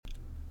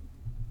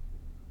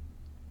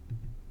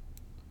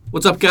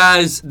What's up,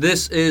 guys?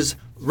 This is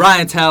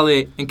Ryan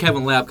Talley and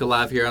Kevin Lapka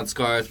live here on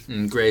Scarth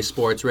and Gray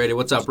Sports Radio.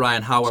 What's up,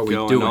 Ryan? How are we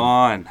doing? What's going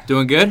on?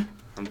 Doing good?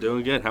 I'm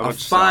doing good. How about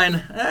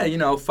yourself?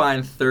 Fine.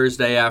 Fine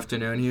Thursday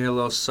afternoon here. A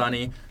little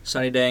sunny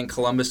day in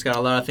Columbus. Got a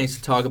lot of things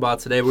to talk about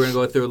today. We're going to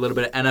go through a little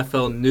bit of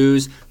NFL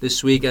news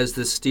this week as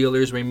the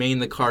Steelers remain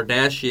the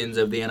Kardashians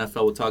of the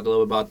NFL. We'll talk a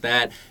little bit about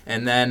that.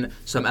 And then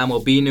some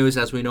MLB news.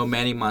 As we know,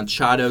 Manny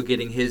Machado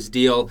getting his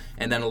deal.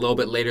 And then a little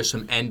bit later,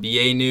 some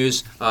NBA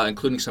news,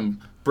 including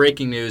some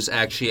breaking news,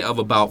 actually, of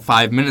about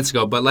 5 minutes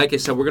ago. But like I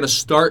said, we're going to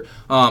start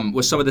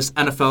with some of this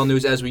NFL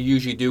news as we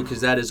usually do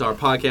because that is our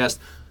podcast.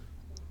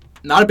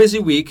 Not a busy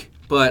week,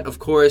 but of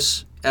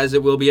course, as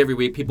it will be every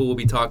week, people will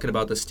be talking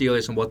about the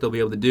Steelers and what they'll be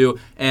able to do.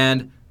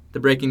 And the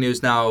breaking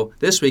news now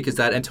this week is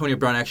that Antonio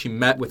Brown actually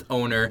met with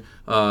owner,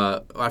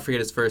 I forget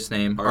his first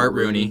name, Art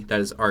Rooney. That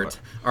is Art.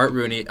 Art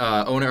Rooney,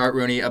 owner Art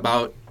Rooney,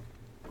 about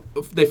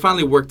they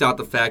finally worked out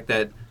the fact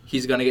that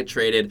he's going to get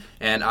traded,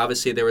 and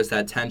obviously there was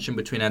that tension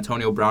between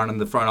Antonio Brown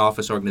and the front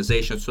office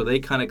organization, so they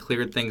kind of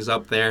cleared things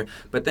up there.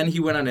 But then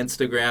he went on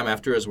Instagram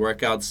after his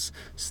workouts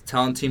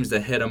telling teams to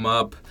hit him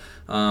up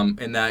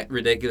in that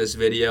ridiculous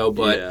video.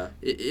 But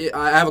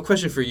I have a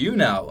question for you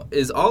now.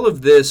 Is all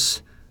of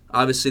this,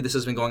 obviously this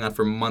has been going on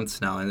for months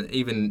now, and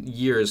even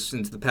years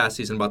into the past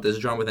season about this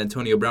drama with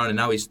Antonio Brown, and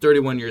now he's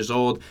 31 years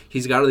old.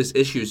 He's got all these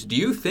issues. Do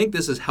you think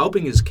this is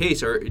helping his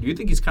case, or do you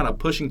think he's kind of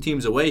pushing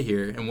teams away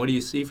here, and what do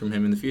you see from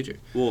him in the future?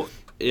 Well,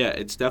 yeah,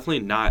 it's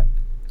definitely not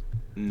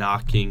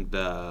knocking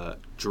the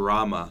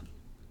drama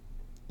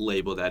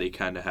label that he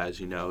kind of has.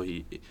 You know,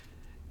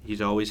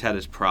 he's always had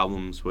his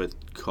problems with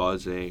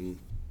causing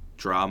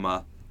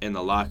drama in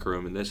the locker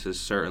room, and this is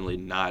certainly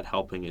not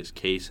helping his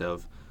case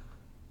of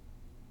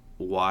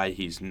why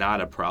he's not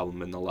a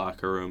problem in the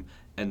locker room.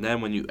 And then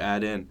when you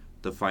add in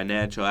the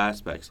financial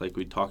aspects, like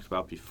we talked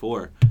about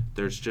before,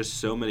 there's just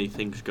so many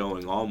things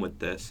going on with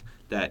this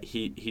that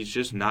he's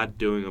just not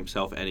doing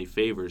himself any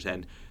favors.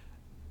 And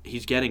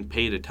he's getting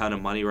paid a ton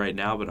of money right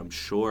now, but I'm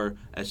sure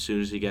as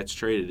soon as he gets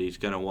traded, he's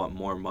going to want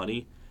more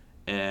money.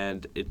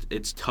 And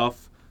it's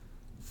tough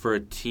for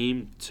a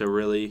team to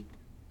really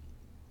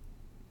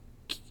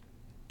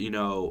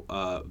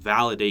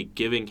validate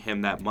giving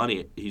him that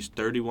money. He's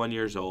 31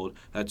 years old.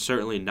 That's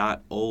certainly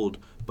not old,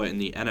 but in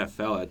the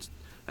NFL,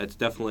 that's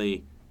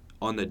definitely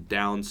on the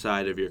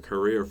downside of your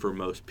career for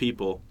most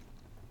people.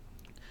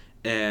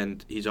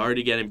 And he's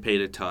already getting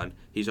paid a ton.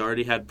 He's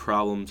already had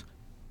problems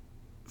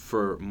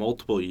for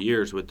multiple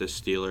years with the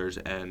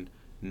Steelers and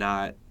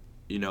not,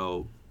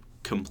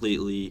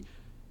 completely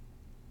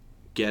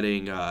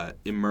getting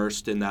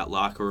immersed in that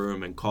locker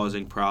room and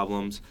causing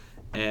problems.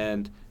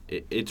 And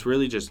it's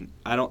really just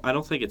I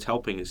don't think it's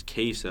helping his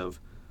case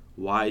of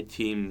why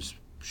teams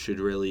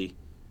should really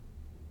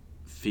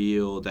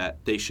feel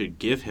that they should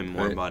give him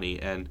more money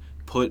and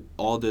put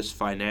all this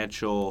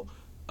financial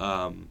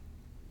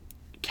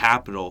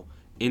capital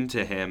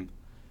into him.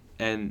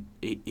 And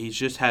he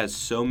just has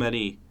so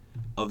many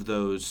of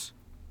those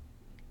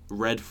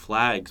red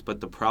flags,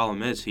 but the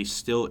problem is he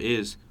still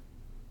is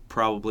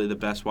probably the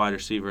best wide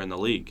receiver in the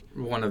league.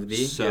 One of the,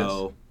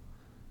 yes.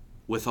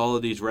 With all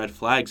of these red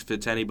flags, if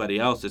it's anybody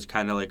else, it's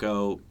kind of like,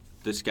 oh,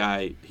 this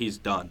guy, he's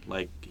done.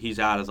 Like, he's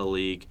out of the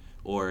league,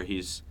 or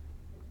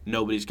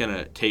nobody's going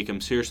to take him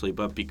seriously.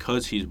 But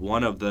because he's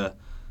one of the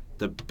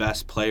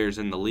best players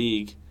in the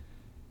league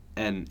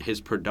and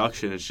his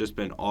production has just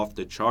been off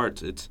the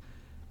charts,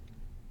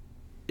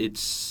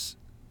 it's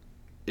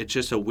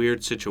just a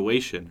weird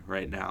situation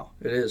right now.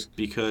 It is.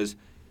 Because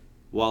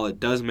while it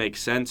does make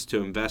sense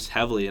to invest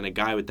heavily in a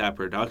guy with that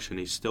production,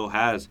 he still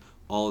has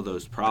all of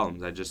those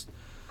problems.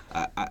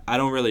 I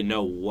don't really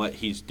know what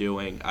he's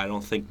doing. I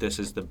don't think this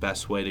is the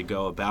best way to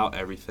go about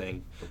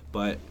everything.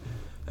 But,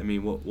 I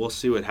mean, we'll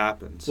see what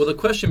happens. Well, the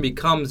question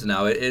becomes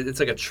now, it's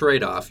like a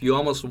trade-off. You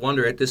almost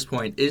wonder at this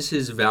point, is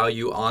his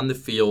value on the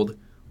field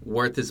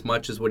worth as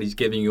much as what he's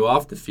giving you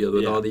off the field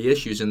with all the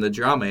issues and the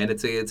drama? And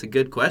it's a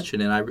good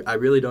question, and I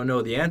really don't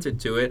know the answer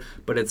to it,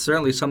 but it's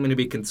certainly something to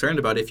be concerned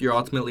about if you're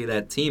ultimately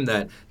that team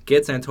that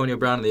gets Antonio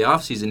Brown in the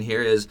offseason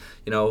here is,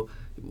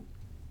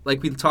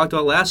 like we talked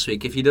about last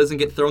week, if he doesn't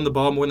get thrown the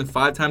ball more than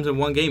 5 times in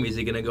one game, is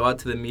he going to go out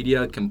to the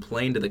media,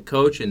 complain to the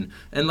coach? And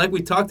like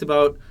we talked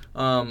about,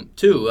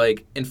 too,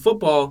 like in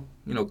football,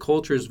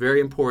 culture is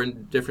very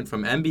important, different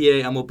from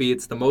NBA, MLB.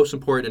 It's the most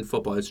important in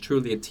football. It's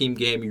truly a team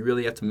game. You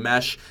really have to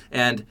mesh.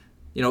 And,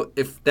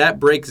 if that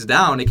breaks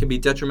down, it can be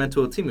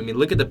detrimental to a team. I mean,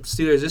 look at the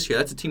Steelers this year.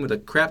 That's a team with a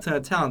crap ton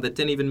of talent that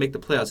didn't even make the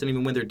playoffs, didn't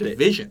even win their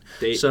division.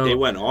 They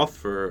went off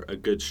for a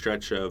good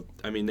stretch of,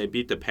 they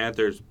beat the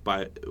Panthers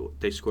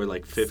they scored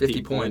like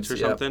 50 points or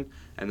something,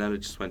 and then it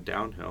just went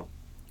downhill.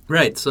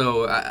 Right,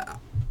 so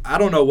I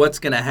don't know what's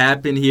going to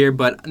happen here,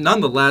 but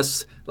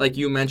nonetheless, like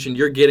you mentioned,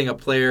 you're getting a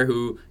player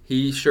who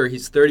he's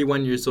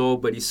 31 years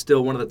old, but he's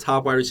still one of the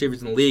top wide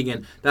receivers in the league,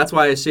 and that's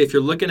why I say if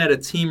you're looking at a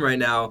team right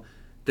now,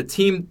 the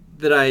team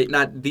that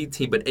not the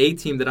team, but a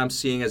team that I'm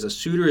seeing as a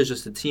suitor is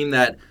just a team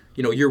that,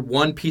 you're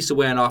one piece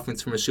away on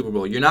offense from a Super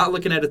Bowl. You're not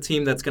looking at a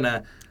team that's going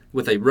to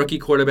with a rookie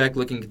quarterback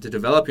looking to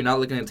develop. You're not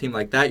looking at a team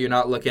like that. You're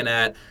not looking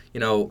at,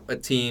 a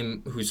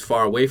team who's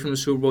far away from the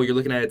Super Bowl. You're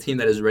looking at a team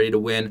that is ready to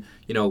win,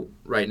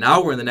 right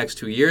now or in the next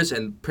 2 years,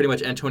 and pretty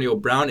much Antonio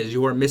Brown is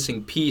your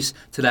missing piece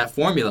to that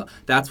formula.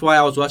 That's why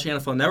I was watching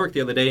NFL Network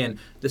the other day, and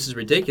this is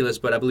ridiculous,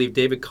 but I believe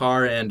David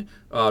Carr and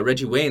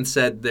Reggie Wayne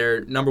said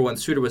their number one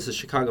suitor was the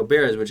Chicago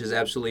Bears, which is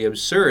absolutely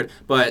absurd,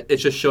 but it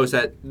just shows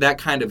that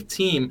kind of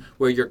team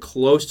where you're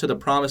close to the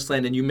promised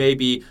land and you may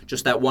be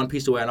just that one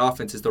piece away on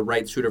offense is the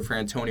right suitor for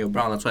Antonio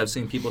Brown. That's why I've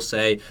seen people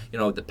say,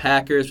 the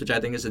Packers, which I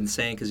think is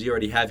insane because you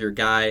already have your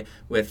guy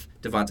with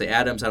Devontae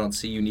Adams. I don't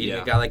see you needing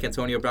a guy like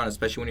Antonio Brown,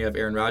 especially when you have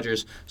Aaron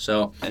Rodgers.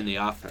 And the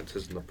offense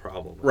isn't the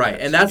problem. Right,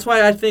 and that's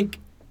why I think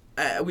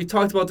we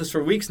talked about this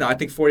for weeks now. I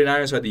think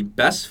 49ers are the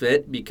best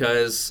fit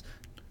because,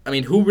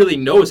 who really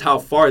knows how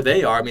far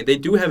they are? They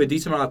do have a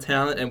decent amount of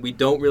talent, and we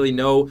don't really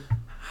know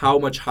how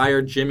much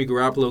higher Jimmy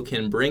Garoppolo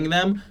can bring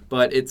them,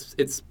 but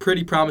it's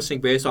pretty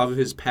promising based off of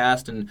his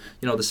past and,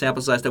 the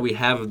sample size that we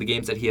have of the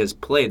games that he has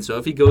played. So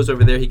if he goes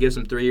over there, he gives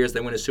them 3 years,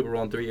 they win a Super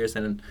Bowl in 3 years,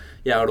 and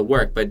it'll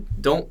work.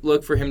 But don't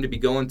look for him to be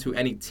going to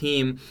any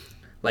team.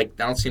 Like,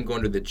 I don't see him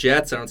going to the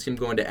Jets. I don't see him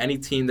going to any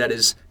team that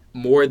is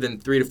more than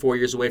 3 to 4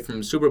 years away from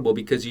the Super Bowl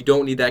because you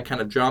don't need that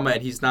kind of drama,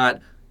 and he's not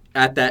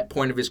at that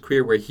point of his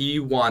career where he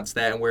wants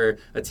that and where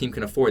a team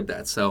can afford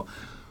that. So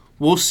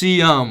we'll see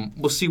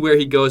where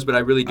he goes, but I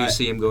really do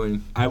see him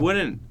going. I'm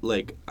going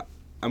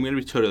to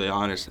be totally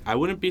honest. I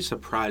wouldn't be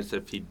surprised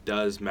if he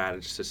does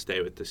manage to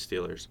stay with the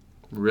Steelers.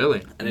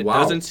 Really? And it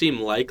doesn't seem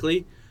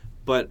likely,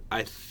 but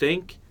I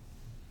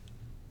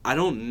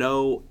don't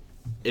know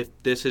if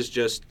this is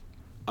just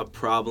a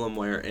problem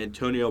where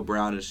Antonio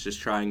Brown is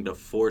just trying to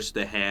force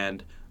the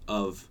hand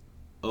of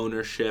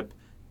ownership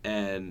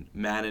and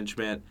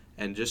management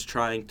and just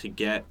trying to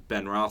get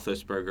Ben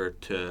Roethlisberger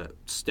to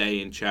stay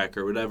in check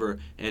or whatever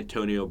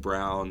Antonio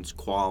Brown's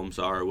qualms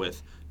are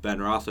with Ben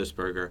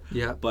Roethlisberger.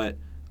 Yeah. But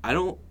I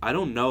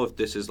don't know if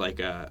this is like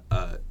a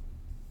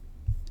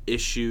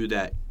issue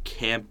that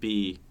can't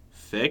be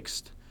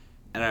fixed,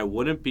 and I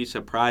wouldn't be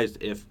surprised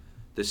if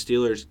the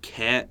Steelers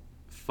can't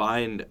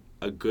find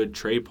a good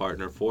trade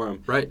partner for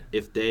him. Right.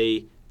 If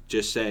they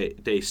just say,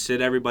 they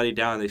sit everybody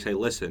down and they say,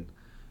 listen,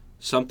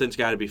 something's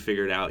got to be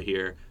figured out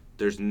here.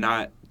 There's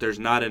not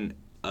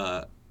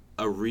a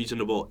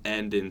reasonable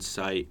end in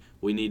sight.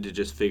 We need to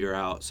just figure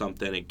out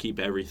something and keep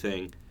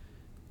everything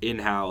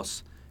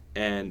in-house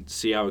and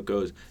see how it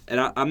goes. And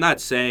I'm not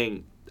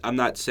saying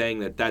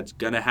that that's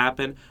going to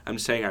happen. I'm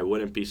saying I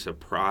wouldn't be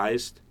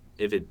surprised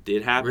if it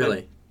did happen.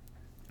 Really?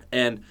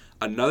 And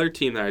another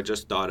team that I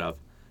just thought of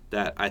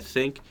that I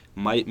think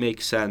might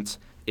make sense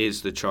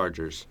is the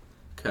Chargers.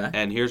 Okay.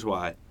 And here's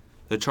why.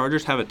 The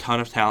Chargers have a ton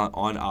of talent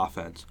on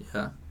offense.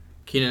 Yeah.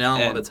 Keenan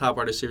Allen, one of the top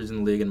wide receivers in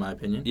the league, in my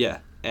opinion. Yeah.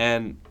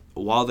 And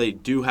while they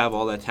do have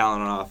all that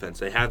talent on offense,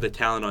 they have the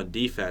talent on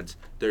defense,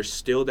 there's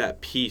still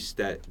that piece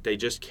that they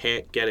just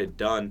can't get it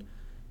done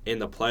in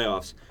the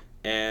playoffs.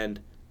 And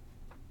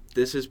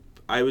this is,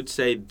 I would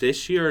say,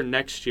 this year or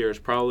next year is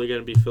probably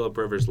going to be Phillip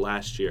Rivers'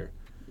 last year.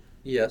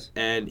 Yes.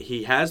 And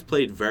he has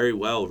played very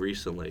well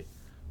recently.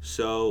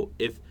 So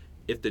if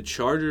the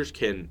Chargers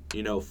can,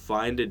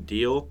 find a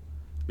deal,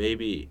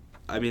 maybe,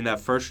 their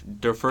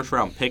first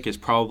round pick is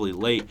probably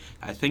late.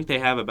 I think they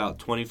have about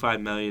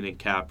 $25 million in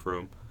cap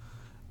room.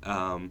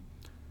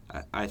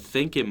 I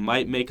think it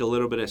might make a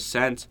little bit of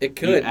sense. It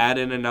could. You add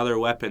in another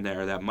weapon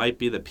there that might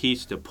be the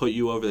piece to put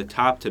you over the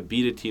top to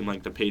beat a team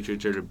like the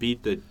Patriots or to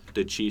beat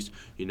the Chiefs.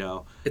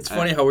 It's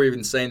funny how we're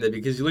even saying that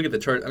because you look at the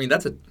Chargers.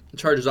 That's a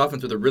Chargers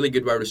offense with a really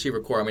good wide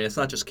receiver core. It's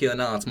not just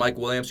Keelan Allen. It's Mike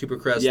Williams,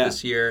 Supercrest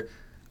this year.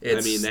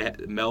 They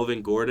had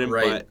Melvin Gordon,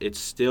 right. But it's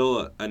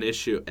still an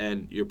issue,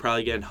 and you're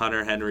probably getting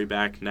Hunter Henry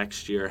back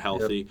next year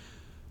healthy. Yep.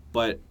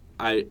 But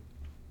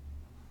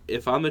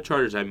if I'm the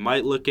Chargers, I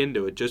might look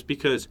into it just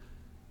because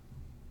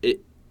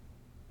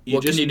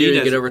what can you do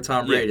to get over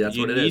Tom Brady? That's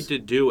what it is. You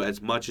need to do as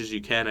much as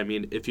you can.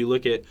 If you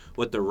look at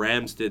what the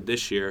Rams did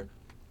this year,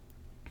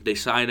 they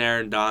sign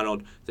Aaron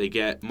Donald, they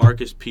get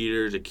Marcus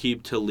Peters,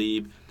 Aqib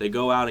Talib, they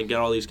go out and get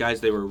all these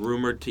guys. They were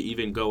rumored to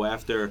even go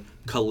after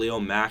Khalil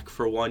Mack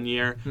for 1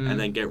 year and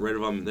then get rid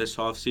of him this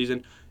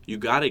offseason. You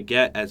got to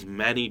get as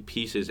many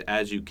pieces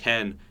as you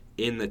can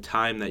in the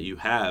time that you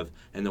have,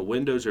 and the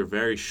windows are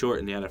very short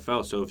in the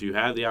NFL. So if you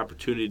have the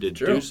opportunity to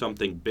do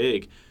something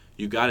big,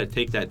 you got to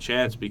take that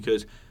chance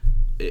because,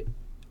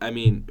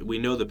 we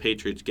know the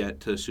Patriots get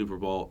to the Super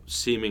Bowl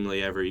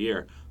seemingly every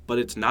year, but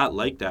it's not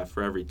like that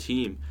for every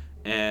team.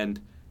 And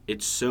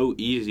it's so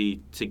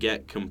easy to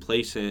get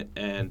complacent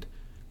and,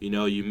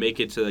 you make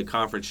it to the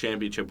conference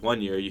championship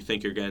 1 year, you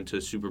think you're getting to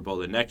the Super Bowl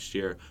the next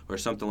year or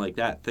something like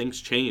that.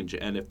 Things change,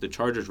 and if the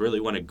Chargers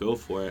really want to go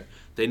for it,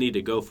 they need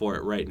to go for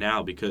it right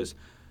now because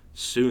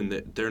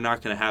soon they're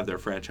not going to have their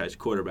franchise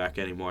quarterback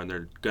anymore, and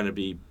they're going to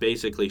be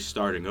basically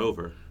starting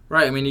over.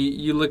 Right.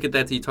 You look at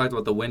that, you talked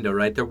about the window,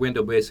 right? Their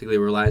window basically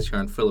relies here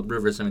on Phillip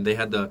Rivers. They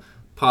had the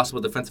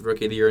possible defensive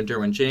rookie of the year in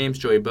Derwin James.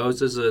 Joey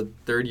Bosa's a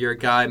third-year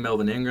guy.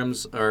 Melvin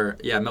Ingram's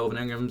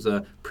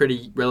a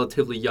pretty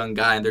relatively young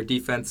guy, and their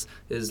defense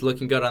is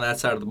looking good on that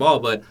side of the ball.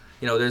 But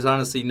there's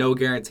honestly no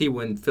guarantee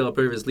when Phillip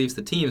Rivers leaves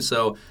the team.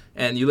 So,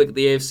 and you look at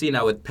the AFC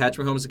now with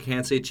Patrick Mahomes and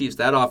Kansas City Chiefs,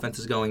 that offense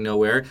is going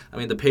nowhere. I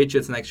mean, the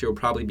Patriots next year will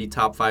probably be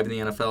top 5 in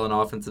the NFL in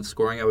offensive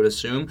scoring, I would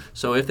assume.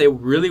 So if they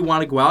really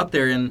want to go out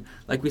there and,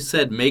 like we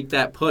said, make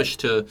that push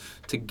to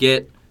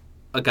get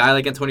a guy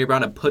like Antonio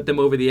Brown and put them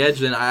over the edge,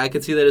 then I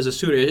could see that as a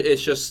suitor. It's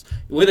just,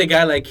 with a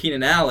guy like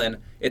Keenan Allen,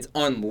 it's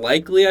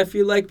unlikely, I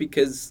feel like,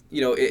 because,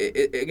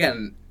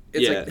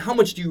 it's like, how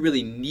much do you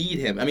really need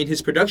him? I mean,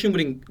 his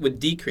production would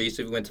decrease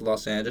if he went to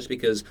Los Angeles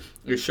because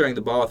you're sharing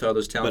the ball with all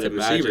those talented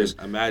receivers.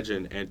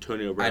 Imagine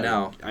Antonio Brown. I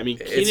know. I mean,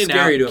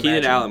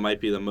 Keenan Allen might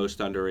be the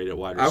most underrated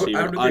wide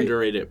receiver,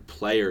 underrated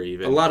player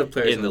even. A lot of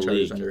players in the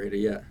league.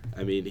 Underrated, yeah.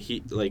 I mean,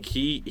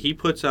 he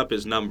puts up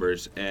his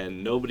numbers,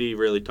 and nobody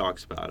really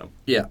talks about him.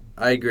 Yeah,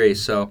 I agree.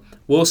 So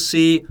we'll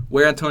see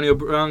where Antonio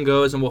Brown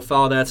goes, and we'll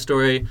follow that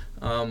story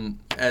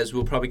as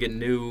we'll probably get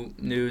new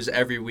news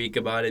every week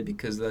about it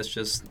because that's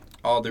just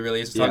all there really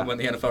is to talk about in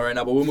the NFL right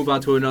now. But we'll move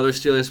on to another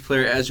Steelers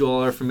player, as you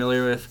all are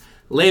familiar with,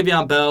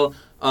 Le'Veon Bell.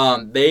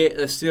 The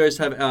Steelers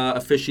have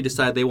officially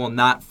decided they will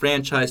not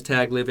franchise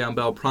tag Le'Veon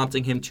Bell,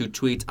 prompting him to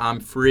tweet,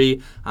 "I'm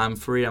free, I'm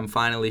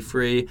finally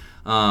free."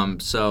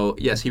 So,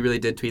 yes, he really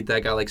did tweet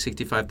that, got like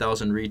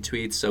 65,000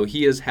 retweets. So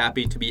he is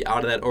happy to be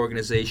out of that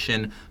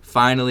organization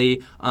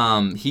finally.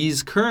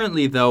 He's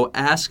currently, though,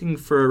 asking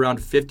for around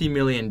 $50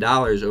 million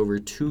over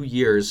 2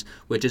 years,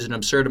 which is an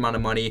absurd amount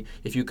of money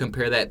if you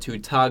compare that to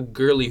Todd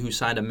Gurley, who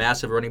signed a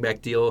massive running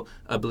back deal,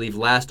 I believe,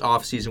 last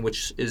offseason,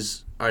 which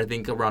is, I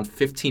think, around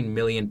 $15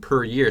 million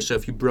per year. So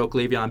if you broke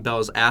Le'Veon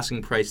Bell's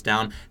asking price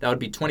down, that would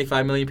be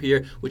 $25 million per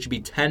year, which would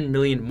be $10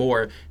 million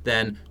more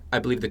than, I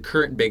believe, the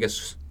current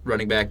biggest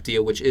running back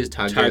deal, which is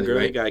Todd Gurley. Todd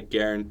Gurley right? got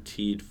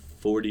guaranteed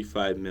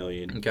 $45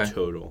 million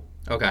total.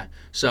 Okay.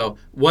 So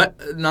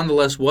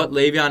nonetheless, what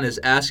Le'Veon is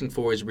asking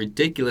for is a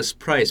ridiculous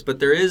price, but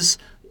there is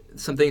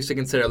some things to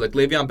consider. Like,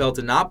 Le'Veon Bell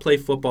did not play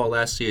football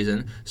last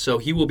season, so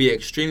he will be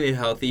extremely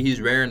healthy. He's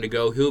raring to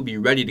go. He'll be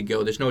ready to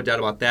go. There's no doubt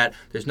about that.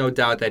 There's no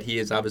doubt that he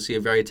is obviously a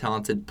very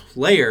talented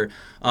player,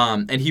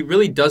 and he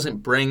really doesn't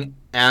bring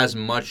as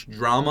much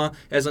drama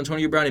as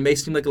Antonio Brown. It may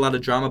seem like a lot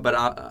of drama, but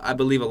I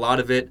believe a lot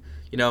of it,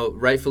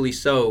 rightfully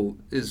so,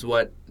 is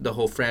what the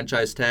whole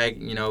franchise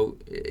tag,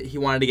 he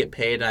wanted to get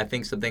paid, and I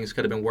think some things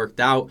could have been worked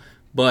out,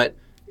 but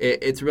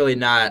it's really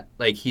not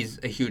like he's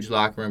a huge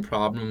locker room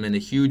problem and a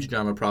huge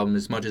drama problem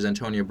as much as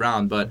Antonio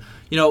Brown. But,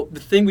 the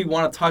thing we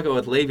want to talk about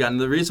with Le'Veon, and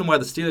the reason why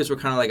the Steelers were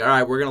kind of like, all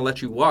right, we're going to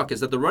let you walk, is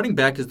that the running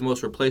back is the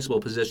most replaceable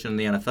position in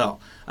the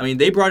NFL. I mean,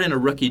 they brought in a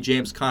rookie,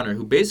 James Conner,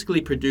 who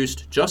basically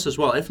produced just as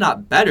well, if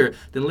not better,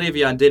 than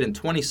Le'Veon did in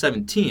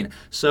 2017.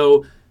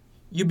 So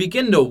you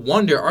begin to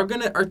wonder, are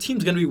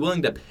teams going to be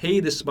willing to pay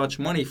this much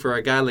money for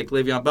a guy like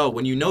Le'Veon Bell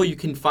when you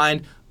can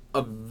find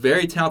a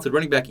very talented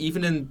running back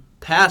even in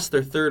past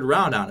their third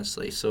round,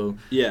 honestly? So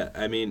yeah,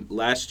 I mean,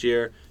 last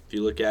year, if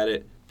you look at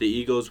it, the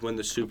Eagles win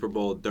the Super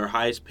Bowl. Their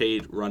highest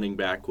paid running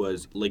back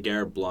was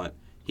LeGarrette Blount.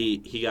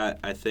 He got,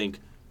 I think,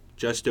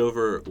 just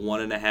over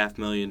 $1.5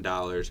 million.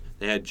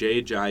 They had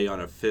Jay Ajayi on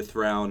a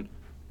fifth-round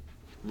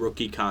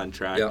rookie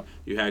contract. Yep.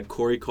 You had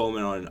Corey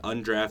Coleman on an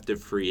undrafted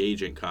free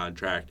agent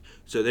contract.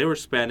 So they were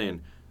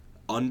spending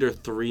under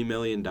 $3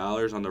 million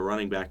on the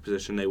running back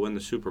position. They win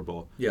the Super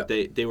Bowl. Yeah.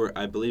 They were,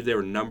 I believe they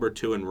were number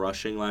 2 in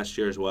rushing last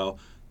year as well.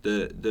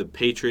 The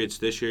Patriots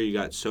this year, you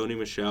got Sony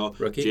Michel,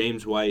 rookie.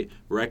 James White,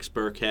 Rex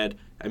Burkhead.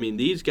 I mean,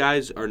 these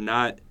guys are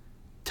not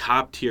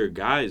top-tier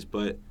guys,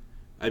 but,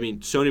 I mean,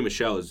 Sony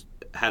Michel has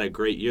had a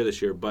great year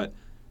this year, but,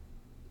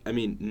 I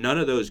mean, none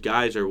of those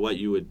guys are what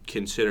you would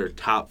consider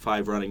top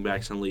 5 running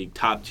backs in the league,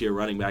 top-tier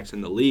running backs in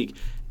the league.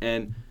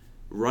 And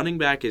running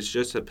back is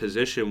just a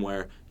position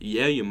where,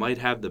 yeah, you might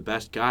have the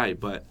best guy,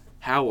 but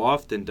how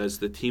often does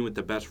the team with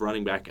the best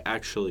running back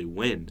actually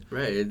win?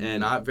 Right, and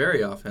not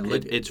very often.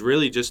 It's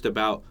really just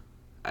about,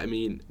 I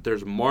mean,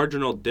 there's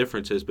marginal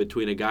differences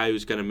between a guy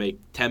who's going to make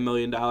 $10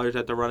 million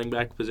at the running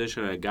back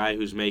position and a guy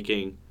who's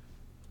making,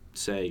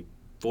 say,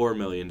 $4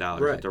 million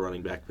at the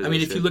running back position. I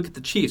mean, if you look at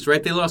the Chiefs,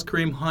 right, they lost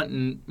Kareem Hunt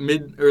in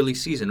mid-early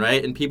season,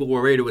 right, and people were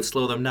worried it would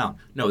slow them down.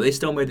 No, they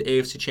still made the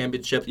AFC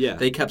Championship. Yeah.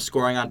 They kept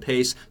scoring on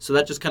pace, so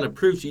that just kind of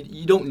proves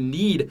you don't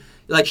need,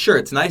 like, sure,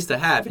 it's nice to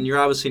have, and you're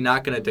obviously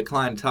not going to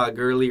decline Todd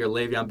Gurley or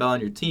Le'Veon Bell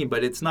on your team,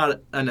 but it's not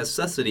a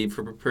necessity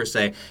per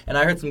se. And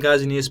I heard some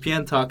guys in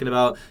ESPN talking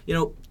about,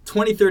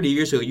 20, 30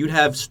 years ago, you'd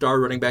have star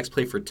running backs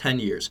play for 10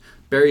 years.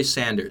 Barry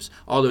Sanders,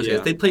 all those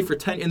guys. They'd play for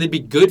 10, and they'd be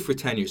good for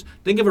 10 years.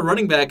 Think of a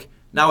running back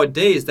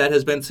nowadays that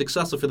has been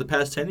successful for the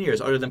past 10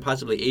 years, other than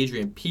possibly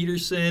Adrian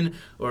Peterson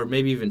or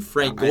maybe even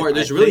Frank Gore.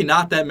 There's really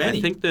not that many.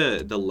 I think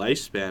the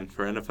lifespan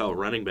for NFL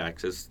running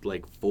backs is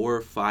like 4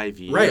 or 5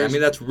 years. Right. I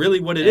mean, that's really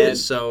what it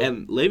is. So,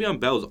 and Le'Veon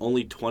Bell is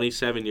only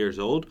 27 years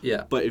old.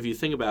 Yeah. But if you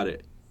think about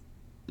it,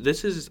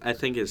 this is, I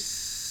think,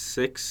 it's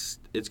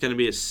going to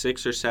be his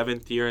 6th or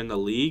 7th year in the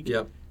league.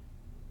 Yep.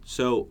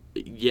 So,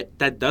 yeah,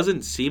 that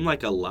doesn't seem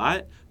like a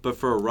lot, But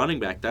for a running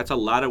back, that's a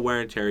lot of wear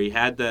and tear. He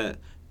had the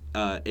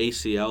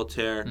ACL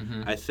tear,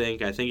 I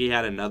think. I think he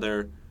had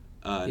another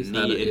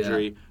knee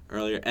injury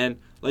earlier. And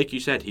like you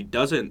said,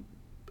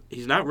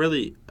 he's not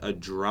really a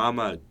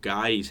drama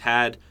guy. He's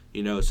had,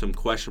 some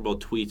questionable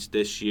tweets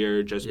this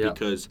year just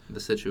because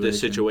the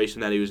situation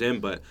that he was in.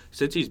 But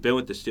since he's been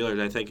with the Steelers,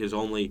 I think his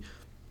only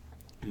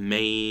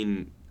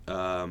main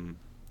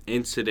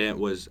incident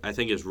was, I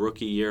think, his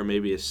rookie year,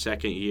 maybe his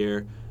second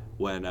year,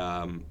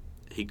 when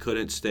he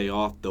couldn't stay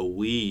off the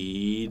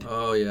weed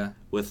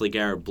with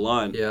LeGarrette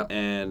Blount. Yeah.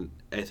 And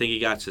I think he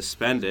got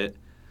suspended.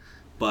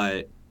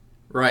 But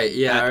right,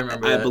 I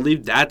remember I that.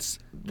 believe that's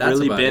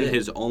really been it.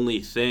 his only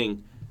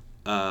thing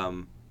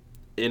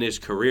in his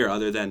career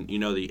other than,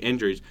 the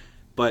injuries.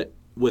 But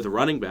with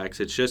running backs,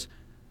 it's just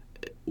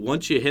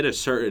once you hit a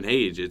certain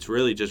age, it's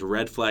really just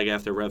red flag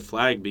after red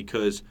flag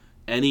because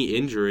any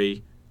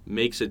injury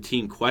makes a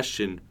team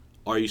question,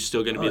 are you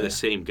still going to be the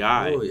same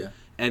guy? Oh, yeah.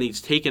 And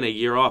he's taken a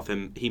year off,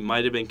 and he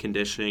might have been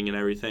conditioning and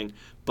everything.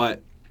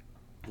 But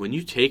when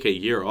you take a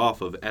year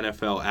off of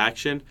NFL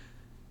action,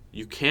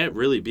 you can't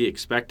really be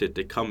expected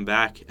to come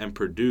back and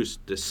produce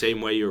the same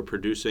way you were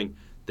producing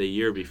the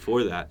year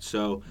before that.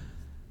 So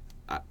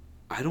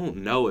I don't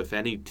know if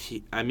any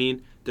team – I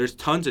mean, there's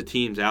tons of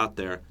teams out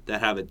there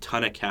that have a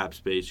ton of cap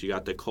space. You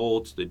got the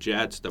Colts, the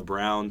Jets, the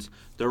Browns.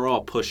 They're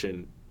all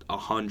pushing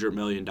 $100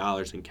 million in cap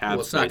space. Well,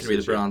 it's not going to be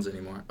the Browns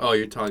anymore. Oh,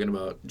 you're talking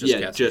about just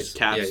cap space. Just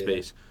cap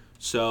space.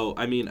 So,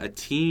 I mean, a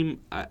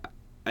team I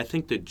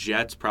think the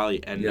Jets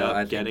probably end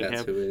up getting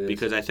him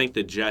because I think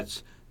the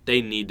Jets,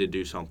 they need to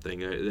do something.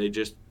 They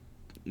just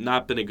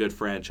not been a good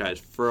franchise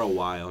for a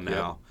while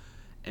now.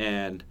 Yep.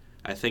 And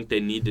I think they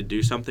need to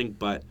do something,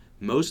 but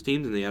most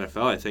teams in the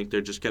NFL, I think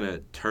they're just going to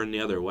turn the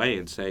other way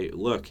and say,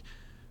 look,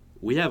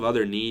 we have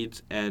other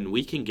needs, and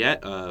we can get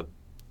a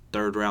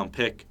third-round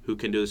pick who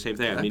can do the same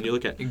thing. I mean, you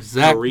look at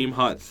Kareem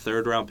Hunt,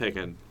 third-round pick,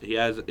 and he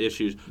has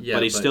issues,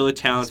 but he's still a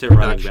talented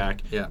running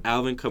back. Yeah.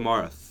 Alvin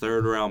Kamara,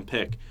 third-round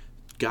pick.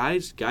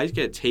 Guys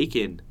get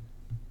taken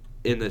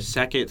in the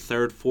second,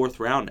 third, fourth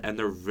round, and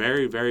they're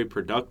very, very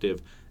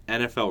productive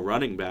NFL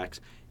running backs.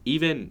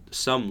 Even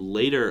some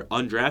later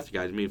undrafted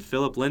guys. I mean,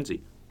 Phillip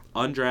Lindsay,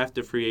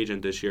 undrafted free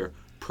agent this year,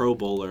 Pro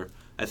Bowler.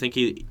 I think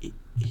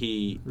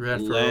he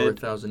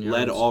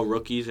led all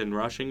rookies in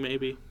rushing,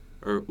 maybe,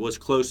 or was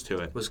close to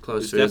it. Was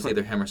close to it. It was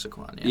either him or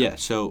Saquon. Yeah,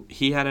 so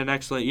he had an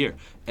excellent year.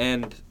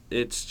 And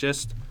it's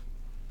just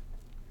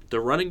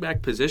the running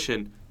back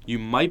position, you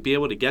might be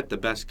able to get the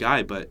best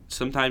guy, but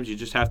sometimes you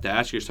just have to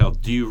ask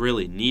yourself, do you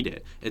really need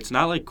it? It's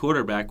not like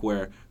quarterback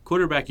where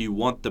quarterback, you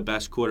want the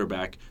best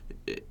quarterback.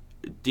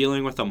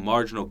 Dealing with a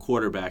marginal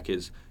quarterback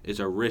is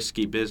a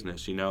risky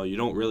business. You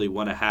don't really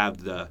want to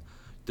have the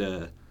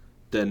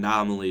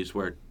anomalies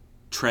where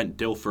Trent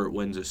Dilfer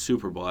wins a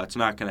Super Bowl. That's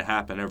not going to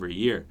happen every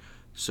year.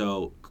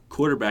 So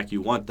quarterback,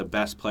 you want the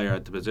best player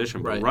at the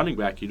position, but running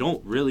back, you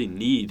don't really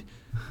need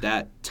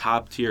that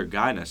top-tier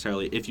guy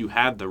necessarily if you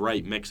have the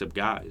right mix of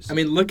guys. I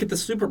mean, look at the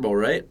Super Bowl,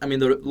 right? I mean,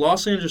 the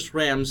Los Angeles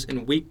Rams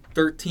in Week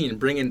 13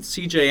 bring in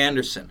C.J.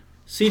 Anderson.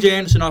 C.J.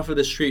 Anderson off of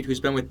the street, who's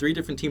been with 3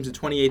 different teams in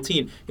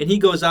 2018, and he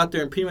goes out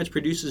there and pretty much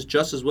produces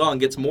just as well and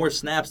gets more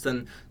snaps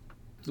than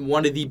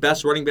one of the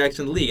best running backs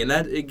in the league. And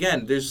that,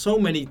 again, there's so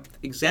many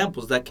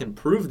examples that can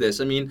prove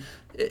this. I mean,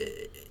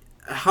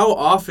 how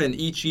often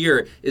each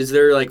year is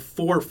there like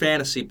 4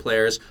 fantasy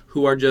players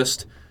who are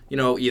just,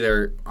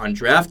 either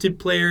undrafted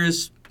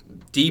players,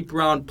 deep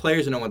round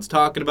players who no one's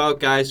talking about,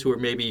 guys who are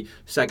maybe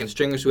second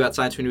stringers who got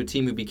signed to a new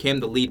team who became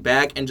the lead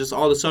back and just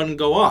all of a sudden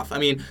go off. I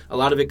mean, a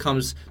lot of it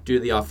comes due to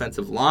the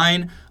offensive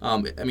line.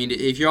 I mean,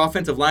 if your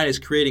offensive line is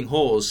creating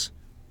holes,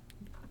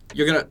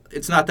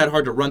 it's not that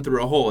hard to run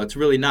through a hole. It's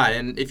really not.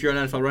 And if you're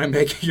an NFL running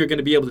back, you're going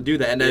to be able to do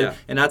that.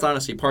 And that's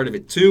honestly part of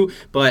it too.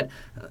 But,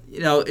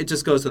 it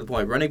just goes to the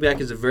point. Running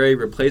back is a very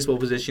replaceable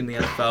position in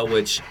the NFL,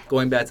 which,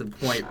 going back to the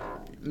point,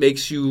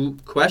 makes you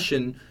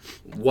question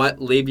what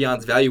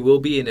Le'Veon's value will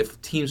be and if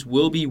teams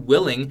will be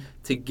willing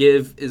to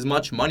give as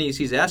much money as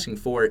he's asking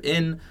for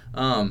in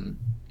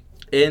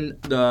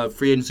the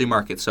free agency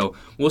market. So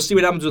we'll see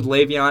what happens with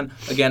Le'Veon.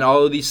 Again,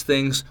 all of these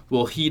things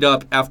will heat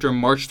up after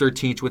March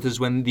 13th, which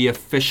is when the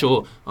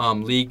official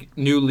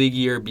new league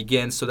year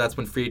begins. So that's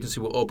when free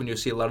agency will open. You'll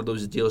see a lot of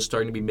those deals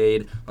starting to be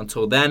made.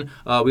 Until then,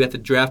 we got the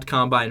draft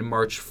combine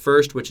March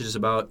 1st, which is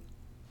about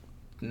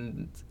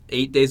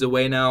 8 days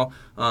away now,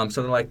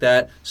 something like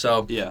that.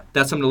 So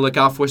that's something to look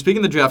out for. Speaking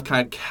of the draft,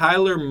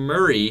 Kyler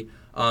Murray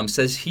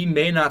says he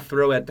may not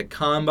throw at the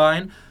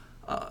combine.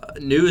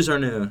 News or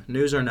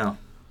no?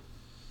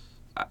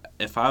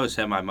 If I was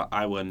him,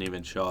 I wouldn't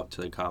even show up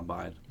to the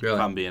combine. Really?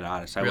 If I'm being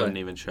honest, I wouldn't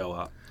even show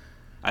up.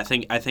 I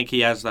think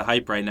he has the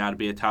hype right now to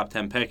be a top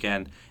 10 pick,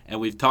 and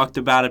we've talked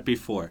about it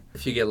before.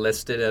 If you get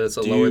listed as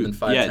a lower than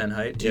 5'10"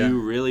 height, do you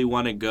really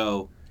want to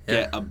go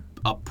get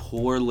a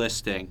poor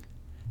listing?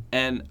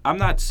 And I'm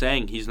not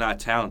saying he's not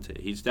talented.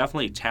 He's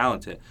definitely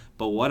talented.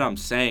 But what I'm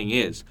saying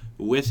is,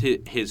 with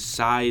his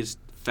size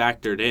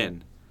factored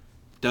in,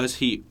 does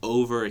he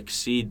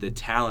exceed the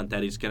talent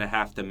that he's going to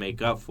have to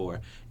make up for?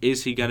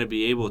 Is he going to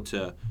be able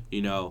to,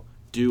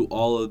 do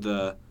all of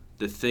the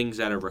things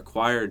that are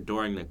required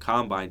during the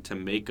combine to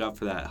make up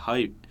for that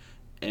hype.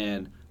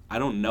 And I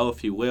don't know if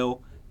he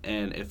will.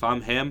 And if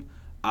I'm him,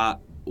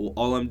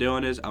 all I'm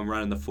doing is I'm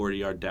running the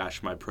 40-yard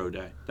dash my pro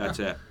day. That's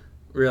it.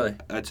 Really?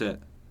 That's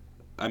it.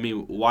 I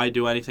mean, why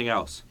do anything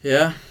else?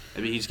 Yeah.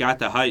 I mean, he's got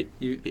the height.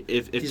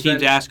 If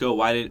teams ask,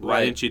 why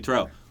didn't you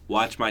throw?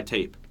 Watch my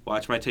tape.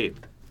 Watch my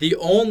tape. The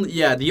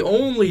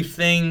only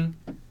thing,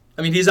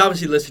 I mean, he's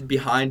obviously listed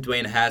behind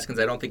Dwayne Haskins.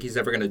 I don't think he's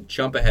ever going to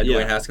jump ahead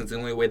Dwayne Haskins. The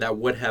only way that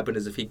would happen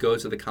is if he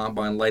goes to the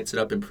combine, lights it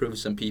up, and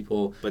proves some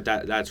people. But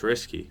that's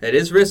risky. It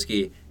is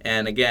risky.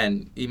 And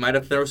again, he might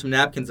have to throw some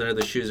napkins under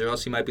the shoes, or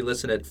else he might be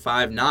listed at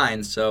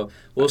 5'9". So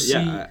we'll see.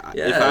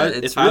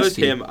 If I was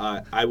him,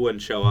 I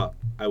wouldn't show up.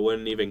 I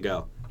wouldn't even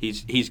go.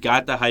 He's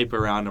got the hype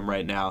around him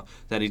right now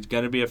that he's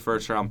going to be a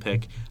first-round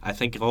pick. I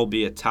think he'll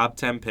be a top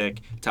 10 pick,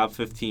 top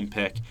 15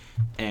 pick,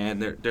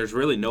 and there's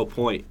really no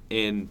point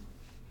in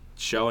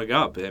showing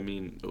up. I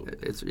mean,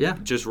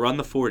 just run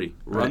the 40.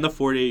 Run the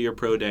 40 at your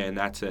pro day, and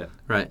that's it.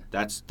 Right.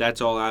 That's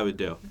all I would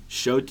do.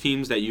 Show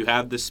teams that you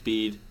have the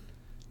speed.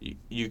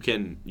 You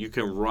can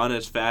run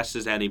as fast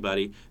as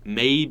anybody.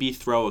 Maybe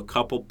throw a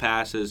couple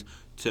passes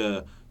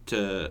to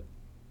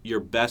your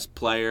best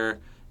player,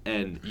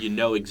 and you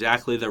know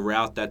exactly the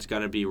route that's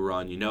going to be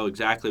run. You know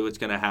exactly what's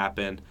going to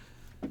happen.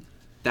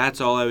 That's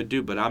all I would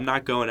do. But I'm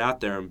not going out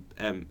there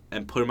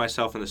and putting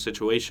myself in a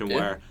situation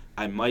where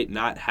I might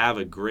not have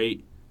a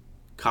great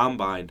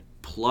combine,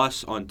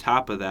 plus on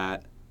top of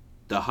that,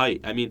 the height.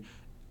 I mean,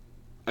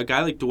 a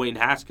guy like Dwayne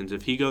Haskins,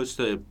 if he goes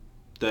to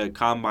the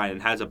combine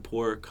and has a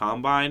poor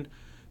combine,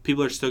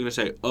 people are still going to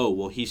say, oh,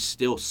 well, he's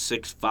still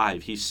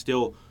 6'5". He's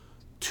still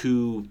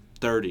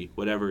 230,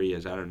 whatever he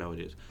is. I don't know what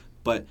he is.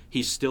 But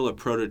he's still a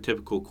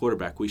prototypical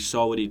quarterback. We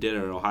saw what he did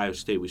at Ohio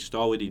State. We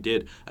saw what he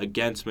did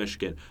against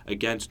Michigan,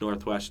 against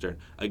Northwestern,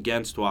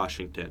 against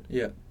Washington.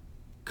 Yeah.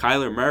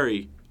 Kyler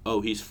Murray,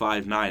 he's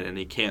 5'9", and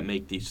he can't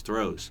make these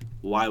throws.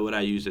 Why would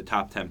I use a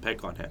top 10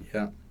 pick on him?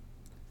 Yeah.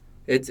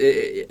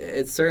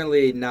 It's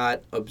certainly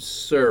not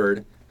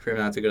absurd for him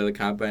not to go to the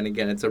combine.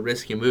 Again, it's a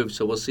risky move,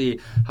 so we'll see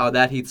how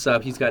that heats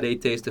up. He's got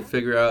 8 days to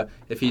figure out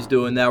if he's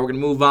doing that. We're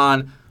going to move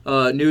on.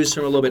 News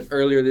from a little bit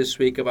earlier this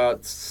week,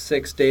 about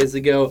 6 days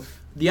ago.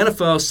 The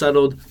NFL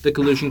settled the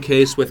collusion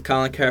case with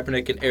Colin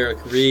Kaepernick and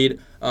Eric Reid.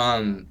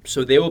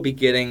 So they will be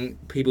getting,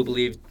 people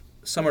believe,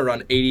 somewhere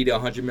around $80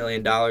 to $100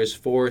 million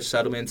for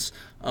settlements.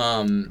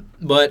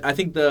 But I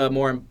think the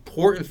more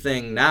important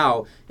thing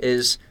now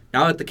is,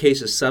 now that the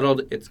case is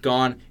settled, it's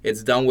gone,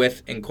 it's done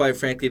with, and quite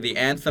frankly, the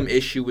anthem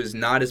issue was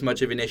not as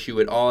much of an issue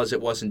at all as it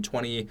was in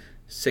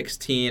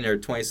 2016 or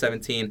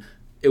 2017.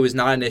 It was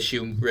not an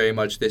issue very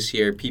much this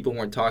year. People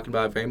weren't talking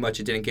about it very much.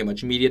 It didn't get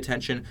much media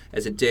attention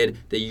as it did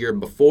the year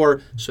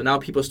before. So now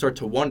people start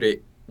to wonder,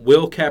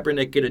 will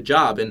Kaepernick get a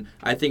job? And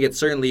I think it's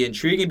certainly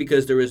intriguing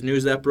because there was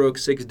news that broke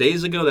 6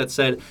 days ago that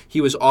said he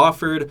was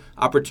offered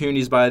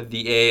opportunities by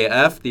the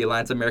AAF, the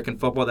Alliance of American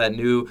Football, that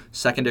new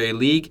secondary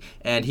league,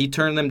 and he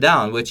turned them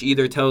down, which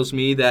either tells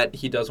me that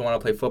he doesn't want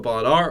to play football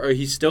at all, or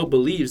he still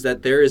believes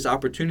that there is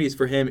opportunities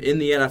for him in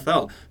the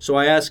NFL. So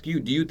I ask you,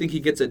 do you think he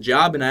gets a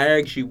job? And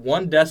actually,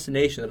 one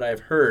destination that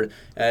I've heard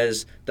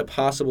as the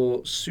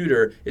possible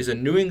suitor is the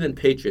New England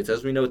Patriots.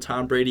 As we know,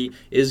 Tom Brady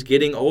is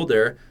getting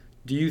older.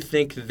 Do you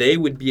think they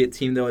would be a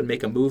team that would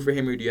make a move for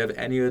him, or do you have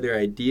any other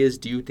ideas?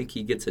 Do you think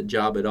he gets a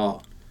job at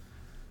all?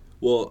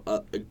 Well,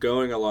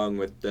 going along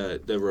with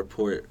the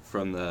report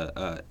from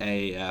the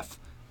AAF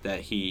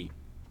that he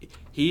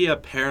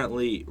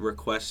apparently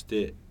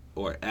requested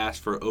or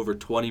asked for over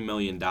 $20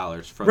 million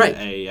from the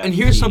AAF. And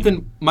here's team.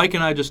 something Mike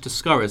and I just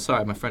discovered.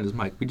 Sorry, my friend is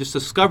Mike. We just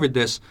discovered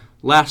this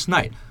last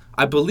night.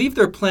 I believe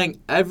they're paying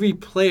every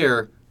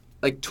player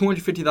like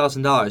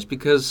 $250,000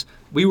 because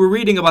we were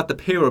reading about the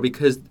payroll,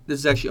 because this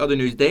is actually other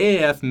news. The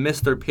AAF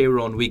missed their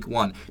payroll in week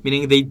 1,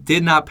 meaning they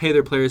did not pay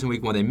their players in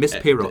week 1. They missed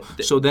payroll.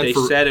 So then they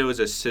said it was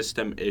a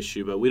system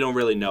issue, but we don't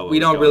really know. We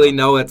don't really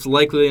know. It's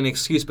likely an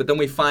excuse. But then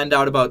we find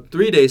out about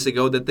 3 days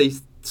ago that they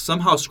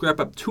somehow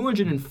scrap up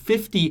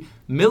 $250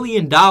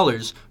 million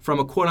from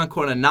a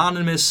quote-unquote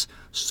anonymous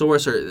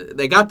source, or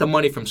they got the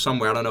money from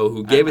somewhere. I don't know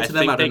who gave it to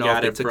them. I don't know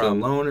if they took a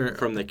loan or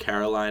from the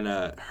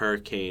Carolina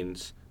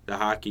Hurricanes, the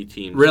hockey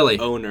team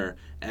owner,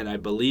 and I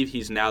believe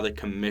he's now the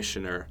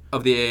commissioner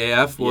of the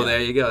AAF. Well,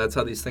 there you go. That's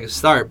how these things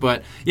start.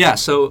 But yeah,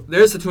 so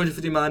there's the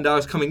 $250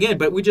 million coming in.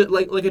 But we just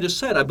like I just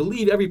said, I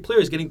believe every player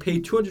is getting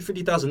paid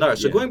 $250,000.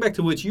 So going back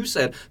to what you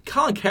said,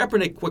 Colin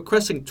Kaepernick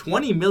requesting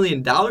 $20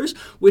 million,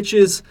 which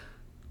is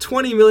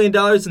 $20 million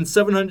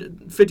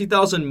and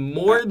 $750,000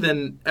 more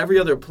than every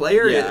other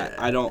player.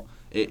 Yeah,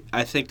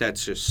 I think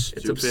that's just stupid.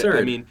 It's absurd.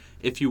 I mean,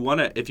 if you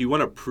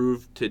wanna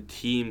prove to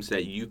teams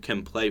that you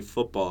can play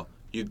football,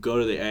 you go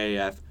to the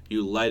AAF,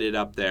 you light it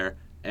up there,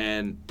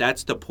 and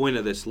that's the point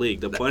of this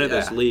league. The point of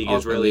this league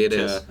is really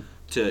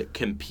to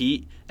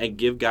compete and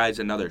give guys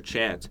another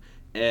chance.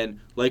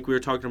 And like we were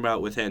talking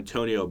about with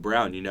Antonio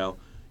Brown,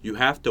 you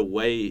have to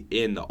weigh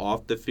in the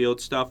off-the-field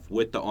stuff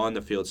with the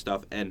on-the-field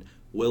stuff, and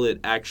will it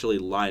actually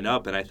line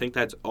up? And I think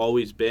that's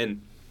always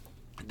been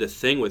the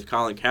thing with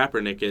Colin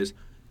Kaepernick is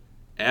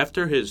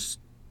after his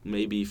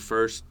maybe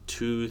first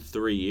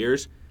 2-3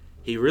 years,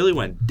 he really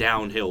went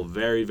downhill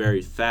very,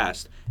 very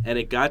fast. And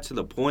it got to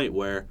the point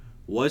where,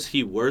 was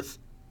he worth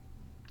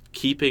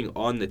keeping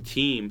on the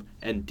team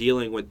and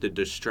dealing with the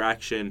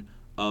distraction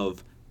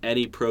of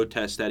any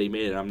protest that he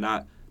made? And I'm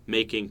not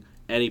making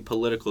any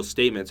political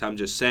statements. I'm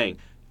just saying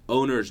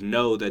owners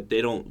know that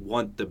they don't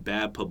want the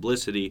bad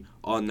publicity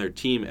on their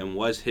team. And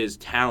was his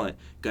talent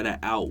going to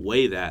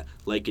outweigh that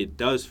like it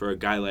does for a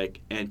guy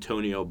like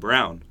Antonio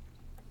Brown?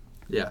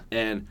 Yeah.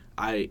 And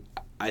I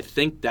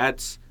think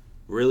that's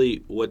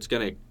really what's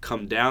going to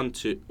come down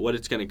to,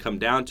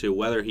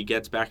 whether he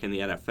gets back in the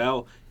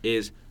NFL,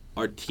 is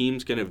our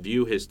team's going to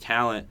view his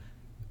talent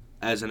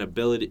as an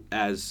ability,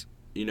 as,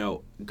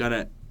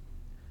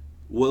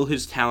 will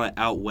his talent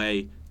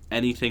outweigh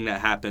anything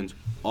that happens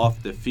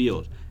off the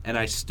field? And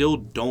I still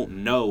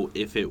don't know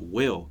if it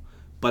will,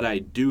 but I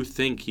do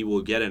think he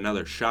will get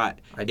another shot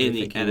in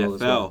the NFL.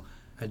 Well.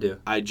 I do.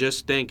 I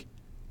just think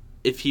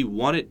if he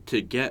wanted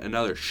to get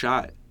another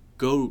shot,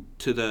 go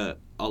to the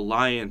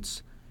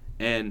Alliance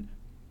and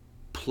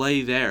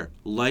play there.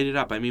 Light it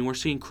up. I mean, we're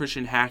seeing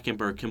Christian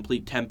Hackenberg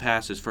complete 10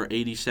 passes for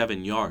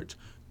 87 yards.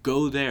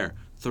 Go there.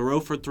 Throw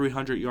for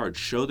 300 yards.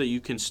 Show that you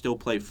can still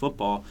play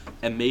football,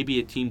 and maybe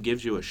a team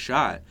gives you a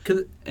shot.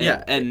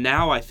 And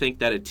now I think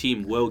that a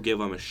team will give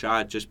him a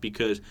shot, just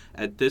because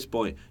at this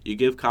point, you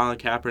give Colin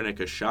Kaepernick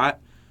a shot,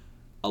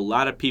 a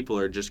lot of people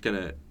are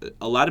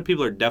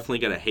definitely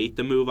going to hate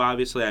the move,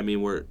 obviously. I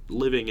mean, we're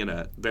living in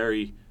a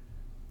very,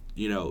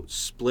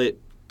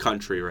 split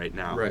country right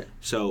now. Right.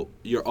 So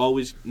you're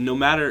always, no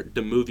matter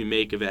the move you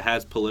make, if it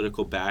has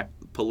political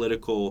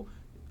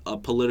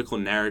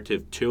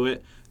narrative to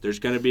it, there's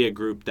going to be a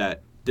group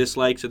that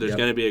dislikes it. There's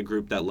going to be a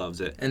group that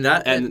loves it. And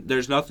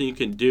there's nothing you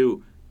can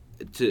do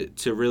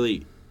to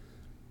really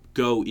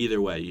go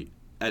either way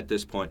at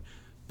this point.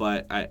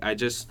 But I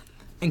just...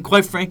 And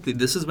quite frankly,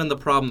 this has been the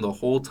problem the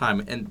whole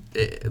time. And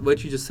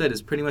what you just said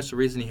is pretty much the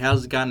reason he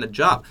hasn't gotten a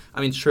job.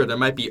 I mean, sure, there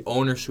might be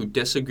owners who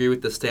disagree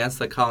with the stance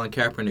that Colin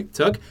Kaepernick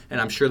took, and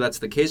I'm sure that's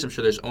the case. I'm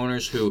sure there's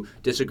owners who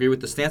disagree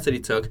with the stance that he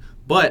took.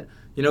 But,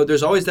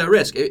 there's always that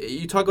risk.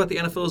 You talk about the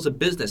NFL as a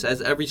business.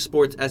 As every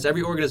sport, as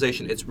every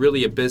organization, it's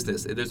really a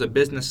business. There's a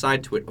business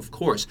side to it, of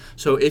course.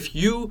 So if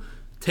you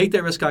take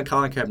that risk on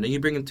Colin Kaepernick, you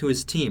bring him to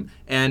his team,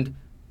 and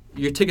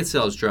your ticket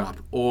sales drop,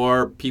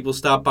 or people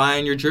stop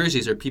buying your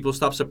jerseys, or people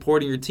stop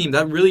supporting your team,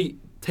 that really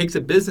takes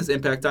a business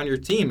impact on your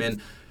team.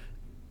 And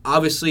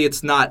obviously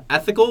it's not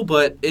ethical,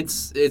 but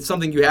it's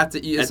something you have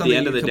to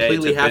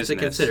completely have to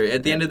consider.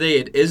 At the end of the day,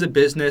 it is a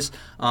business.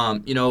 A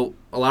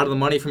lot of the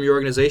money from your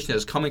organization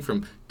is coming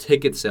from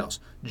ticket sales,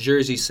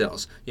 jersey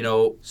sales,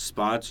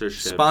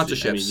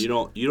 sponsorships. I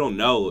mean, you don't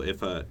know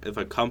if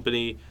a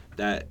company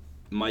that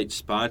might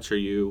sponsor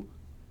you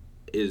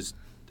is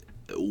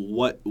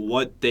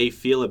what they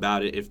feel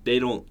about it. If they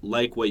don't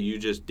like what you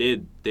just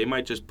did, they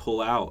might just pull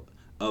out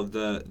of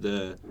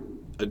the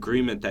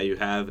agreement that you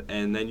have,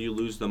 and then you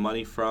lose the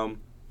money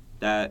from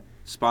that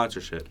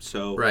sponsorship.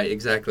 So right,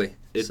 exactly.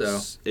 It's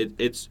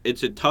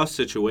a tough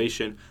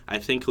situation. I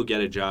think he'll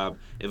get a job.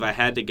 If I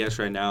had to guess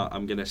right now,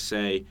 I'm gonna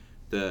say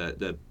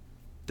the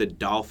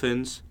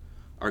Dolphins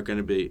are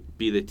gonna be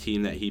the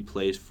team that he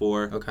plays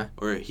for. Okay.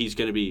 Or he's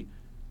gonna be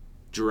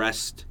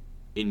dressed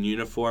in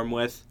uniform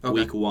with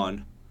week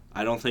 1.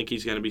 I don't think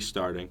he's going to be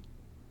starting.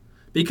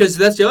 Because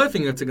that's the other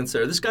thing you have to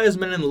consider. This guy has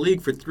been in the league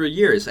for 3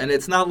 years, and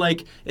it's not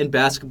like in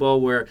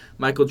basketball where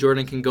Michael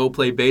Jordan can go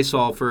play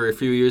baseball for a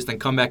few years, then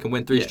come back and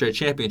win 3 straight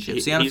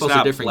championships. The NFL's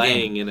a different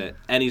game. In it,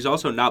 and he's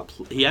also not.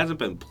 He hasn't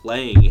been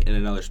playing in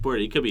another sport.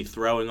 He could be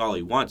throwing all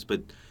he wants,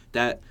 but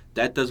that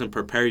doesn't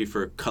prepare you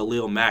for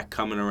Khalil Mack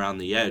coming around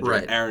the edge,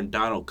 right, or Aaron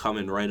Donald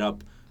coming right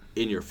up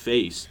in your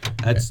face.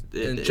 That's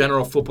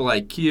general football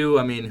IQ.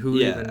 I mean, who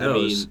even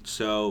knows?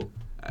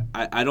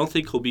 I don't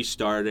think he'll be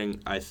starting.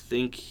 I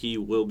think he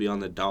will be on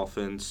the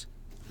Dolphins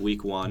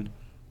week 1.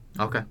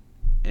 Okay.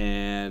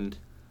 And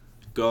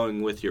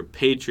going with your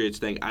Patriots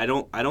thing, I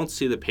don't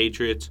see the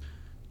Patriots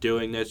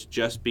doing this,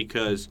 just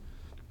because,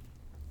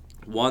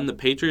 one, the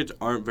Patriots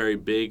aren't very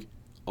big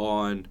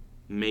on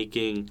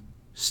making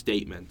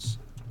statements.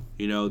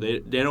 They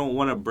don't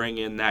want to bring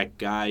in that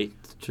guy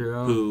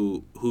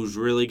who's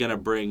really going to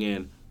bring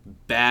in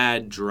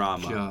bad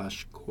drama.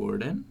 Josh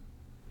Gordon?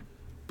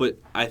 But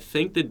I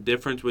think the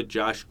difference with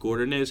Josh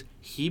Gordon is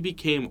he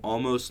became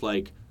almost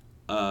like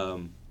a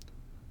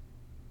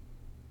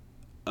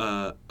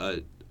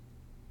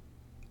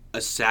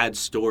sad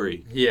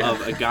story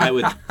of a guy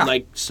with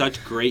like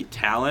such great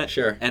talent.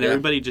 Sure. And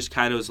everybody just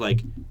kind of was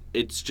like,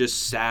 it's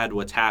just sad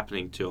what's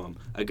happening to him.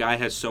 A guy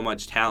has so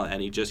much talent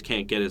and he just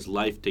can't get his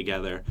life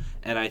together.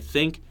 And I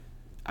think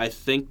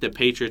the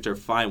Patriots are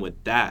fine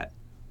with that.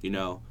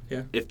 Yeah.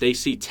 If they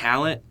see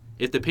talent,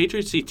 if the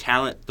Patriots see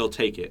talent, they'll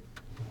take it.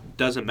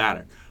 Doesn't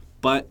matter.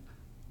 But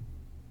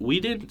we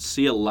didn't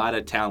see a lot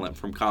of talent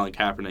from Colin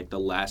Kaepernick the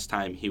last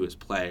time he was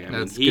playing.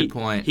 That's a good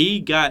point.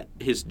 He got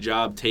his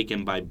job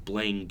taken by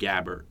Blaine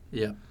Gabbert.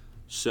 Yeah.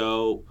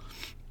 So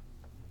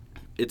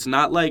it's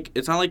not like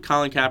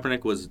Colin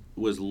Kaepernick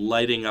was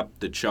lighting up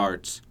the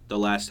charts the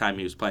last time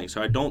he was playing.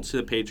 So I don't see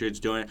the Patriots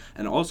doing it.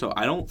 And also,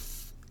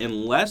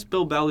 unless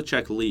Bill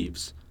Belichick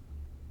leaves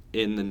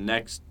in the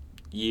next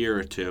year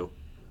or two,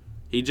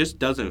 he just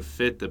doesn't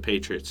fit the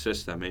Patriots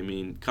system. I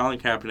mean, Colin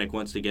Kaepernick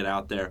wants to get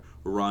out there,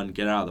 run,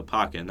 get out of the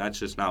pocket, and that's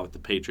just not what the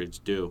Patriots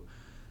do.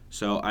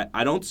 So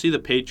I don't see the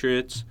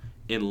Patriots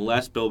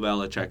unless Bill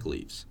Belichick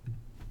leaves.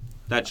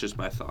 That's just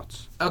my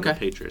thoughts on the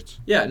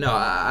Patriots. Yeah, no,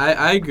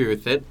 I agree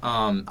with it.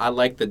 I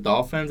like the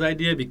Dolphins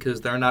idea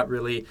because they're not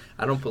really –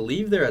 I don't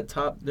believe they're a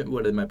top –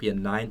 what, it might be a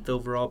 9th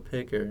overall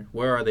pick, or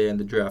where are they in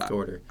the draft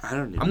order? I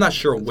don't know. I'm not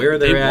sure where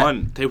they're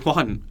at. They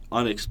won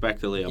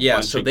unexpectedly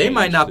so they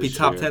might not be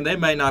top 10. They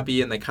might not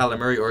be in the Kyler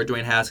Murray or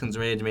Dwayne Haskins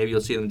range. Maybe you'll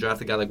see them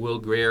draft a guy like Will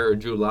Grier or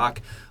Drew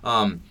Lock.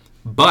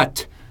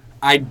 But –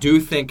 I do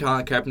think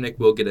Colin Kaepernick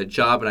will get a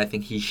job, and I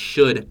think he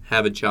should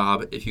have a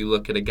job. If you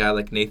look at a guy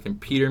like Nathan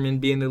Peterman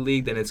being in the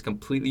league, then it's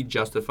completely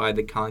justified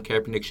that Colin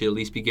Kaepernick should at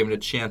least be given a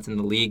chance in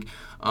the league.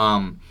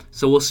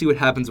 So we'll see what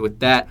happens with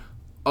that.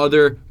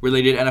 Other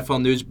related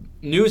NFL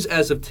news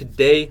as of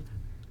today,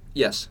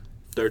 yes.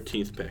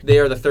 13th pick. They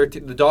are the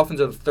 13th. The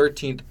Dolphins are the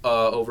 13th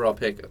overall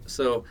pick.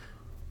 So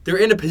they're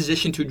in a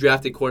position to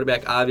draft a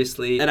quarterback,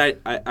 obviously. And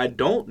I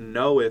don't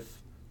know if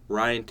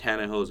Ryan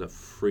Tannehill is a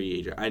free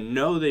agent. I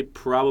know they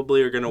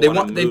probably are going to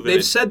want to move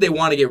They've said they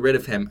want to get rid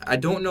of him. I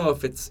don't know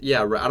if it's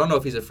I don't know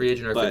if he's a free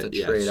agent or if it's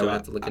a trade. So I would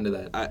have to look into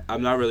that.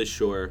 I'm not really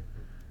sure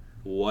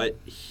what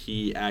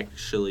he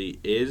actually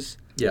is.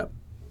 Yeah.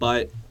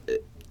 But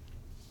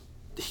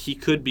he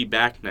could be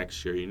back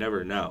next year. You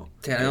never know.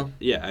 Tannehill?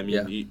 Yeah, I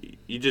mean,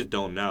 you just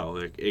don't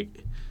know.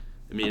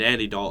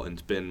 Andy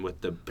Dalton's been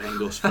with the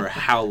Bengals for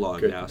how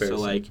long now?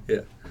 Comparison.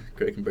 So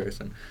great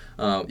comparison.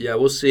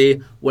 We'll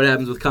see what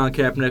happens with Colin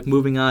Kaepernick.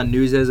 Moving on,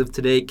 news as of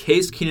today,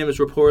 Case Keenum is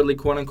reportedly,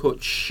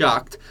 quote-unquote,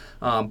 shocked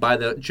by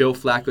the Joe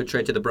Flacco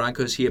trade to the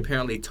Broncos. He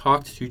apparently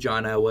talked to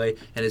John Elway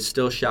and is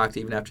still shocked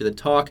even after the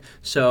talk.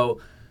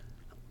 So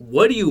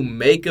what do you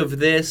make of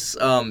this?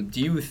 Do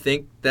you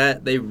think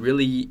that they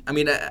really –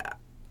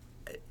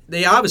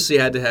 they obviously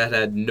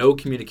had no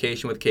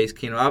communication with Case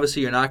Keenum.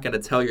 Obviously, you're not going to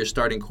tell your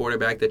starting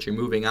quarterback that you're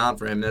moving on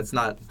for him. That's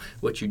not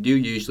what you do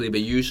usually. But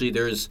usually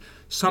there's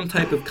some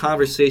type of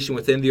conversation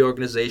within the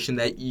organization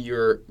that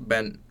you're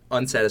been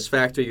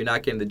unsatisfactory, you're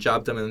not getting the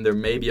job done, and there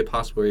may be a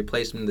possible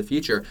replacement in the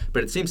future.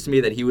 But it seems to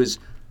me that he was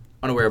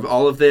unaware of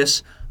all of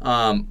this.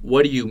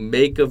 What do you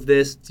make of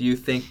this? Do you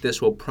think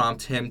this will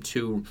prompt him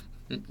to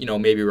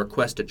maybe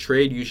request a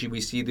trade? Usually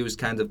we see those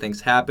kinds of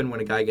things happen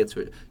when a guy gets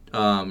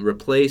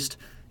replaced.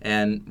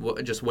 And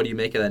what do you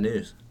make of that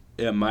news?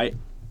 It might.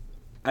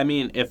 I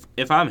mean,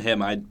 if I'm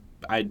him,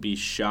 I'd be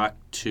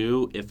shocked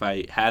too if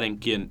I hadn't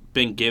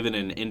been given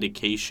an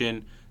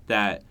indication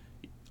that.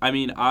 I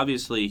mean,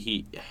 obviously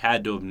he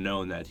had to have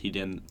known that he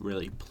didn't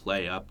really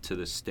play up to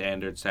the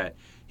standards that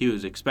he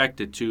was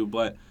expected to.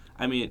 But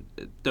I mean,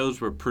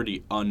 those were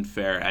pretty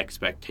unfair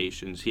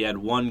expectations. He had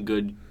one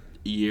good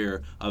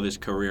year of his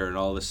career, and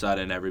all of a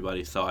sudden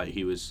everybody thought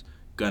he was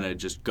gonna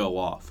just go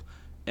off.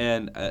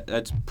 And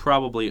that's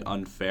probably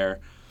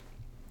unfair.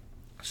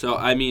 So,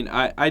 I mean,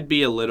 I'd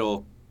be a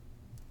little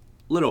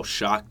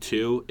shocked,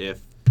 too,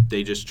 if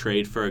they just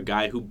trade for a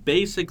guy who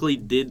basically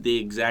did the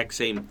exact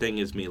same thing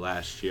as me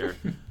last year.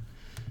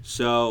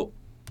 So,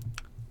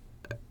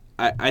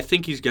 I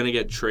think he's going to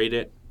get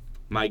traded.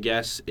 My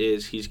guess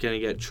is he's going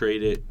to get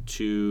traded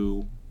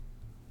to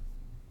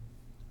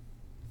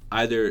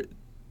either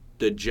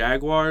the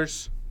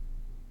Jaguars,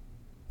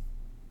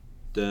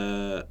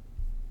 the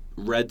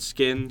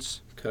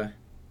Redskins, okay,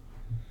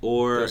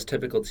 or those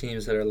typical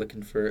teams that are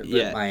looking for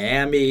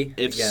Miami.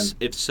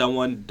 If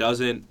someone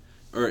doesn't,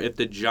 or if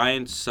the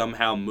Giants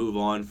somehow move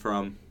on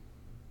from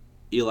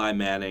Eli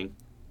Manning,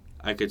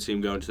 I could see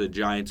him going to the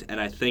Giants, and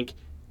I think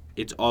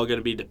it's all going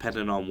to be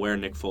dependent on where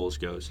Nick Foles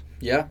goes.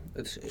 Yeah,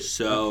 it's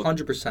so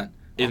 100%.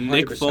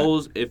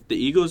 If the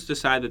Eagles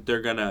decide that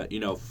they're gonna,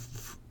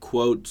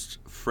 quote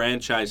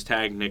franchise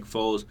tag Nick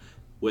Foles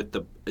with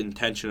the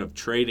intention of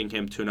trading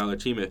him to another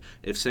team.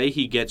 If say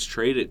he gets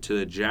traded to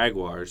the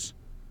Jaguars,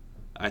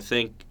 I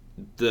think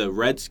the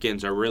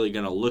Redskins are really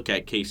going to look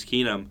at Case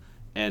Keenum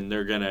and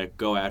they're going to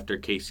go after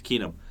Case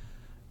Keenum.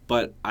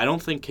 But I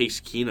don't think Case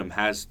Keenum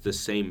has the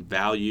same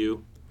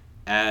value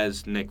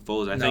as Nick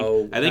Foles. I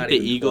think the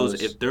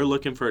Eagles, if they're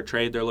looking for a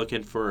trade, they're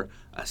looking for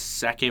a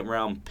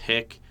second-round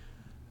pick,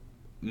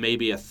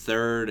 maybe a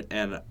third,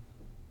 and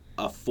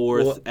a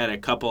fourth and a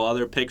couple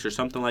other picks or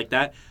something like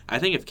that. I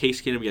think if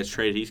Case Keenum gets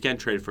traded, he's getting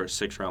traded for a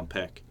 6th-round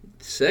pick.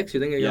 6? You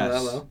think they're going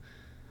that low?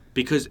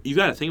 Because you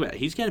got to think about it.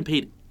 He's getting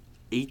paid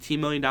 $18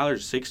 million,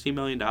 $60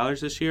 million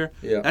this year.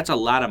 Yeah. That's a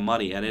lot of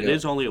money, and it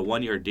is only a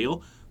one-year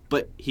deal.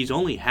 But he's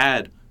only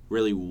had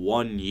really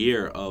 1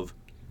 year of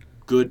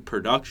good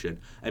production.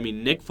 I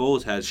mean, Nick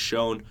Foles has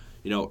shown,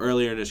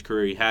 earlier in his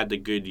career he had the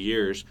good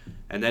years,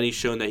 and then he's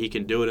shown that he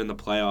can do it in the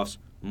playoffs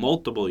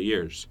multiple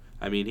years.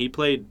 I mean, he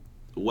played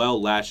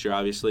well last year,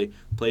 obviously,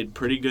 played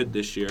pretty good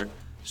this year.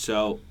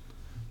 So,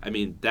 I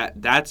mean,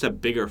 that's a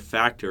bigger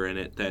factor in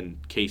it than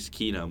Case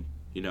Keenum.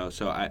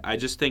 So I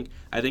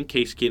think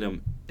Case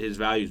Keenum, his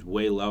value is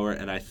way lower,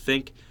 and I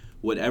think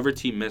whatever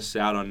team misses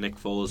out on Nick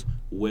Foles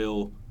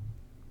will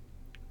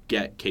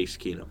get Case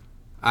Keenum.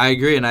 I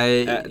agree, and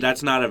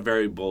that's not a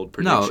very bold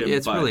prediction. No,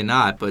 it's really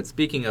not. But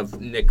speaking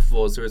of Nick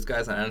Foles, there was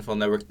guys on NFL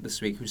Network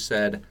this week who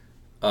said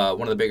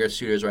one of the bigger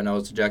suitors right now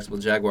is the Jacksonville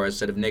Jaguars.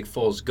 Said if Nick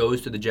Foles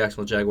goes to the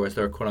Jacksonville Jaguars,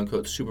 they're a quote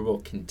unquote Super Bowl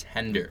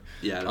contender.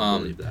 Yeah, I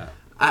don't believe that.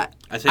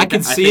 I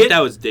think that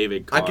was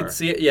David Carr. I can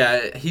see it.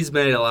 Yeah, he's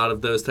made a lot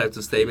of those types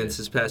of statements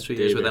his past few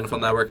years with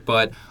NFL Network,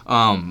 but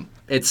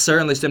it's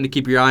certainly something to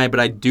keep your eye on.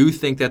 But I do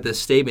think that the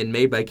statement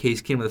made by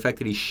Case Keenum, the fact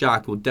that he's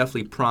shocked, will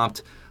definitely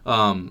prompt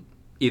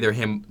either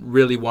him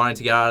really wanting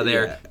to get out of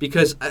there,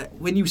 because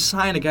when you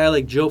sign a guy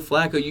like Joe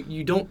Flacco,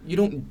 you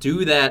don't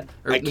do that.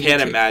 I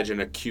can't imagine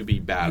a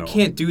QB battle. You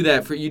can't do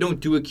that you don't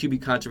do a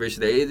QB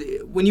controversy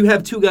there. When you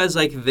have two guys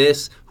like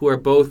this who are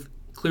both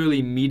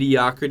clearly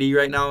mediocrity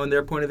right now in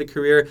their point of the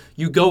career,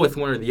 you go with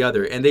one or the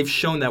other, and they've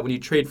shown that when you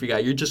trade for a guy,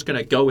 you're just going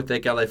to go with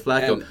that guy like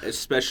Flacco, and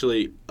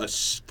especially a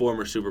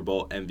former Super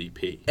Bowl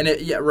MVP. And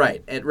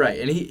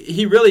and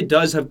he really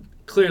does have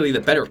clearly the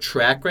better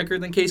track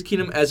record than Case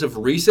Keenum as of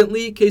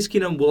recently. Case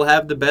Keenum will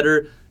have the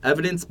better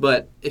evidence,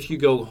 but if you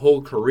go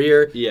whole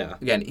career,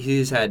 again,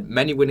 he's had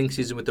many winning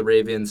seasons with the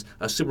Ravens,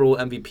 a Super Bowl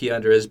MVP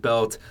under his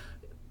belt.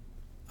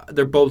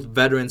 They're both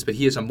veterans, but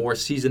he is a more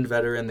seasoned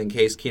veteran than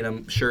Case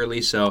Keenum,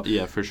 surely. So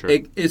yeah, for sure.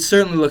 It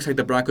certainly looks like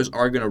the Broncos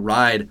are going to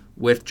ride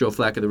with Joe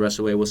Flacco the rest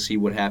of the way. We'll see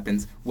what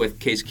happens with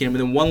Case Keenum. And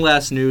then one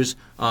last news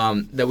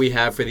that we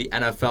have for the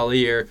NFL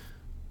here.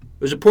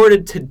 It was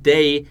reported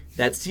today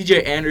that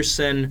C.J.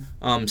 Anderson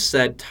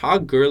said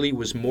Todd Gurley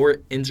was more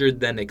injured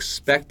than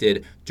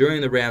expected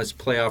during the Rams'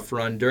 playoff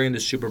run during the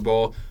Super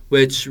Bowl,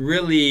 which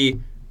really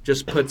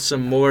just puts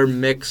some more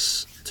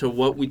mix to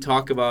what we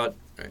talked about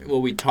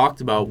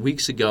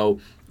weeks ago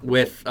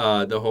with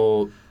the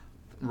whole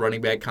running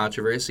back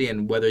controversy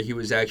and whether he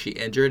was actually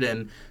injured.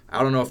 And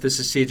I don't know if this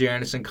is C.J.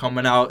 Anderson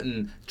coming out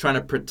and trying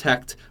to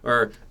protect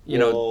or,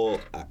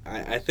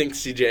 I think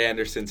C.J.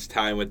 Anderson's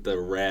time with the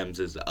Rams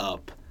is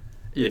up.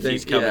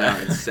 He's coming out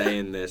and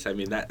saying this. I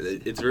mean,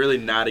 it's really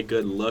not a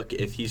good look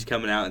if he's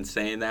coming out and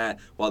saying that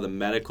while the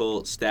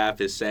medical staff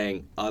is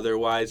saying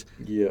otherwise.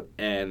 Yeah.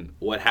 And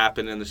what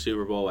happened in the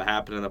Super Bowl, what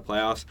happened in the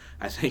playoffs,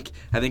 I think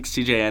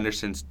C.J.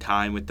 Anderson's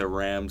time with the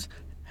Rams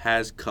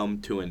has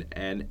come to an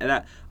end.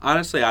 And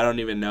honestly, I don't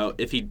even know.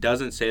 If he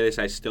doesn't say this,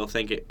 I still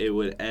think it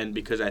would end,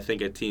 because I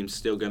think a team's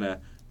still going to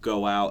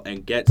go out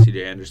and get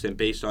C.J. Anderson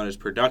based on his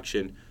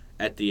production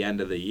at the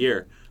end of the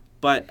year.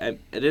 But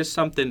it is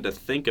something to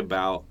think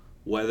about.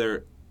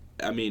 We're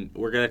going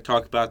to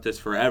talk about this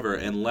forever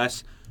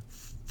unless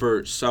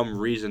for some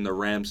reason the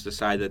Rams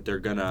decide that they're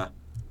going to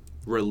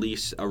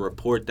release a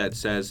report that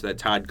says that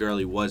Todd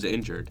Gurley was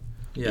injured.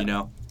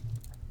 Yeah.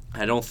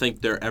 I don't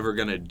think they're ever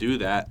going to do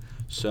that.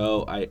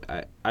 So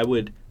I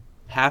would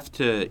have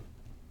to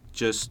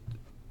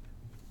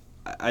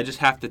I just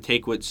have to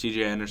take what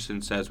C.J.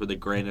 Anderson says with a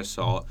grain of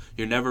salt.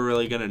 You're never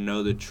really going to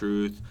know the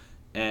truth,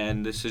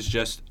 and this is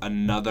just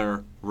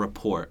another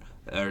report.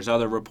 There's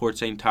other reports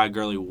saying Todd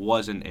Gurley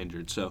wasn't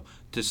injured. So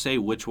to say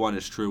which one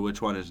is true,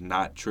 which one is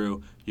not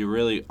true, you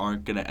really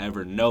aren't going to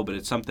ever know. But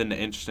it's something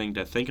interesting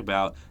to think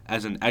about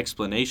as an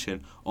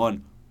explanation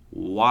on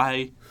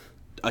why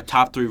a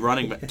top two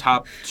running back,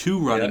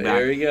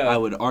 I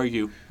would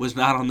argue, was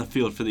not on the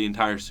field for the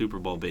entire Super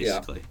Bowl,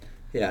 basically.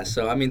 Yeah,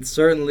 so,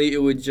 certainly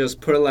it would just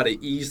put a lot of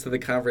ease to the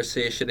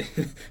conversation.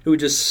 It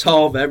would just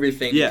solve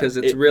everything, because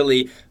it's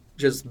really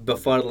just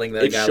befuddling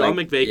that if Sean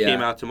McVay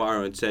came out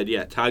tomorrow and said,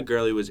 Todd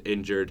Gurley was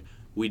injured,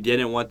 we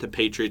didn't want the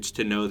Patriots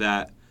to know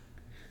that.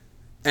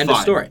 End of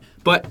story.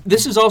 But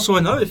this is also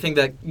another thing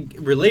that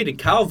related.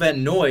 Kyle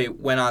Van Noy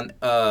went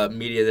on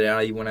media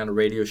today. He went on a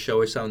radio show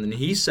or something, and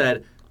he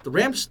said the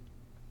Rams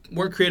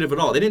weren't creative at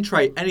all. They didn't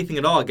try anything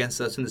at all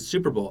against us in the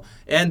Super Bowl.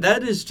 And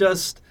that is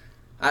just...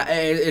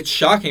 it's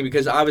shocking,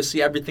 because obviously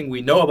everything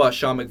we know about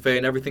Sean McVay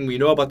and everything we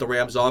know about the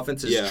Rams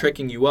offense is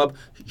tricking you up,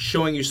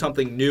 showing you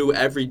something new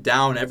every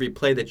down, every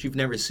play that you've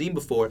never seen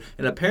before.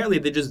 And apparently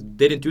they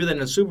didn't do that in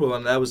the Super Bowl,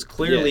 and that was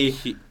clearly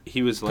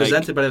he was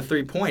presented by the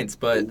 3 points.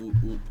 But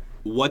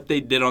what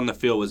they did on the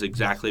field was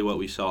exactly what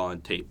we saw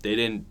on tape. They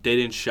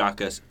didn't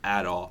shock us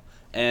at all.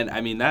 And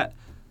that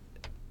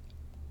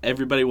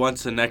everybody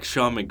wants the next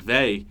Sean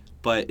McVay,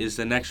 but is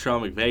the next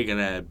Sean McVay going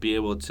to be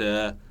able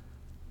to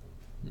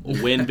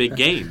win big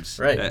games?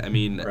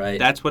 Right.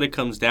 That's what it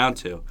comes down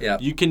to. Yeah.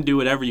 You can do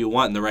whatever you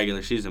want in the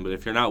regular season, but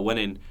if you're not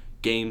winning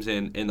games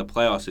in the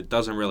playoffs, it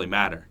doesn't really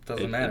matter.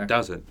 Matter. It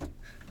doesn't. It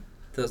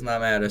does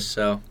not matter.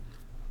 So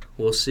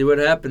we'll see what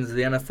happens.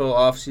 The NFL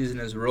offseason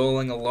is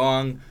rolling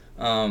along.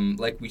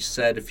 Like we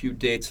said, a few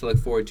dates to look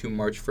forward to.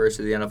 March 1st is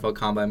the NFL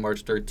Combine.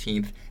 March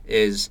 13th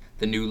is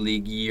the new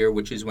league year,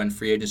 which is when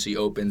free agency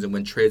opens and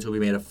when trades will be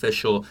made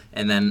official.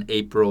 And then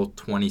April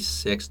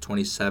 26th,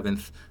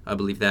 27th, I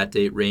believe that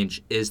date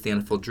range is the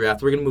NFL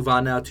Draft. We're going to move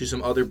on now to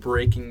some other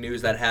breaking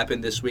news that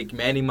happened this week.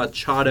 Manny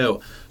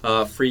Machado,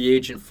 free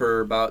agent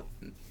for about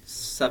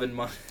 7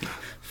 months.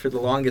 for the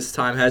longest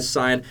time, has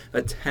signed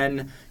a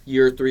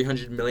 10-year,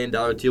 $300 million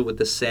deal with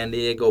the San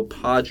Diego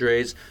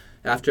Padres.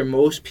 After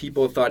most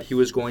people thought he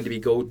was going to be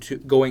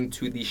going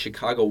to the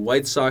Chicago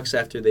White Sox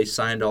after they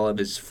signed all of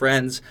his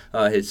friends,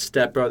 his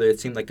stepbrother,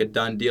 it seemed like a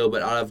done deal,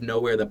 but out of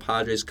nowhere the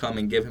Padres come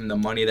and give him the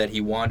money that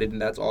he wanted,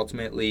 and that's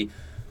ultimately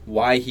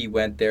why he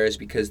went there, is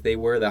because they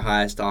were the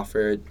highest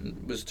offer.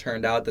 It was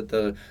turned out that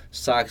the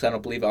Sox, I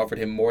don't believe, offered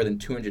him more than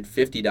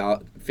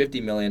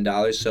 $250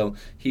 million, so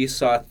he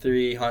saw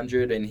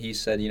 $300 and he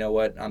said, you know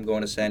what, I'm going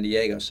to San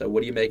Diego. So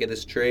what do you make of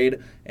this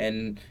trade?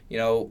 And,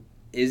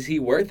 is he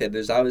worth it?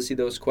 There's obviously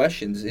those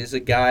questions. Is a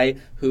guy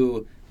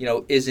who,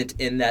 isn't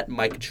in that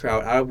Mike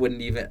Trout. I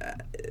wouldn't even.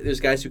 There's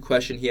guys who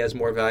question he has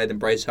more value than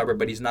Bryce Harper,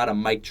 but he's not a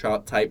Mike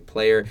Trout type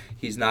player.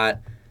 He's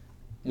not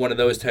one of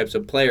those types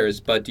of players.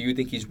 But do you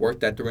think he's worth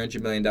that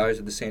 $300 million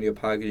that the San Diego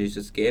Padres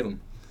just gave him?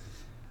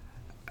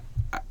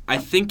 I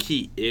think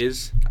he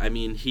is. I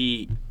mean,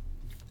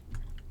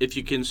 if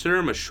you consider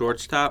him a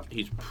shortstop,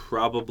 he's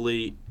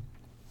probably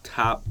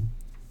top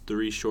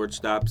 3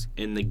 shortstops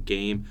in the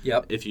game.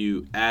 Yep. If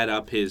you add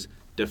up his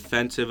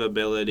defensive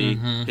ability,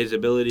 his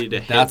ability to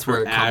hit That's for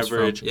where it comes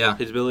average, from. Yeah.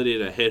 his ability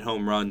to hit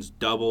home runs,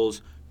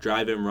 doubles,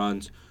 drive-in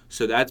runs,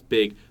 so that's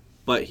big.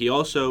 But he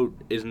also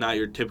is not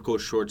your typical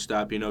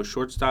shortstop.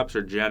 Shortstops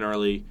are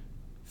generally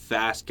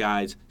fast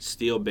guys,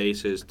 steal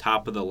bases,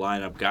 top of the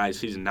lineup guys.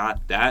 He's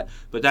not that,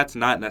 but that's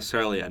not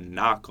necessarily a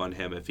knock on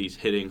him if he's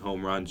hitting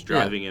home runs,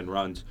 driving in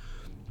runs.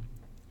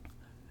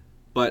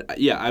 But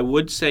yeah, I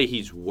would say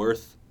he's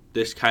worth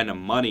this kind of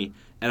money,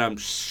 and I'm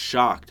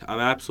shocked. I'm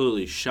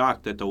absolutely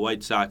shocked that the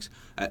White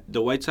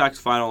Sox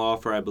final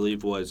offer, I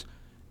believe, was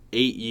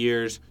 8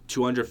 years,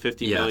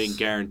 $250 million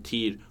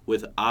guaranteed,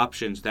 with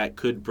options that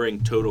could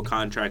bring total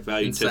contract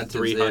value Incentives, to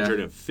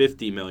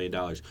 $350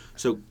 million.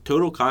 So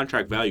total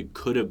contract value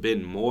could have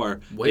been more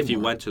if he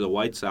went to the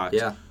White Sox.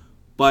 Yeah.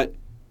 But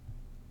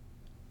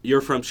you're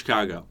from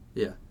Chicago.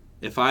 Yeah.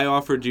 If I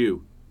offered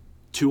you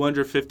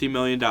 $250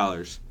 million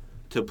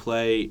to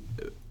play,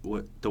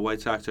 what the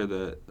White Sox are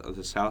the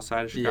south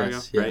side of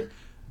Chicago, right?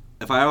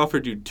 If I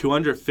offered you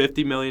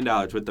 $250 million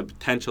with the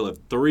potential of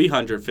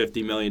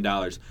 $350 million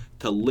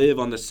to live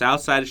on the south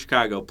side of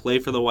Chicago, play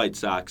for the White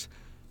Sox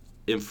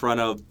in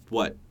front of,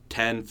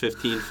 10,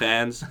 15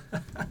 fans?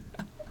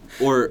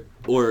 or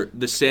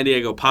the San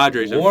Diego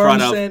Padres in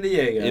front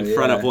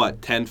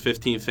of 10,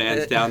 15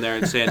 fans down there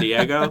in San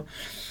Diego?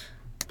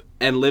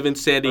 And live in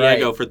San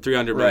Diego for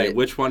 $300 million.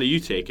 Which one are you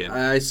taking?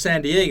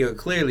 San Diego,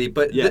 clearly.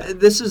 But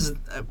this is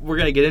we're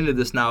going to get into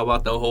this now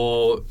about the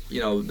whole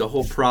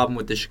problem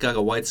with the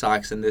Chicago White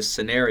Sox in this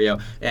scenario.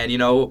 And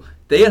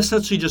they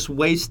essentially just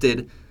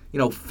wasted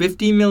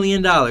 $50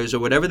 million or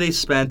whatever they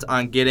spent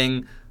on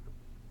getting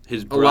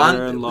his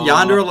brother-in-law,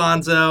 Yonder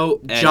Alonso,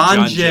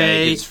 John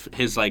Jay,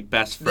 his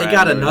best friend. They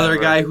got another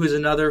guy who's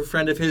another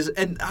friend of his,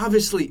 and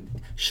obviously,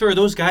 sure,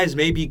 those guys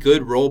may be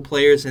good role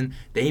players and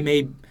they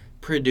may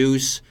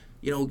produce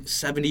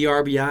 70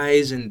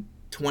 RBIs and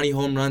 20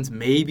 home runs,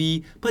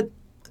 maybe. But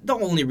the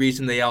only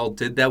reason they all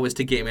did that was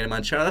to get Manny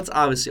Machado. That's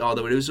obviously all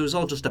that it was. It was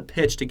all just a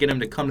pitch to get him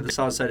to come to the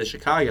south side of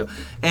Chicago.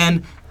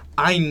 And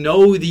I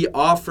know the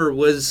offer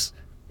was,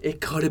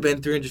 it could have been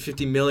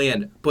 $350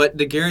 million, but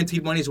the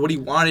guaranteed money is what he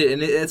wanted,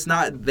 and it's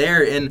not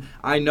there. And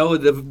I know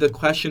the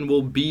question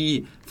will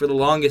be, for the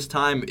longest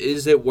time,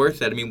 is it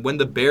worth it? I mean, when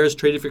the Bears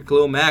traded for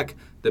Khalil Mack,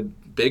 the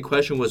big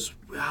question was,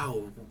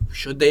 wow,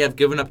 should they have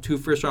given up 2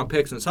 first-round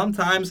picks? And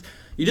sometimes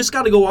you just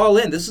got to go all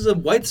in. This is a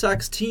White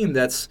Sox team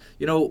that's,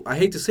 I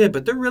hate to say it,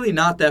 but they're really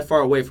not that far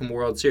away from a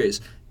World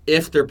Series.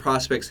 If their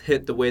prospects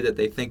hit the way that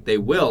they think they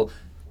will,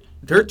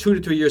 they're 2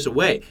 to 3 years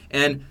away.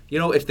 And,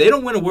 if they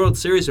don't win a World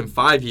Series in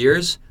 5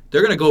 years,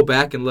 they're going to go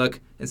back and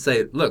look and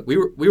say, look, we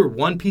were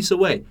one piece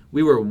away.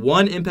 We were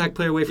one impact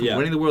player away from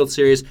winning the World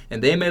Series,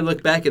 and they may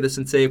look back at this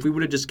and say, if we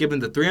would have just given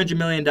the $300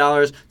 million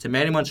to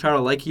Manny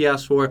Machado like he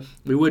asked for,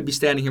 we would be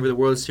standing here with a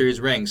World Series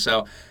ring.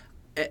 So,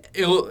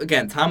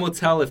 again, time will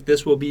tell if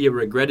this will be a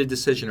regretted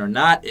decision or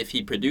not, if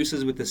he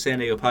produces with the San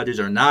Diego Padres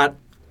or not.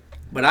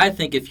 But I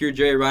think if you're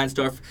Jerry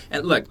Reinsdorf,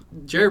 and look,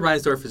 Jerry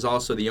Reinsdorf is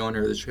also the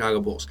owner of the Chicago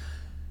Bulls.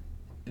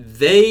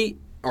 They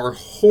are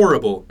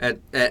horrible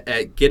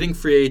at getting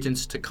free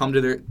agents to come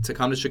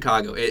to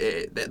Chicago.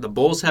 The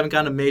Bulls haven't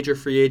gotten a major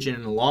free agent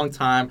in a long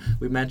time.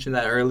 We mentioned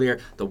that earlier.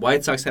 The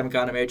White Sox haven't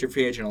gotten a major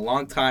free agent in a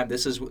long time.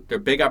 This is their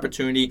big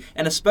opportunity,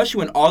 and especially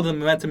when all the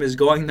momentum is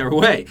going their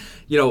way.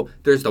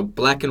 There's the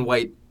black and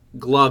white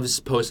gloves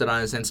posted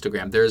on his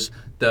Instagram. There's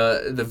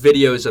the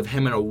videos of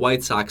him in a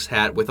White Sox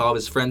hat with all of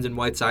his friends in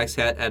White Sox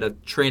hat at a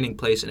training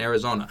place in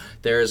Arizona.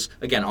 There's,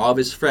 again, all of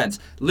his friends.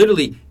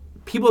 Literally,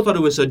 people thought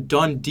it was a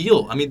done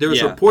deal. I mean, there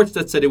was reports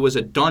that said it was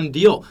a done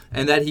deal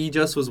and that he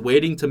just was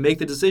waiting to make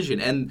the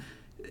decision. And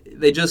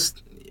they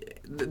just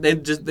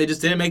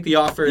didn't make the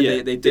offer.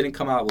 And they didn't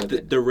come out with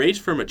it. The race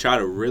for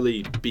Machado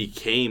really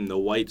became the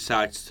White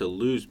Sox to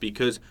lose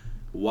because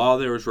while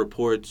there was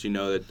reports,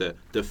 that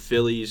the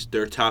Phillies,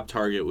 their top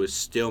target was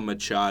still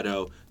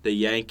Machado, the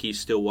Yankees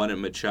still wanted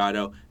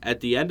Machado.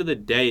 At the end of the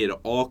day, it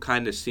all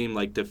kind of seemed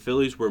like the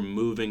Phillies were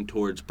moving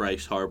towards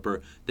Bryce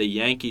Harper, the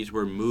Yankees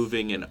were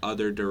moving in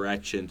other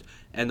directions,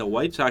 and the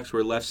White Sox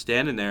were left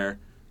standing there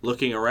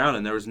looking around,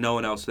 and there was no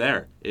one else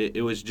there.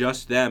 It was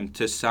just them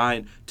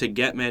to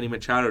get Manny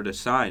Machado to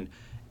sign.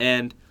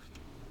 And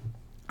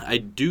I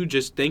do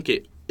just think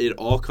it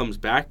all comes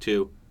back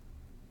to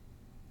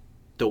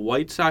the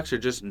White Sox are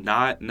just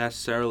not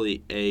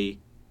necessarily a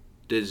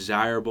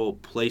desirable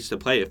place to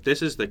play. If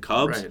this is the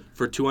Cubs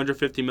for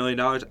 $250 million,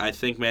 I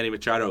think Manny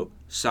Machado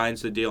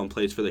signs the deal and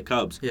plays for the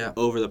Cubs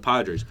over the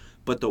Padres.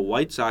 But the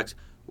White Sox,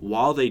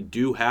 while they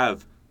do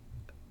have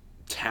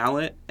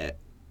talent,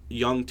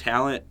 young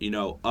talent,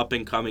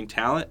 up-and-coming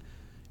talent,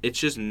 it's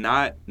just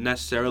not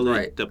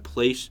necessarily the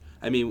place.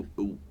 I mean,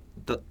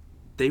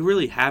 they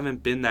really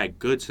haven't been that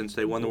good since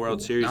they won the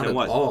World Series in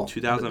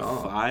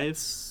 2005?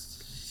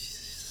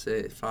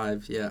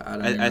 5, yeah. I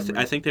don't remember.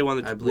 I think they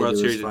won the World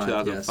Series in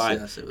 2005,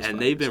 yes, and 5,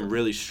 they've been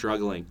really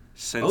struggling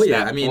since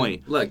that point. I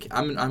mean, look,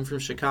 I'm from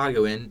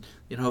Chicago, and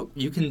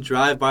you can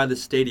drive by the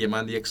stadium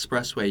on the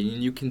expressway,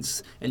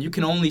 and you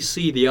can only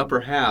see the upper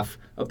half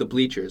of the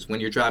bleachers when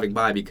you're driving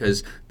by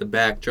because the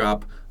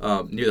backdrop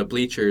near the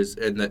bleachers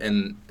and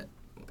in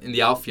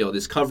the outfield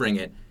is covering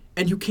it,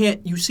 and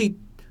you see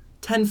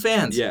 10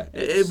 fans. Yeah,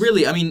 it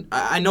really. I mean,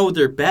 I know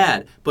they're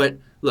bad, but.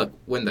 Look,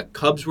 when the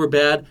Cubs were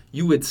bad,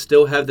 you would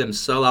still have them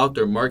sell out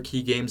their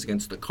marquee games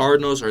against the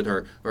Cardinals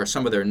or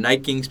some of their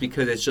night games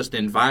because it's just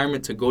an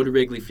environment to go to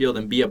Wrigley Field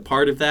and be a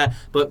part of that.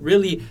 But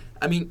really,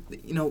 I mean,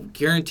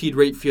 guaranteed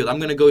rate field. I'm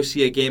going to go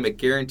see a game at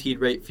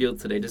guaranteed rate field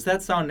today. Does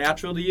that sound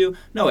natural to you?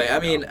 No, I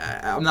mean,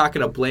 I'm not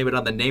going to blame it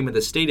on the name of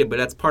the stadium, but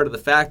that's part of the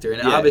factor.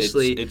 And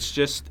obviously, it's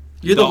just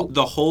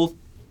the whole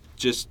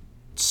just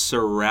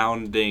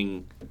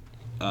surrounding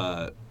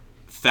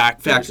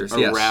factors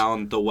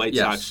around the White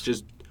Sox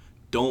just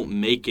don't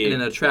make it in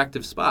an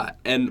attractive spot.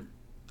 And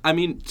I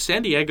mean,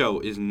 San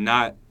Diego is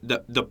not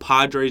the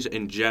Padres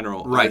in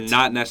general are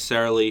not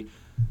necessarily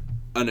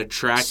an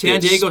attractive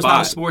San Diego's spot.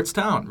 not a sports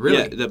town,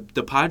 really. Yeah,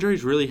 the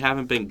Padres really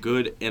haven't been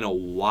good in a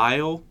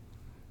while.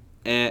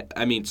 And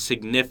I mean,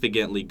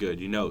 significantly good.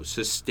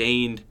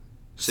 Sustained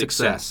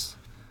success.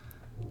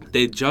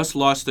 They just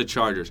lost the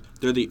Chargers.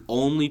 They're the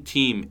only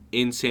team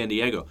in San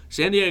Diego.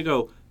 San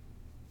Diego.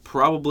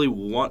 Probably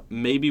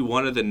maybe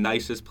one of the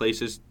nicest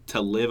places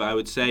to live, I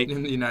would say.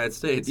 In the United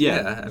States,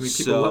 yeah. I mean,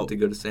 people love to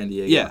go to San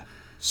Diego. Yeah.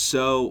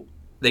 So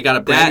they got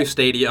a brand new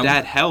stadium.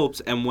 That helps,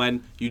 and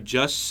when you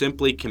just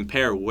simply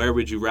compare where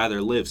would you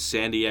rather live,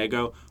 San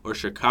Diego or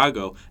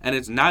Chicago, and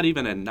it's not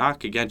even a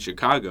knock against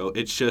Chicago,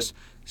 it's just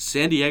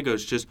San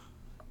Diego's just,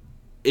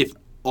 if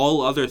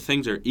all other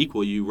things are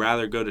equal, you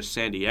rather go to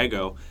San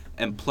Diego,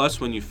 and plus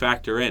when you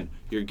factor in,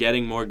 you're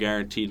getting more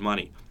guaranteed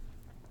money.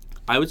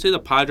 I would say the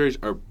Padres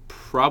are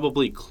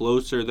probably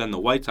closer than the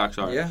White Sox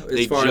are. Yeah,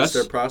 as far as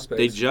their prospects.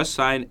 They just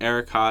signed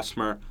Eric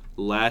Hosmer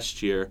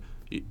last year.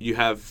 You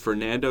have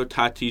Fernando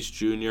Tatis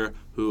Jr.,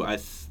 who I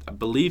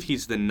believe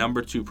he's the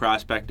number 2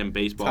 prospect in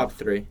baseball. Top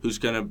 3.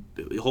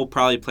 He'll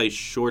probably play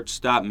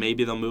shortstop.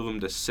 Maybe they'll move him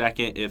to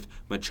second if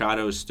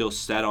Machado is still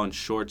set on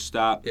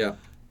shortstop. Yeah.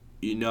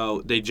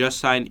 They just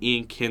signed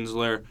Ian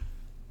Kinsler.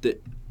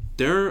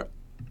 They're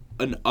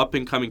an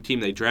up-and-coming team.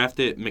 They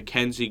drafted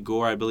Mackenzie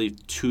Gore, I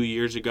believe, 2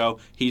 years ago.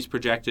 He's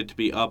projected to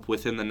be up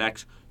within the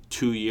next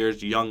 2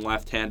 years. Young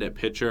left-handed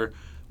pitcher.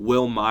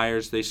 Will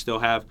Myers, they still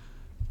have.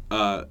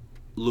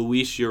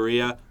 Luis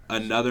Urias,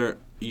 another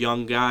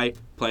young guy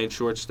playing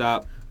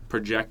shortstop,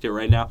 projected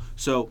right now.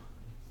 So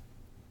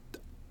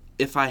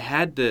if I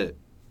had to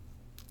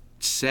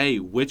say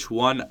which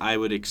one I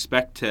would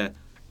expect to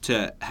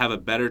have a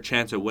better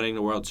chance of winning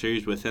the World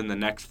Series within the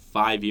next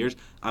 5 years,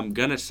 I'm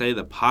going to say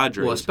the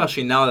Padres. Well,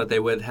 especially now that they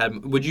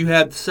would you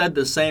have said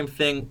the same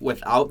thing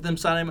without them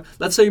signing him?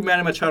 Let's say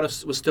Manny Machado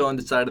was still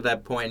undecided at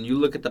that point, and you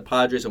look at the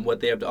Padres and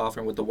what they have to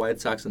offer and what the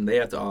White Sox and they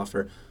have to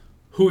offer.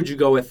 Who would you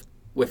go with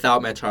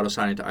without Machado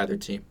signing to either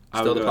team?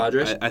 Still the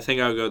Padres? I think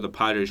I would go with the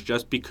Padres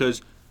just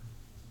because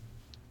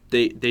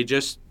they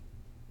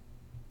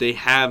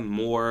have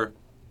more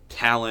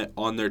talent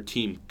on their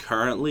team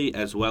currently,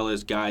 as well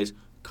as guys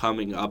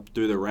coming up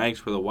through the ranks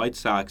for the White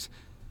Sox.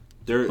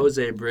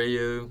 Jose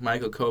Abreu,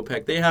 Michael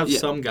Kopech, they have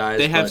some guys.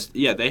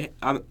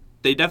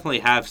 They definitely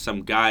have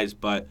some guys,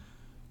 but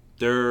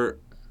their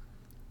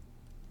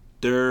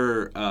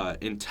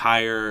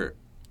entire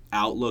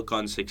outlook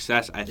on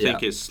success, I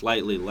think, is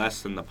slightly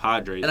less than the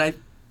Padres. And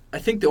I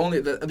think the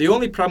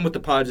only problem with the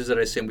Padres that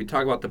I see, and we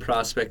talk about the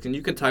prospect, and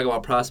you can talk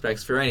about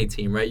prospects for any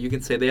team, right? You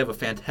can say they have a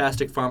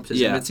fantastic farm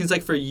system. Yeah. It seems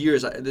like for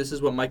years, this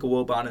is what Michael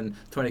Wilbon and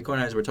Tony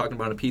Kornheiser were talking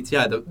about in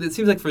PTI. It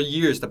seems like for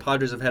years the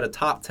Padres have had a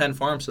top 10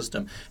 farm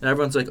system, and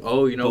everyone's like,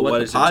 oh, you know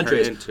what the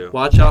Padres,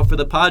 watch out for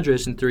the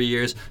Padres in 3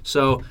 years.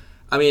 So,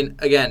 I mean,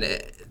 again,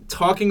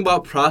 talking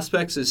about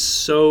prospects is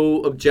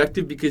so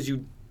objective because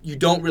you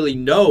don't really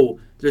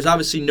know. There's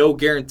obviously no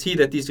guarantee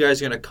that these guys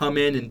are going to come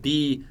in and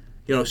be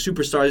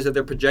superstars that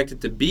they're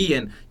projected to be.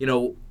 And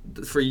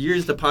for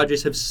years the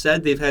Padres have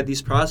said they've had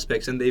these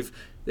prospects, and they've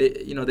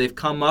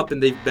come up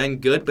and they've been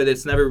good, but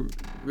it's never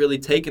really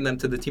taken them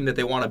to the team that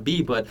they want to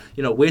be. But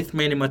with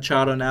Manny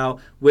Machado now,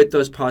 with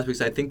those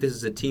prospects, I think this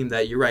is a team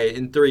that, you're right,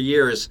 in 3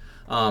 years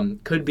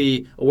could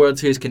be a World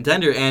Series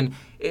contender. And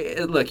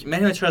look,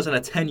 Manny Machado's on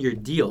a 10-year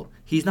deal.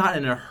 He's not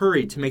in a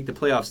hurry to make the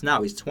playoffs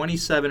now. He's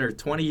 27 or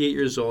 28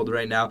 years old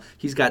right now.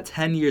 He's got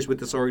 10 years with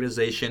this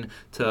organization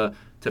to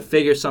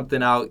figure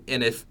something out.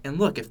 And if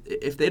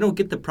they don't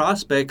get the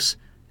prospects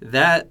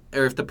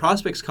if the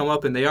prospects come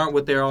up and they aren't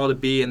what they're all to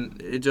be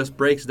and it just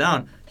breaks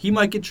down, he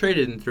might get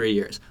traded in 3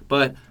 years.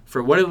 But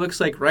for what it looks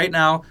like right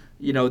now,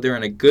 they're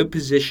in a good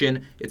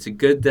position. It's a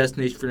good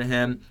destination for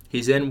him.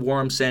 He's in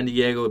warm San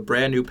Diego, a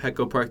brand new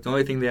Petco Park. The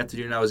only thing they have to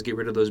do now is get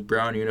rid of those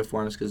brown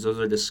uniforms because those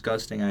are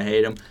disgusting. I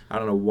hate them. I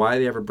don't know why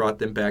they ever brought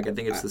them back. I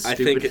think it's the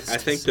stupidest. I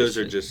think those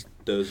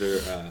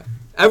are.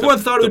 Everyone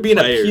thought it would be an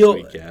appeal.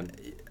 Weekend.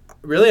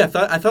 Really? I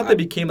thought they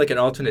became like an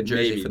alternate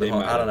jersey for the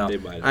home. I don't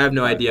know. I have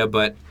no idea.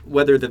 But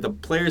whether they're the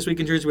Players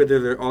Weekend jersey, whether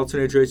they're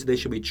alternate jersey, they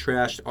should be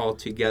trashed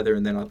altogether,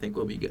 and then I think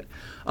we'll be good.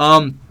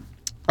 Other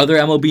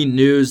MLB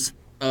news.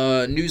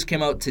 News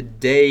came out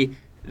today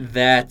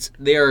that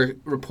they are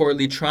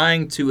reportedly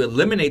trying to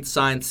eliminate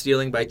sign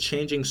stealing by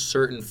changing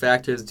certain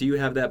factors. Do you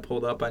have that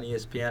pulled up on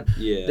ESPN?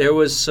 Yeah. There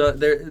was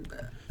they're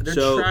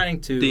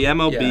trying to. The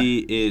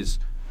MLB is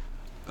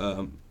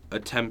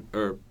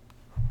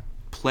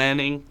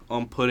planning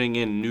on putting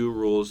in new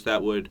rules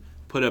that would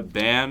put a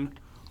ban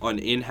on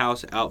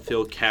in-house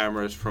outfield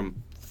cameras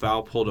from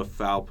foul pole to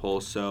foul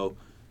pole. So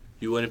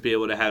you wouldn't be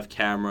able to have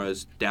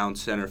cameras down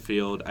center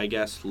field, I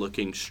guess,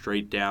 looking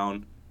straight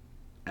down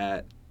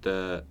at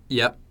the.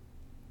 Yep.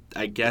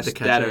 I guess the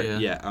catcher,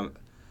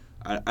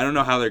 I don't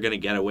know how they're going to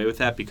get away with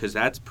that because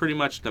that's pretty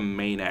much the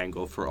main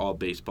angle for all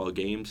baseball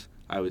games,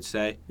 I would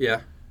say.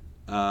 Yeah.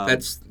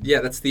 That's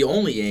the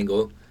only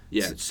angle.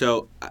 Yeah.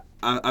 So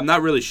I'm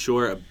not really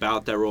sure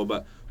about that rule,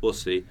 but we'll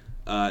see.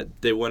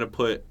 They want to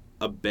put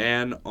a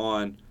ban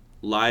on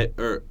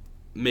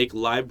make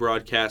live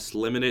broadcasts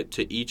limited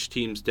to each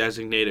team's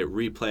designated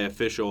replay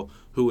official,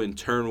 who in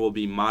turn will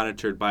be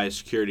monitored by a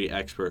security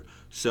expert.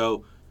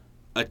 So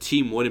a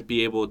team wouldn't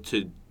be able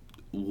to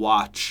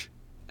watch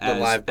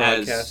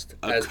as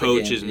a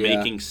coach is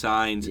making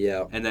signs,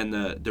 and then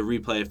the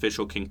replay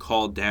official can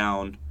call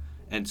down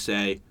and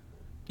say,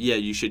 yeah,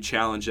 you should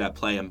challenge that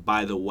play, and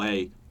by the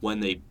way,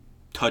 when they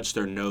touch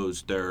their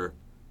nose, they're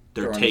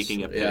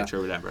taking a pitch or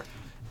whatever.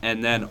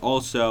 And then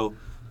also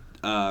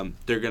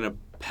they're going to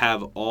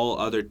have all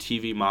other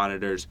TV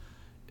monitors,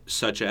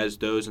 such as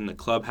those in the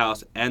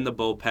clubhouse and the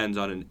bullpens,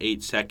 on an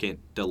 8-second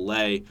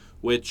delay,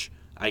 which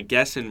I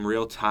guess in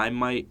real time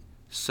might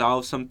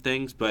solve some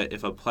things. But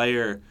if a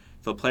player's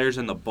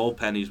in the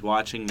bullpen, he's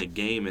watching the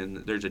game, and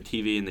there's a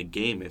TV in the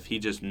game, if he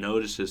just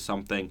notices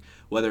something,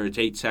 whether it's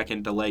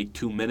 8-second delay,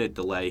 2-minute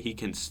delay, he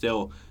can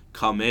still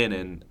come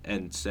in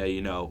and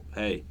say,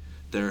 hey,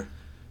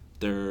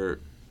 they're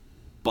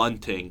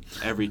bunting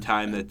every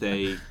time that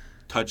they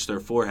touch their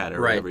forehead or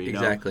whatever,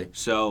 exactly.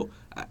 So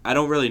I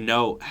don't really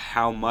know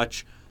how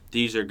much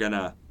these are going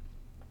to,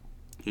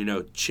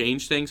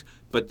 change things,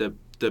 but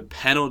the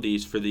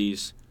penalties for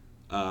these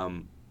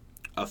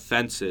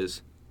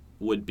offenses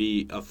would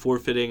be a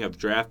forfeiting of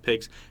draft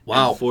picks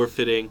and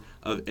forfeiting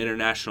of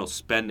international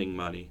spending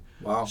money.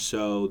 Wow.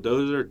 So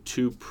those are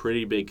two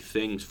pretty big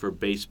things for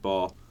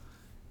baseball.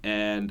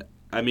 And,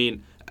 I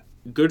mean,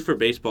 good for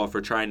baseball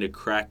for trying to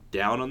crack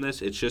down on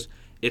this.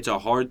 It's a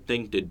hard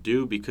thing to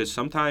do because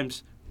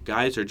sometimes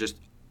guys are just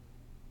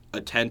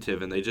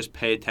attentive and they just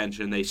pay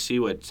attention. They see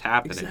what's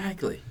happening.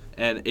 Exactly.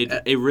 And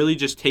it really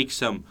just takes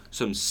some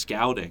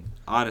scouting,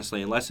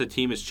 honestly, unless a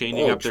team is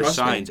changing up their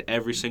signs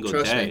every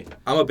single day.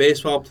 I'm a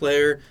baseball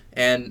player,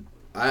 and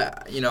I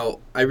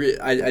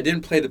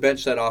didn't play the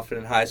bench that often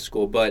in high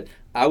school, but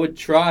I would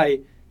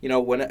try,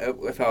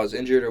 if I was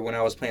injured or when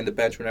I was playing the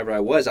bench, whenever I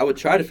would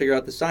try to figure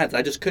out the signs.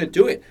 I just couldn't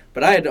do it.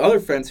 But I had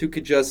other friends who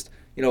could just,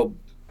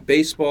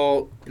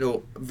 baseball,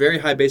 very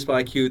high baseball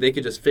IQ, they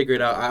could just figure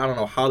it out. I don't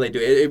know how they do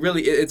it.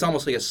 It's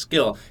almost like a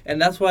skill.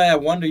 And that's why I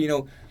wonder,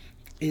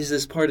 is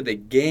this part of the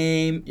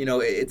game?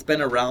 It's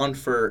been around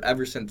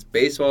ever since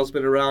baseball's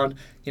been around.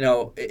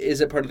 Is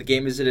it part of the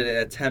game? Is it an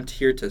attempt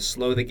here to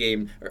slow the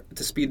game, or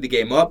to speed the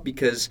game up?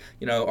 Because,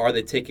 are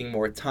they taking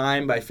more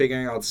time by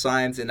figuring out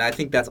signs? And I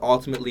think that's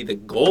ultimately the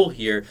goal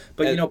here.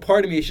 But,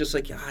 part of me is just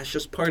like, it's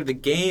just part of the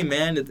game,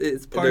 man. It's part of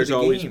the game. There's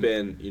always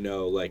been,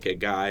 like a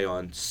guy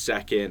on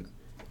second.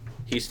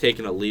 He's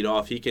taking a lead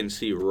off. He can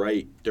see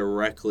right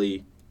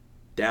directly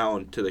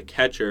down to the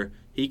catcher.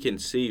 He can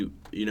see,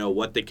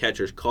 what the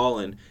catcher's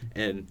calling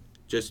and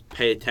just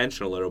pay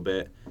attention a little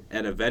bit.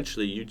 And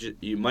eventually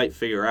you might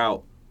figure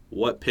out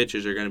what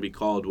pitches are going to be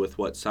called with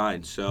what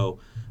signs. So,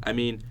 I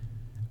mean,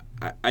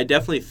 I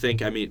definitely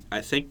think,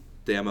 I think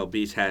the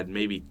MLB's had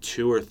maybe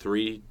 2 or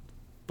 3,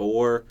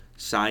 4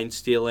 sign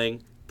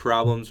stealing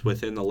problems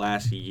within the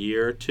last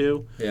year or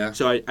two. Yeah.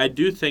 So I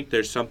do think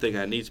there's something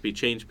that needs to be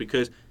changed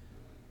because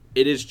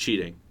it is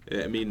cheating.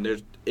 I mean,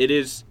 it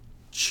is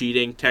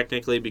cheating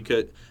technically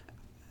because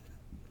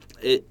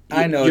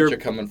I know what you're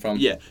coming from.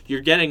 Yeah,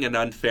 you're getting an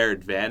unfair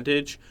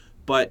advantage,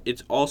 but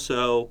it's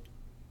also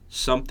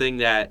something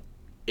that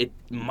it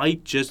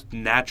might just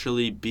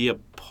naturally be a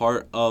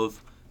part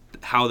of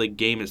how the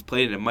game is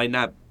played, and it might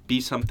not be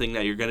something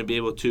that you're going to be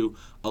able to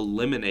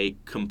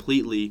eliminate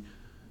completely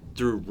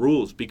through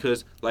rules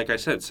because, like I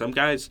said, some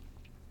guys,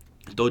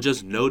 they'll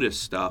just notice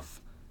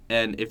stuff,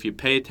 and if you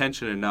pay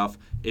attention enough,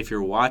 if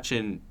you're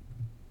watching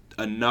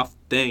enough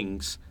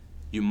things,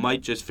 you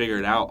might just figure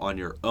it out on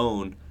your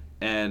own.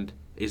 And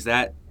is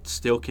that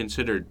still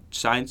considered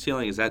sign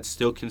stealing? Is that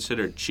still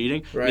considered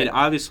cheating? Right. I mean,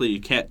 obviously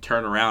you can't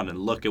turn around and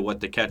look at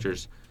what the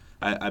catcher's.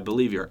 I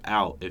believe you're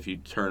out if you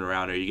turn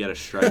around or you get a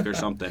strike or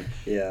something.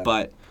 Yeah.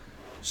 But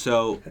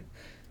so,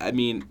 I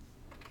mean,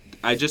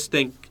 I just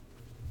think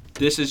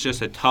this is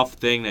just a tough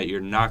thing that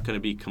you're not going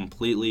to be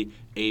completely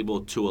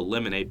able to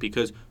eliminate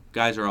because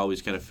guys are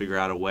always going to figure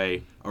out a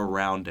way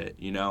around it,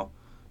 you know?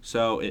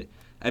 So,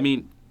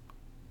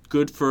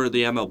 good for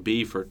the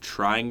MLB for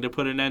trying to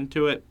put an end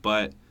to it,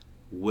 but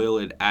will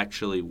it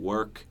actually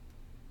work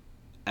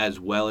as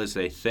well as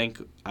they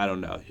think? I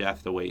don't know. You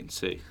have to wait and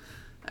see.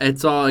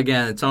 It's all an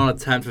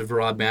attempt with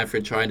Rob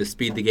Manfred trying to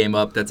speed the game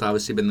up. That's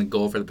obviously been the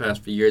goal for the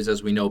past few years.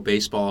 As we know,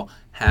 baseball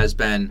has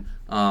been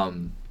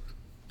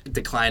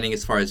declining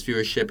as far as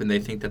viewership, and they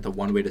think that the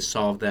one way to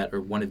solve that,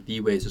 or one of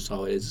the ways to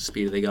solve it, is the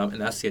speed of the game, and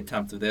that's the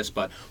attempt of this.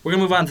 But we're going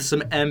to move on to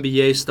some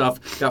NBA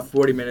stuff. Got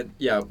 40 minutes.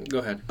 Yeah, go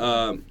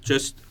ahead.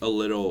 Just a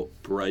little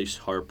Bryce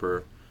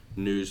Harper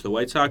news. The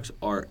White Sox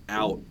are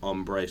out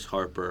on Bryce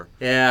Harper.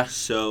 Yeah.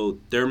 So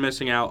they're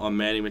missing out on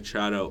Manny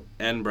Machado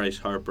and Bryce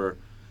Harper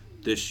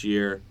this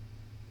year,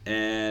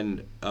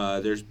 and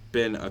there's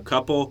been a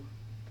couple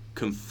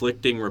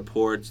conflicting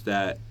reports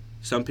that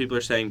some people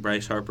are saying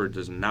Bryce Harper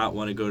does not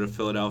want to go to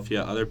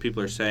Philadelphia. Other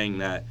people are saying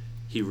that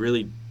he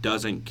really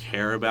doesn't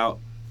care about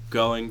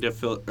going to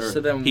Philadelphia. So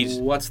then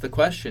what's the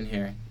question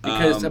here?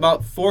 Because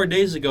about 4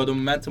 days ago, the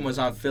momentum was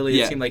on Philly.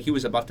 Yeah. It seemed like he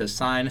was about to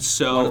sign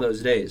So, one of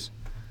those days.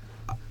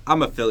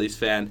 I'm a Phillies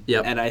fan,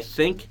 Yep. and I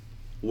think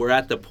we're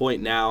at the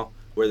point now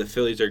where the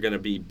Phillies are going to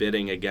be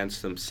bidding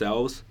against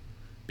themselves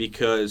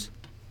because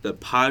the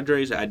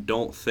Padres, I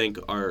don't think,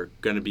 are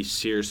going to be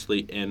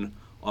seriously in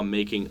on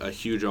making a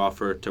huge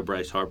offer to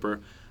Bryce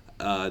Harper.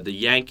 The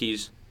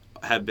Yankees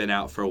have been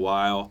out for a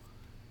while.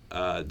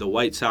 The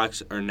White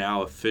Sox are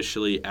now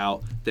officially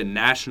out. The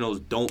Nationals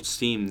don't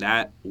seem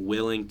that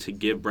willing to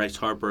give Bryce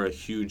Harper a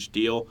huge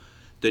deal.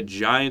 The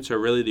Giants are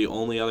really the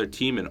only other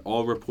team, and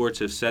all reports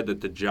have said that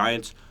the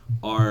Giants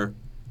are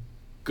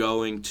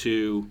going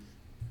to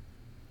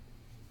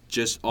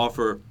just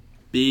offer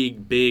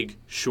big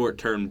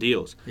short-term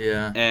deals.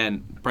 Yeah.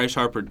 And Bryce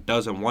Harper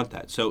doesn't want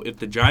that. So if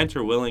the Giants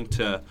are willing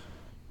to,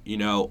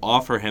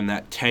 offer him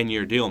that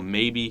 10-year deal,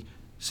 maybe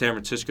San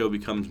Francisco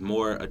becomes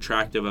more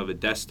attractive of a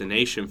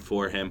destination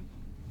for him.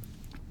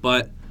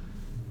 But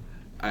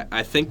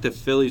I think the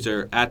Phillies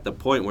are at the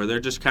point where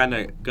they're just kind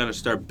of going to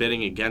start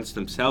bidding against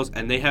themselves,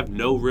 and they have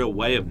no real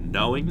way of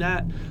knowing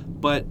that.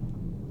 But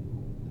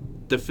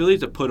the Phillies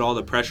have put all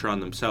the pressure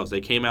on themselves.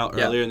 They came out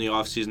earlier in the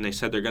offseason. They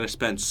said they're going to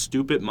spend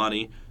stupid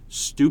money,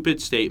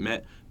 stupid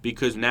statement,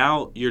 because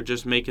now you're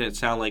just making it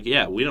sound like,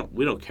 yeah, we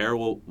don't care.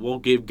 We'll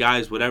give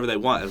guys whatever they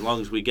want as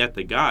long as we get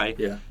the guy.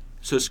 Yeah.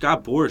 So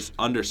Scott Boras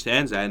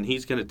understands that, and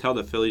he's going to tell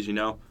the Phillies,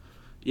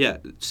 yeah,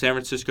 San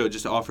Francisco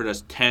just offered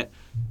us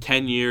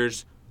 10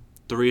 years,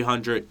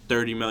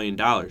 $330 million.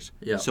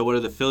 Yeah. So what are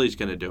the Phillies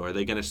going to do? Are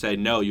they going to say,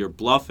 no, you're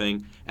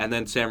bluffing, and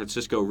then San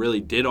Francisco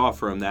really did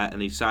offer him that,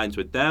 and he signs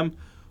with them?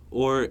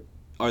 Or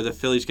are the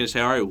Phillies going to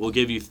say, all right, we'll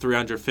give you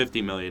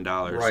 $350 million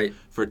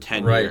for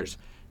 10 years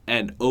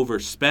and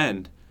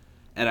overspend?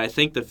 And I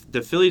think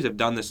the Phillies have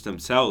done this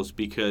themselves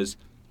because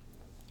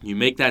you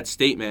make that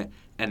statement,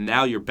 and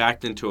now you're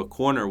backed into a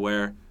corner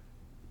where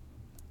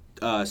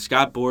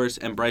Scott Boras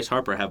and Bryce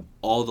Harper have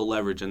all the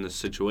leverage in this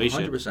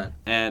situation. 100%.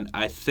 And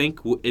I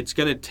think it's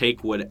going to take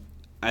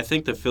I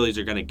think the Phillies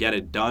are going to get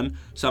it done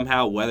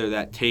somehow, whether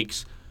that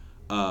takes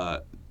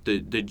the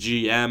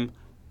GM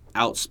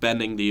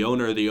outspending the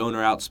owner or the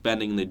owner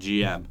outspending the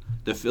GM.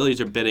 The Phillies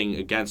are bidding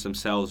against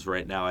themselves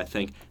right now, I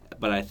think,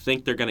 but I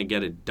think they're going to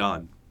get it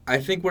done. I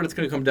think what it's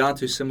going to come down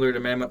to, similar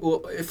to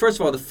Well, first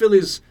of all, the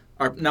Phillies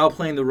are now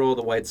playing the role of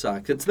the White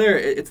Sox. It's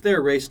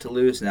their race to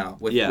lose now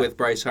with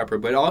Bryce Harper.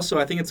 But also,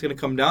 I think it's going to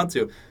come down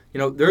to,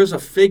 there's a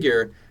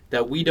figure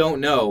that we don't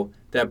know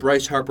that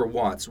Bryce Harper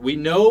wants. We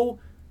know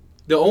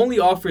the only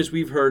offers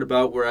we've heard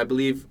about were, I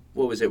believe,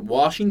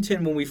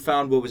 Washington, when we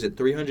found,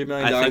 $300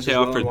 million? I think they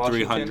offered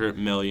 $300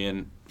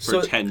 million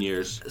for 10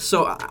 years.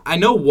 So I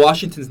know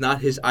Washington's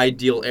not his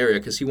ideal area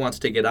because he wants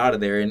to get out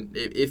of there. And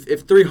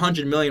if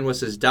 $300 million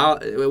was his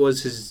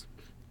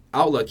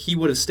outlook, he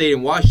would have stayed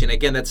in Washington.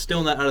 Again, that's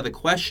still not out of the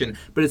question,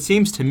 but it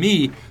seems to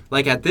me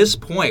like at this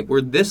point,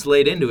 we're this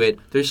late into it,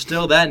 there's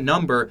still that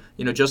number,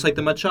 just like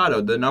the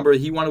Machado, the number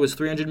he wanted was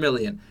 $300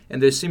 million,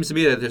 and there seems to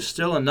be that there's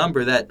still a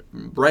number that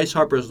Bryce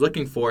Harper is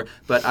looking for,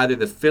 but either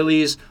the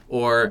Phillies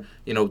or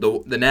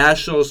the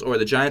Nationals or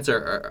the Giants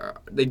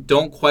they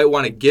don't quite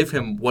want to give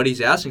him what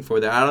he's asking for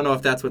there. I don't know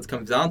if that's what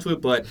comes down to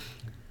it, but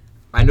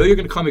I know you're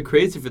going to call me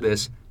crazy for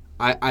this.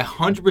 I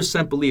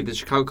 100% believe the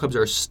Chicago Cubs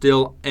are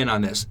still in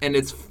on this. And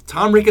it's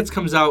Tom Ricketts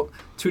comes out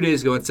 2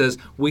 days ago and says,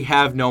 we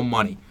have no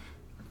money.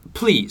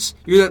 Please.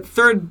 You're the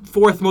third,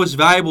 fourth most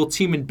valuable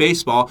team in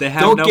baseball.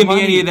 Don't give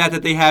me any of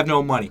that they have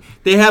no money.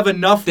 They have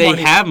enough money.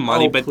 They have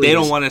money, but they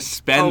don't want to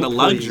spend the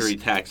luxury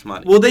tax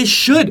money. Well, they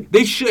should.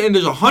 They should, and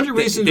there's 100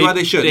 reasons why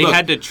they should. They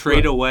had to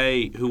trade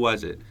away, who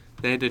was it?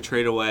 They had to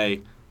trade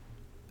away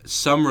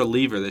some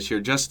reliever this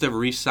year just to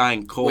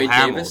re-sign Cole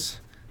Hamels.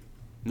 Davis?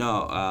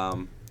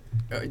 No,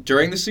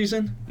 during the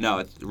season? No,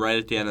 it's right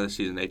at the end of the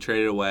season. They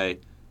traded away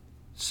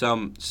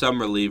some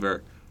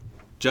reliever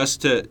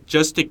just to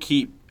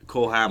keep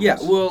Cole Hamels. Yeah,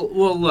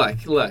 well,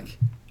 look.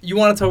 You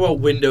want to talk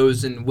about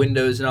windows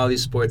and all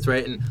these sports,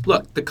 right? And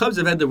look, the Cubs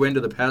have had their window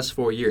the past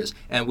 4 years,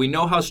 and we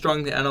know how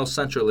strong the NL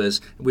Central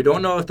is. We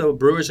don't know if the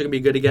Brewers are going to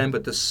be good again,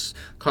 but the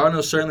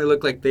Cardinals certainly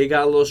look like they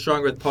got a little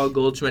stronger with Paul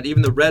Goldschmidt.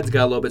 Even the Reds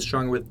got a little bit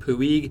stronger with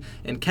Puig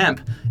and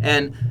Kemp.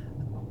 And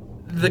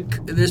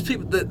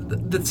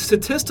the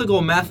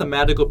statistical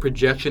mathematical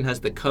projection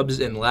has the Cubs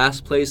in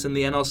last place in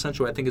the NL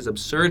Central. I think is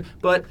absurd,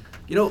 but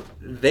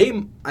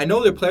I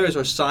know their players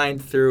are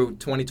signed through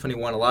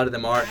 2021. A lot of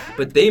them are,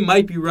 but they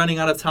might be running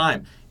out of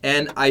time.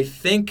 And I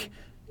think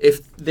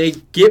if they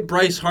get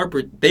Bryce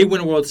Harper, they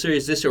win a World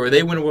Series this year, or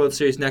they win a World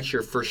Series next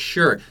year for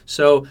sure.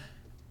 So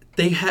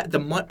they had the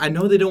money. I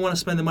know they don't want to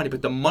spend the money,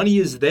 but the money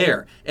is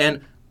there, and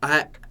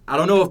I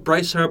don't know if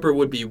Bryce Harper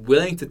would be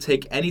willing to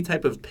take any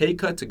type of pay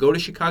cut to go to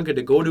Chicago,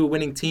 to go to a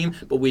winning team,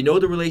 but we know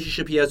the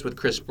relationship he has with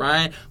Chris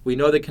Bryant. We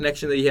know the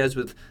connection that he has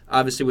with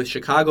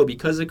Chicago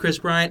because of Chris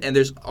Bryant, and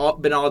there's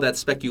been all that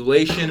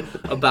speculation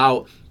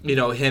about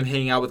him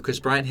hanging out with Chris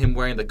Bryant, him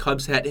wearing the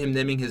Cubs hat, him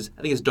naming his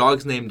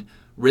dog's named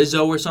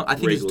Rizzo or something. I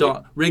think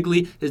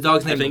Wrigley. His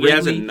dog's named Wrigley. I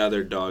think he has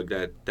another dog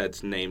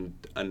that's named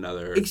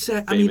another.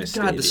 Exactly. I mean,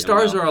 God, the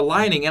stars are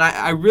aligning, and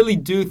I really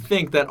do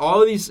think that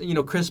all of these,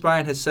 Chris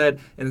Bryant has said,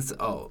 and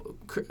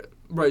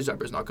Bryce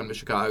Harper's not coming to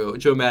Chicago.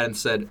 Joe Madden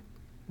said,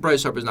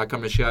 Bryce Harper's not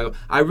coming to Chicago.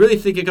 I really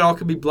think it all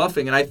could be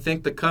bluffing, and I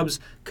think the Cubs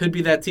could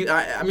be that team.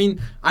 I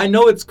mean, I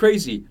know it's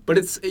crazy,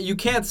 but you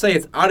can't say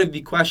it's out of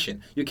the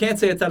question. You can't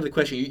say it's out of the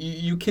question.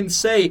 You can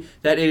say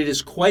that it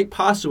is quite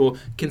possible,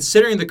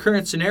 considering the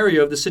current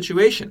scenario of the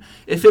situation.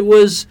 If it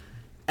was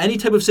any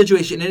type of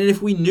situation, and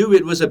if we knew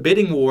it was a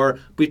bidding war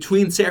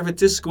between San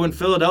Francisco and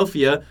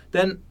Philadelphia,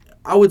 then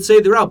I would say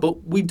they're out,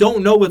 but we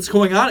don't know what's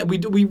going on.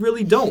 We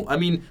really don't. I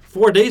mean,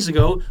 4 days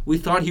ago, we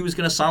thought he was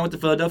going to sign with the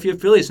Philadelphia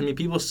Phillies. I mean,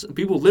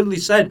 people literally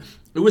said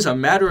it was a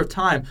matter of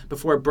time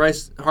before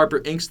Bryce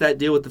Harper inks that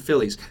deal with the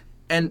Phillies.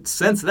 And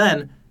since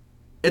then,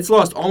 it's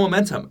lost all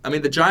momentum. I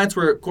mean, the Giants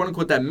were,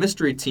 quote-unquote, that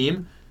mystery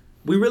team.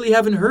 We really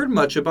haven't heard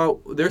much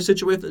about their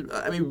situation.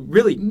 I mean,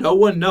 really, no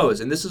one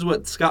knows. And this is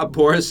what Scott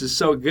Boras is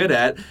so good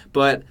at,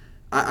 but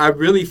I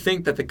really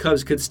think that the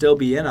Cubs could still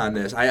be in on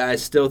this. I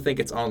still think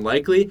it's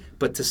unlikely,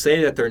 but to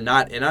say that they're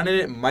not in on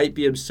it might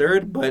be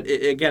absurd. But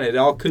again, it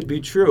all could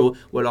be true,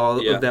 what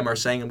all of them are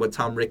saying and what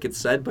Tom Ricketts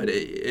said, but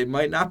it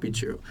might not be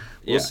true.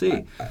 We'll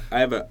see. I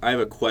have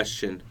a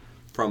question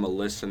from a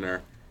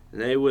listener.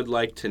 They would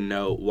like to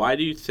know, why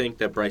do you think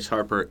that Bryce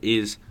Harper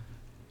is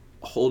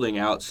holding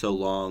out so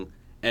long,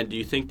 and do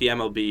you think the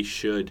MLB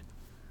should,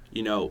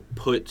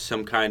 put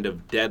some kind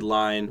of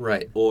deadline,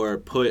 right, or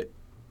put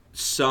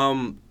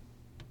some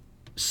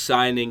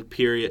signing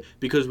period,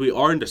 because we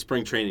are into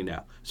spring training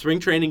now. Spring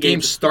training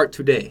games start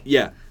today.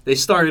 Yeah. They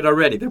started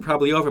already. They're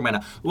probably over by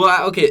now.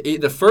 Well, okay,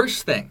 the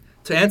first thing,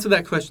 to answer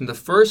that question, the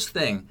first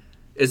thing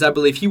is I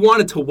believe he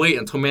wanted to wait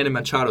until Manny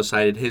Machado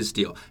cited his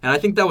deal. And I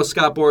think that was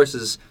Scott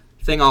Boras'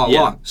 thing all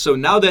along. So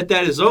now that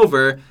is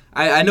over,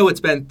 I know it's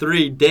been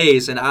 3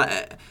 days, and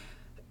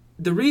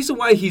the reason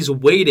why he's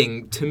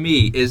waiting, to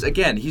me, is,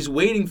 again, he's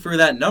waiting for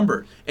that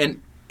number.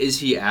 And is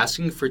he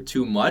asking for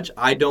too much?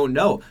 I don't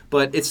know.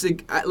 But it's,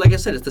 like I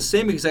said, it's the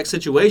same exact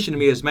situation to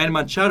me as Manny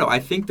Machado. I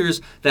think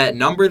there's that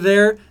number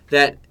there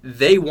that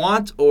they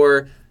want,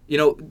 or,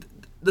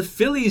 the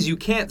Phillies, you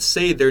can't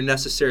say they're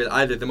necessarily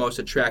either the most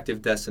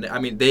attractive destination. I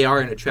mean, they are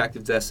an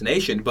attractive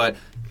destination, but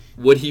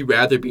would he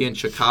rather be in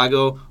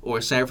Chicago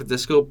or San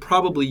Francisco?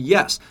 Probably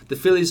yes. The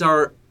Phillies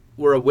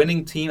were a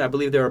winning team. I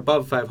believe they were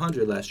above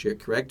 500 last year,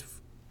 correct?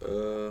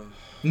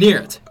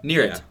 Near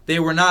it. They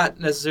were not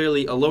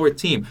necessarily a lower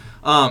team.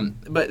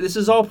 But this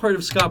is all part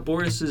of Scott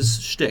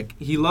Boras' shtick.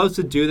 He loves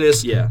to do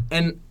this. Yeah.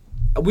 And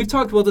we've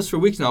talked about this for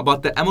weeks now,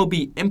 about the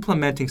MLB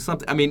implementing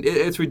something. I mean,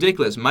 it's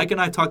ridiculous. Mike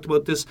and I talked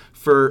about this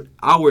for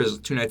hours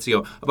 2 nights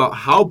ago, about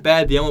how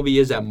bad the MLB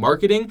is at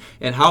marketing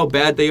and how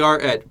bad they are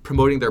at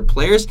promoting their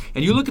players.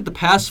 And you look at the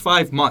past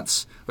 5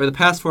 months, or the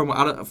past 4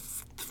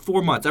 months,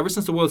 4 months, ever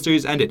since the World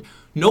Series ended,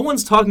 no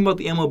one's talking about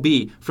the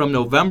MLB from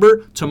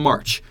November to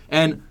March.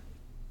 And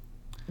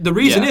the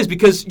reason is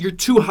because your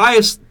two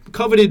highest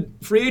coveted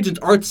free agents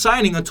aren't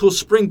signing until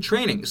spring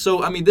training.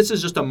 So, I mean, this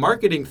is just a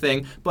marketing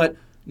thing, but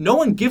no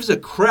one gives a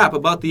crap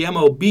about the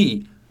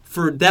MLB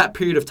for that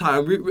period of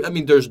time. I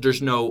mean,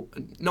 there's no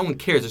one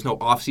cares. There's no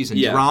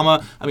offseason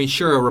drama. I mean,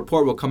 sure, a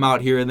report will come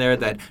out here and there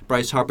that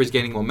Bryce Harper's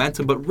gaining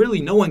momentum, but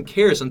really no one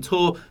cares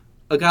until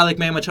a guy like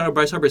Manny Machado,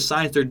 Bryce Harper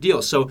signs their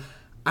deal. So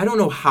I don't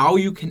know how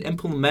you can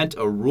implement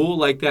a rule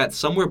like that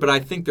somewhere, but I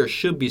think there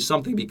should be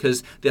something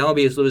because the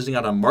MLB is losing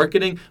out on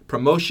marketing,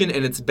 promotion,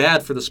 and it's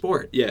bad for the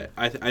sport. Yeah,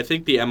 I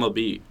think the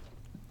MLB,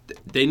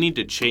 they need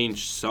to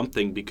change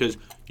something because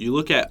you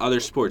look at other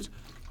sports.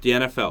 The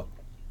NFL,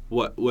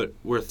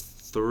 we're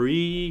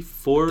 3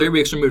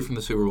 weeks removed from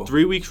the Super Bowl.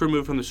 3 weeks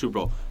removed from the Super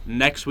Bowl.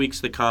 Next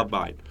week's the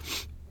Combine.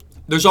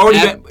 There's already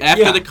been...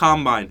 After the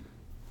Combine,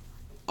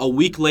 a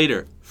week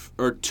later,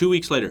 or 2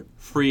 weeks later,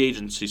 free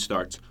agency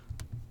starts.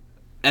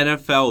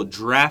 NFL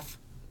draft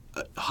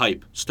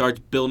hype starts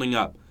building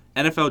up.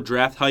 NFL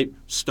draft hype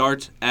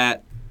starts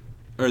the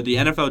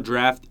NFL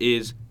draft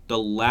is the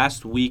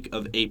last week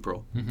of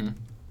April. Mm-hmm. And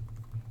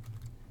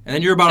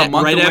then you're about a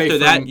month away from... Right after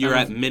that, you're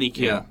at minicamp.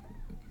 Yeah.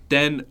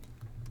 Then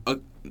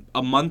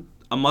a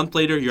month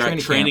later, you're at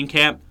training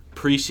camp,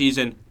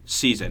 preseason,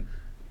 season.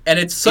 And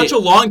it's such a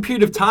long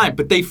period of time,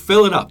 but they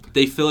fill it up.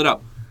 They fill it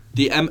up.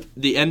 The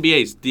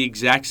NBA is the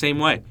exact same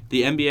way.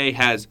 The NBA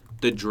has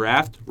the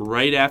draft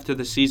right after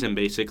the season,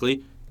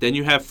 basically. Then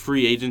you have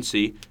free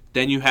agency.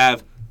 Then you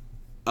have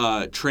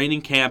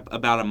training camp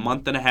about a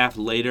month and a half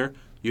later.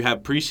 You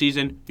have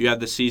preseason. You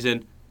have the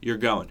season. You're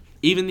going.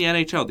 Even the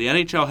NHL. The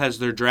NHL has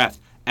their draft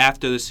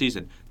after the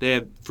season. They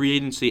have free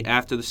agency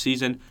after the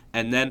season,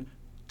 and then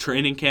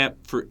training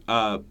camp for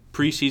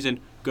preseason.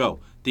 Go.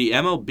 The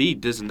MLB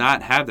does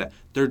not have that.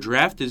 Their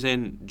draft is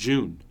in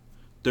June.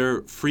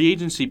 Their free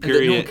agency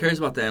period. No one cares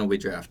about the MLB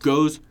draft.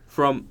 Goes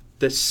from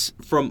the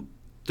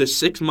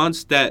 6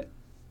 months that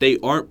they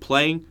aren't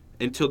playing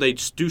until they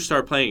do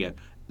start playing again.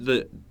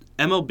 The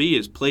MLB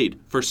is played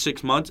for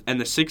 6 months, and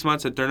the 6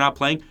 months that they're not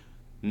playing,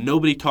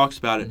 nobody talks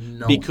about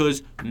it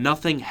because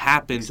nothing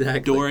happens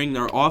during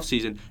their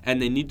offseason, and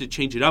they need to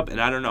change it up.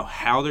 And I don't know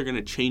how they're going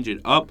to change it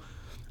up.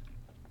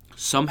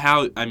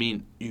 Somehow, I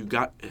mean,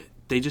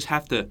 they just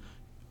have to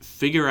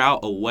figure out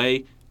a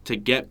way to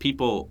get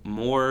people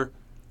more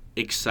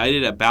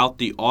excited about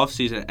the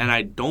offseason. And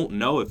I don't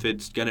know if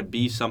it's going to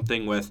be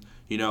something with,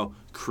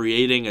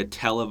 creating a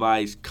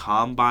televised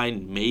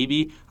combine,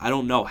 maybe. I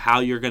don't know how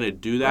you're going to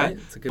do that. Right,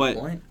 that's a good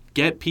point.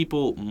 Get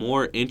people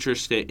more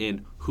interested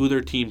in who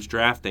their team's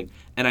drafting.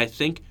 And I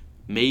think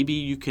maybe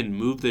you can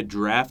move the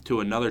draft to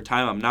another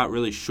time. I'm not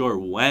really sure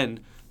when,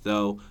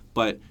 though.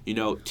 But,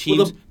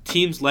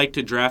 teams like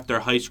to draft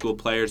their high school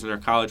players and their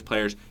college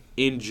players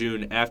in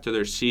June after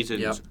their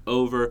season is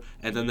over,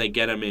 and then they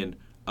get them in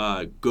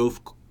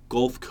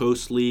Gulf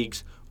Coast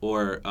leagues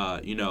or,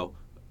 low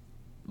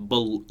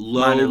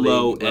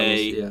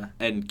A,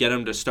 and get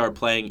them to start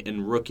playing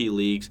in rookie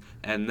leagues,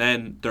 and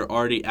then they're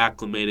already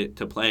acclimated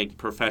to playing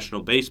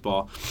professional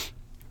baseball.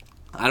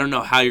 I don't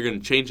know how you're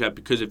going to change that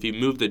because if you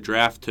move the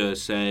draft to,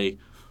 say,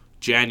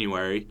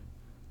 January,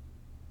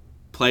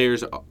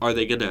 players, are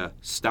they going to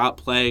stop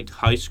playing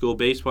high school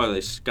baseball? Are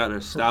they going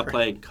to stop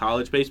playing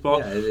college baseball?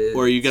 Yeah,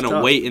 or are you going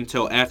to wait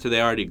until after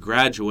they already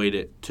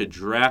graduated to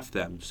draft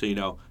them?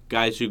 So,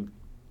 guys who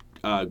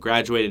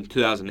graduated in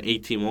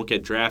 2018 won't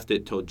get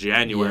drafted till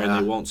January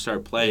and they won't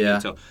start playing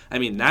until... I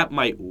mean, that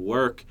might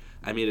work.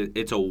 I mean,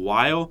 it's a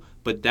while,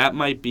 but that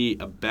might be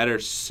a better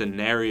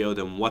scenario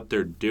than what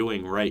they're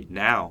doing right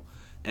now.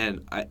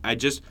 And I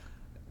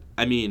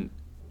mean,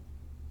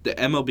 the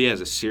MLB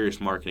has a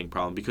serious marketing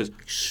problem because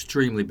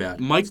extremely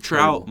bad. Mike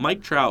Trout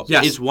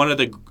is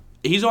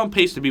he's on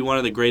pace to be one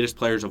of the greatest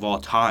players of all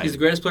time. He's the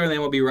greatest player in the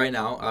MLB right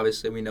now.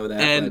 Obviously, we know that.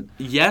 And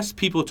yes,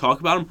 people talk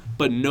about him,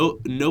 but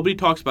nobody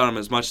talks about him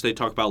as much as they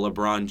talk about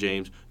LeBron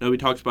James. Nobody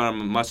talks about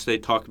him as much as they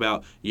talk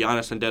about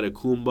Giannis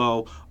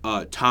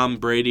Antetokounmpo, Tom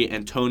Brady,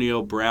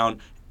 Antonio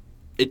Brown.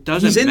 It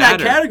doesn't matter. He's in that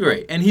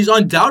category, and he's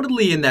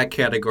undoubtedly in that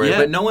category,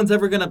 but no one's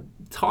ever going to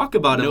talk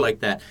about him like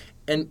that.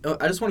 And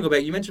I just want to go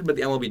back. You mentioned about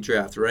the MLB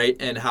draft, right?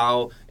 And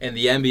how in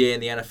the NBA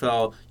and the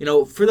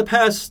NFL, for the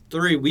past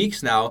 3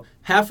 weeks now,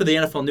 half of the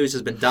NFL news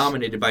has been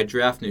dominated by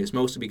draft news,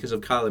 mostly because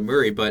of Kyler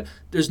Murray. But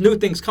there's new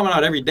things coming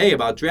out every day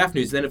about draft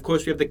news. And then, of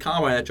course, we have the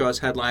Combine that draws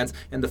headlines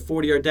and the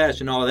 40-yard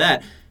dash and all of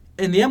that.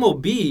 In the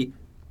MLB,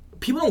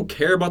 people don't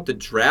care about the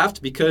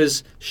draft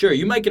because, sure,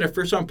 you might get a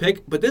first-round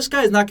pick, but this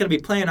guy's not going to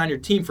be playing on your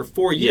team for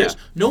 4 years.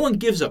 Yeah. No one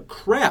gives a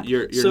crap.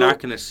 You're not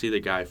going to see the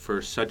guy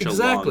for such a long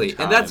time. Exactly,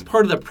 and that's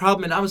part of the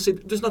problem. And obviously,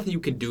 there's nothing you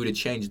can do to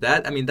change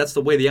that. I mean, that's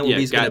the way the MLB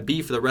is going to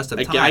be for the rest of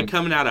the time. A guy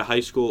coming out of high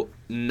school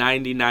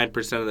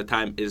 99% of the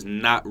time is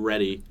not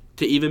ready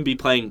to even be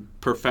playing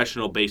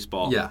professional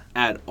baseball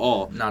at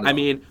all. Not at all.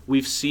 Mean,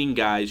 we've seen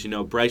guys,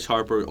 Bryce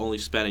Harper only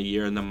spent a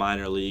year in the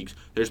minor leagues.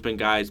 There's been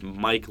guys,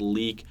 Mike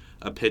Leake,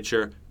 a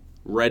pitcher,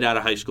 right out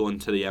of high school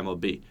into the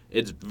MLB.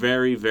 It's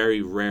very,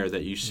 very rare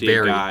that you see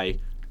a guy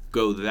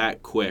go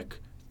that quick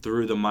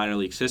through the minor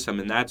league system,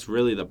 and that's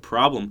really the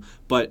problem.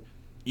 But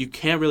you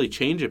can't really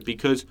change it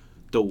because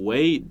the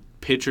way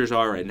pitchers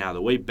are right now,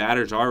 the way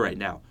batters are right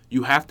now,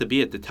 you have to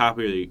be at the top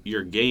of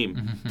your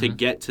game to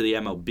get to the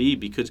MLB,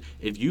 because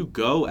if you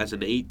go as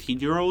an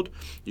 18-year-old,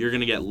 you're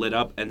going to get lit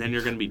up and then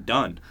you're going to be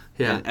done.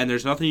 Yeah. And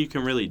there's nothing you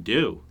can really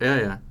do.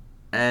 Yeah.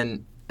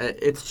 And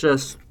it's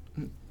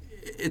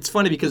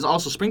funny because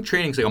also spring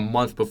training is like a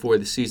month before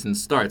the season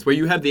starts, where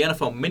you have the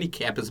NFL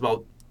minicamp is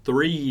about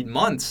 3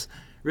 months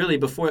really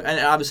before.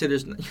 And obviously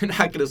you're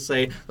not going to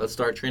say, let's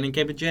start training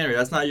camp in January.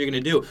 That's not what you're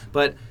going to do.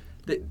 But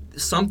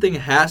something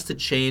has to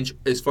change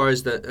as far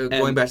as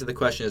going back to the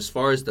question, as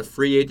far as the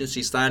free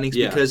agency signings,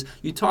 because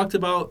you talked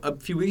about a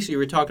few weeks ago, you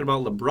were talking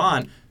about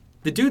LeBron.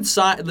 The dude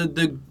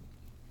signed,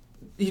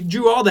 he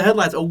drew all the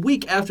headlines a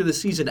week after the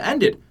season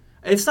ended.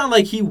 It's not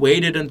like he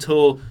waited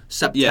until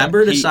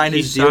September to sign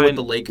his deal with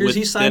the Lakers.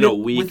 He signed it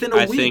within a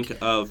week. I think,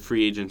 of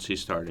free agency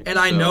starting. And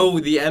I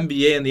know the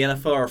NBA and the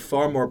NFL are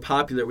far more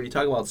popular when you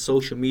talk about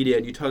social media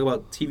and you talk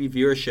about TV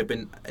viewership.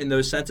 And in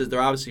those senses,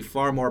 they're obviously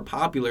far more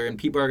popular and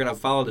people are going to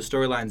follow the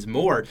storylines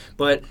more.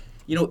 But,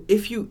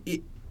 if you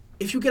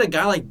get a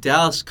guy like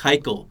Dallas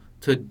Keuchel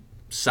to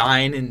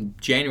sign in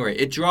January,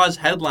 it draws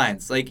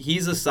headlines. Like,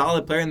 he's a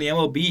solid player in the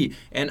MLB.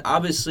 And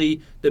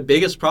obviously, the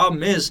biggest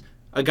problem is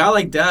a guy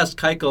like Dallas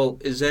Keuchel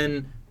is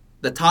in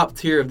the top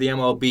tier of the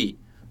MLB.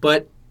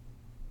 But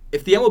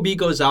if the MLB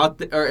goes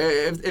out, or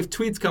if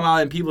tweets come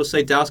out and people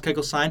say Dallas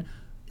Keuchel signed,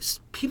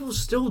 people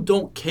still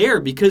don't care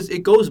because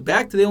it goes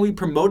back to the MLB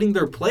promoting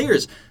their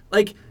players.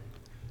 Like,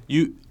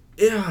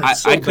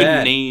 I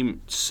could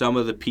name some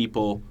of the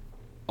people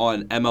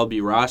on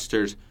MLB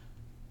rosters,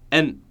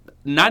 and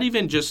not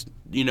even just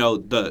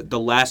the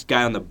last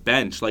guy on the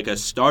bench, like a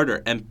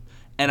starter, and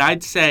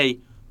I'd say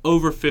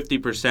over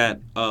 50%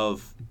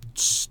 of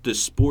the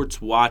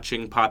sports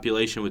watching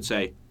population would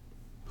say,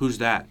 "Who's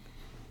that?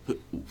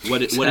 What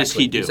does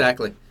he do?"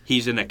 Exactly.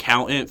 He's an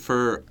accountant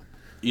for,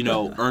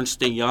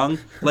 Ernst & Young.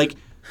 Like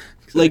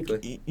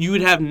you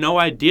would have no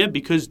idea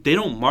because they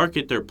don't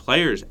market their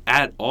players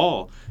at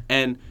all,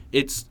 and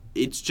it's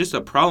just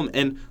a problem.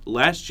 And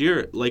last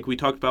year, like we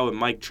talked about with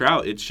Mike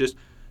Trout, it's just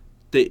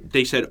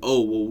they said,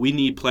 "Oh, well, we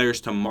need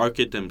players to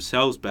market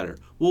themselves better."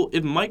 Well,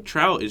 if Mike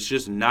Trout is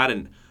just not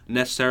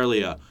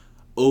necessarily a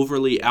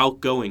overly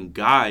outgoing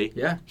guy,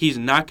 he's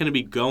not going to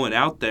be going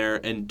out there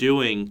and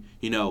doing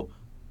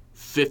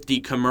 50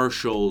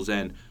 commercials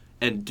and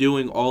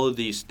doing all of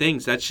these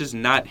things. That's just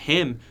not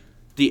him.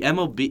 The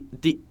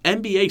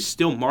NBA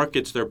still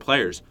markets their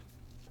players,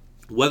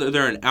 whether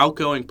they're an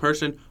outgoing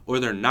person or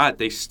they're not.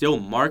 They still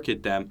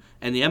market them,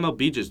 and the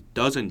MLB just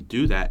doesn't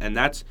do that, and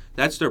that's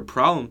their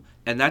problem.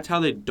 And that's how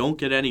they don't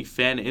get any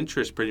fan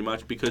interest, pretty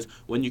much, because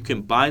when you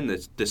combine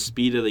the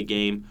speed of the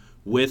game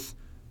with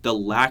the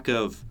lack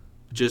of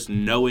just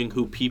knowing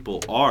who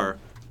people are,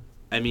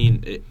 I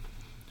mean, it's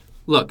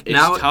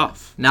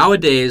tough.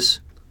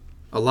 Nowadays,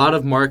 a lot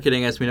of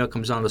marketing, as we know,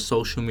 comes down to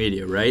social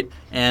media, right?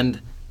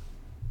 And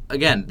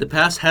again, the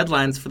past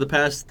headlines for the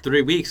past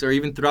 3 weeks, or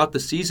even throughout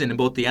the season in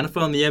both the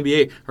NFL and the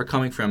NBA, are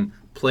coming from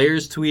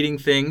players tweeting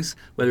things,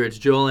 whether it's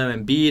Joel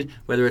Embiid,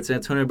 whether it's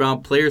Antonio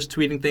Brown, players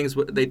tweeting things.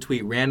 They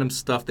tweet random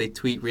stuff. They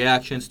tweet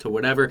reactions to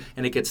whatever,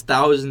 and it gets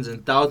thousands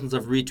and thousands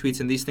of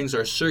retweets, and these things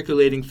are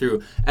circulating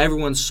through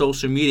everyone's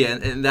social media,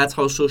 and that's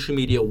how social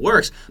media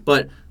works.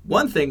 But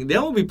one thing,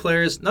 none of the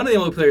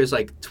MLB players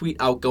tweet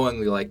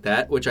outgoingly like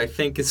that, which I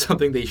think is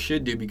something they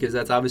should do because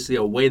that's obviously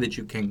a way that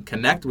you can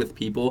connect with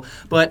people.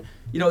 But,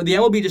 the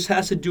MLB just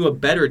has to do a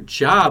better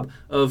job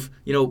of,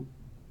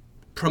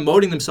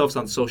 promoting themselves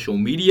on social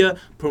media,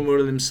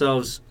 promoting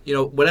themselves,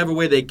 whatever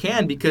way they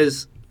can,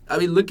 because,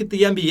 look at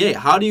the NBA.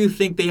 How do you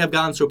think they have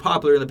gotten so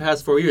popular in the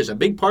past 4 years? A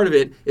big part of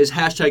it is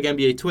hashtag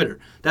NBA Twitter.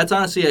 That's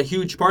honestly a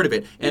huge part of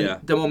it. And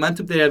the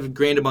momentum they have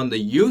gained among the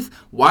youth,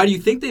 why do you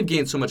think they've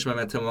gained so much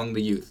momentum among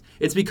the youth?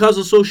 It's because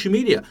of social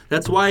media.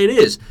 That's why it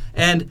is.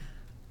 And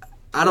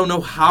I don't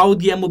know how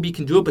the MLB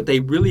can do it, but they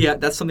really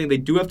that's something they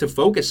do have to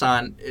focus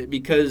on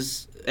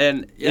because...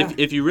 And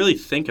if you really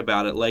think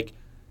about it,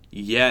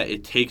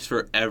 it takes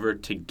forever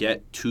to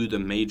get to the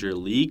major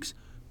leagues.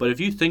 But if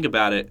you think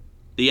about it,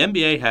 the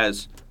NBA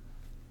has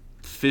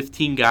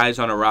 15 guys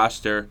on a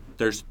roster.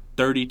 There's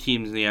 30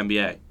 teams in the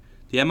NBA.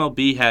 The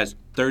MLB has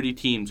 30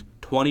 teams,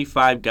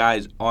 25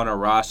 guys on a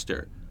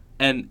roster.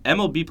 And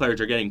MLB players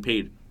are getting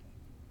paid,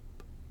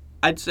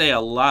 I'd say,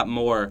 a lot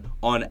more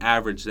on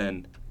average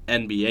than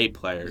NBA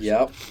players.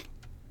 Yep.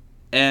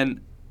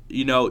 And,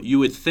 you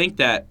would think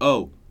that,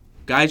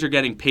 guys are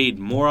getting paid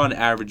more on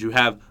average. You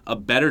have a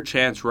better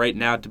chance right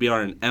now to be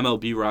on an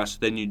MLB roster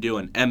than you do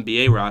an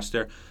NBA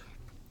roster.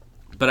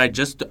 But I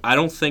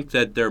don't think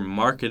that they're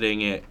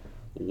marketing it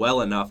well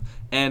enough.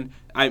 And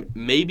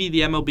maybe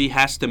the MLB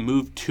has to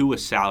move to a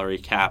salary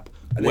cap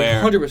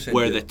where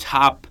the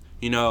top,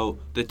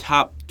 the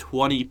top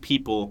 20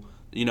 people,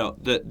 the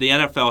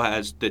NFL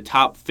has the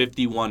top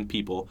 51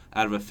 people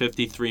out of a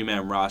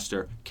 53-man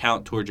roster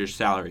count towards your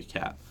salary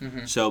cap.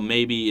 Mm-hmm. So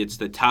maybe it's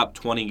the top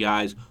 20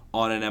 guys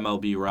on an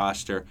MLB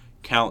roster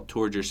count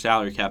towards your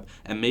salary cap,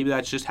 and maybe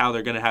that's just how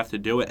they're going to have to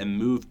do it and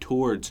move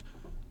towards,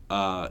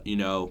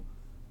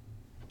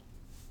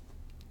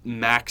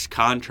 max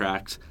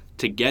contracts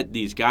to get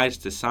these guys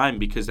to sign,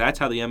 because that's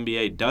how the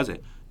NBA does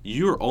it.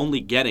 You're only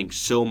getting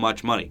so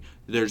much money.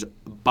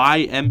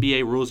 By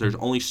NBA rules, there's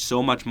only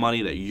so much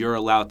money that you're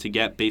allowed to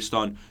get based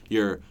on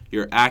your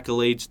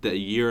accolades, the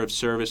year of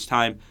service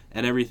time,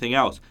 and everything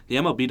else. The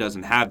MLB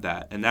doesn't have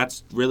that, and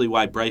that's really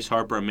why Bryce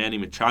Harper and Manny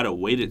Machado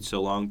waited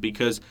so long,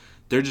 because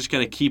they're just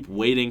going to keep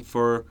waiting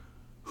for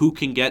who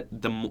can get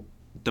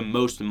the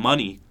most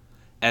money,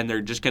 and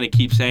they're just going to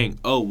keep saying,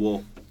 oh,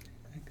 well,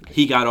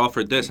 he got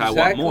offered this,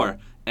 Exactly. I want more.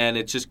 And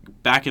it's just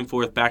back and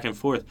forth.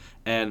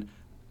 And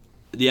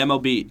the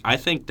MLB, I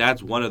think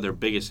that's one of their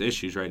biggest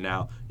issues right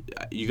now.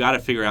 You got to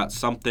figure out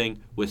something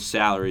with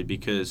salary,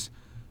 because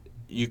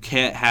you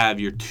can't have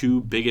your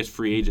two biggest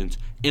free agents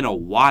in a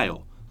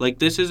while. Like,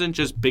 this isn't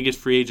just biggest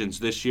free agents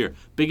this year.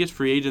 Biggest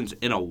free agents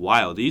in a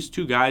while. These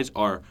two guys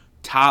are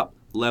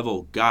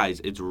top-level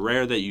guys. It's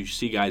rare that you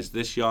see guys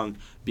this young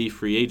be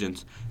free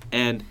agents,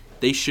 and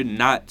they should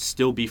not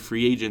still be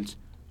free agents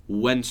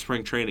when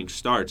spring training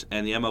starts,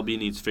 and the MLB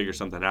needs to figure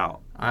something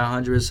out. I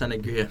 100%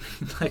 agree.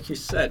 Like you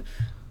said,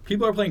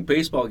 people are playing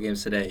baseball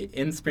games today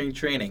in spring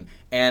training,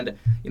 and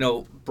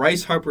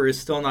Bryce Harper is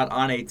still not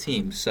on a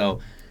team, so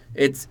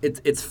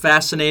it's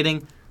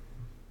fascinating.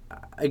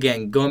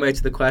 Again, going back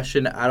to the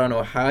question, I don't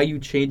know how you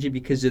change it,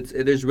 because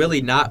there's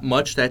really not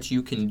much that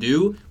you can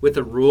do with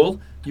a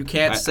rule. You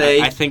can't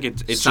say I think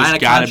it's sign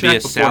just got to be a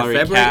contract before salary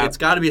February. cap. It's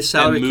got to be a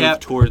salary and move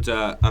cap towards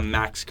a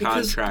max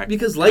contract.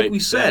 Because like we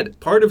said,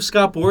 part of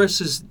Scott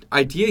Boris's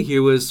idea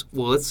here was,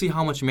 well, let's see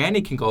how much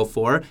Manny can go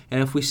for,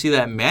 and if we see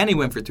that Manny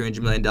went for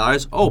 $300 million,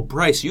 oh,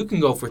 Bryce, you can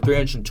go for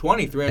 $320,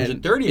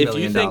 $330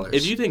 million.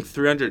 If you think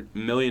 $300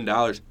 million,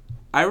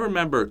 I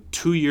remember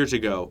 2 years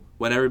ago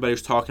when everybody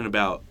was talking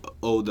about,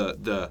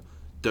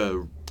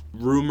 the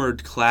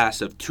rumored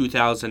class of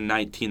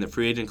 2019, the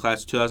free agent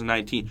class of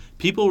 2019,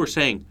 people were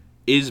saying,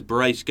 is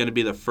Bryce going to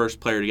be the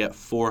first player to get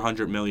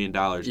 $400 million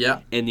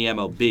in the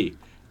MLB?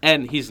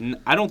 And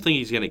I don't think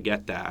he's going to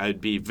get that. I'd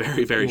be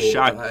very, very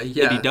shocked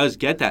if he does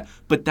get that.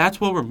 But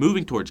that's what we're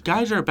moving towards.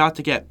 Guys are about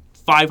to get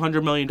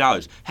 $500 million,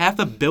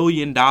 $500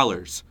 million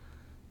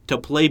to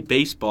play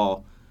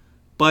baseball.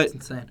 But that's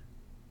insane.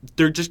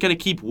 They're just going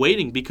to keep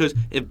waiting, because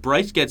if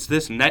Bryce gets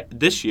this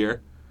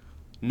year,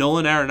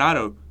 Nolan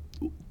Arenado,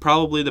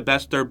 probably the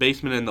best third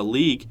baseman in the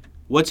league,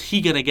 what's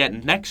he going to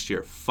get next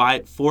year?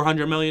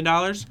 $400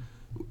 million?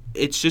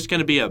 It's just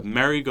going to be a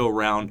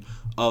merry-go-round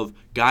of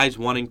guys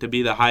wanting to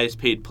be the highest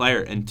paid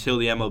player until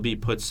the MLB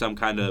puts some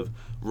kind of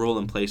rule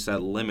in place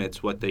that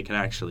limits what they can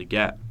actually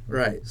get.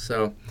 Right.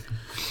 So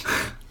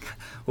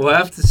we'll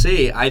have to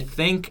see. I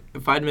think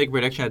if I'd make a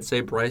prediction, I'd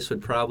say Bryce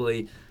would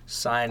probably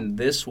sign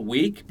this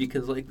week,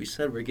 because like we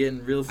said, we're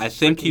getting real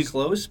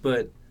close,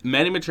 but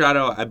Manny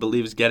Machado, I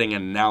believe, is getting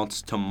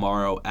announced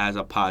tomorrow as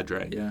a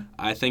Padre. Yeah.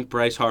 I think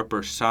Bryce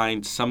Harper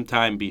signed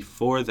sometime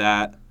before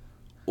that,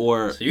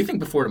 or so you think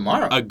before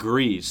tomorrow?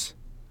 Agrees.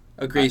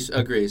 Okay.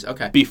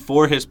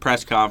 Before his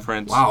press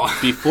conference. Wow.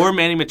 Before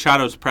Manny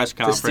Machado's press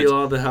conference. To steal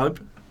all the hype?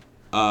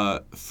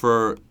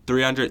 For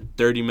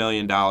 $330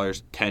 million,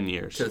 10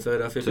 years. To the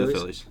Philadelphia Phillies?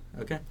 Phillies?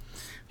 Okay.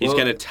 He's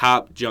going to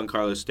top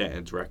Giancarlo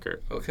Stanton's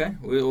record. Okay.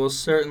 We will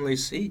certainly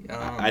see.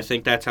 I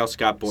think that's how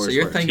Scott Boras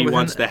works. He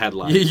wants the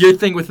headline. You're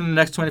thinking within the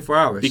next 24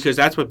 hours. Because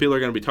that's what people are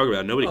going to be talking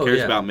about. Nobody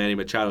cares about Manny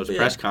Machado's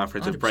press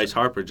conference 100%. if Bryce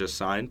Harper just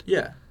signed.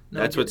 Yeah.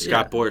 That's what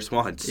Scott Boras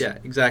wants. Yeah,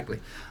 exactly.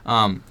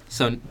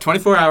 So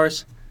 24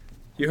 hours.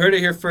 You heard it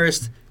here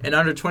first. In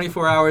under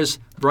 24 hours,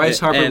 Bryce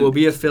Harper will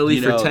be a Philly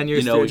for 10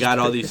 years. We got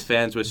all these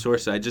fans with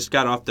sources. I just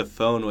got off the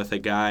phone with a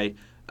guy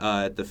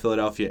at the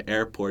Philadelphia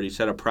airport. He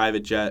said a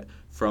private jet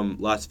from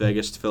Las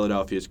Vegas to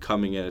Philadelphia is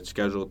coming in. It's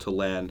scheduled to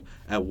land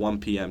at 1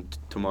 p.m.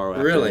 tomorrow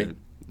afternoon. Really?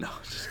 No,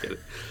 just kidding.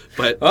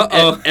 But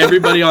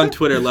everybody on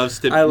Twitter loves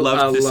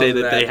to say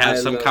that they have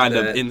some kind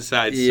of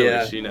inside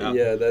source,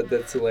 Yeah,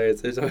 that's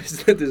hilarious. There's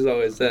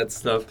always that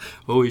stuff.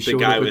 Oh,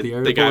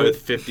 the guy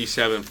with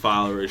 57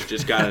 followers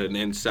just got an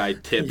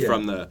inside tip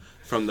from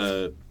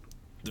the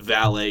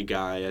valet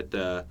guy at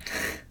the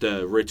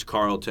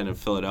Ritz-Carlton in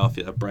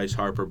Philadelphia that Bryce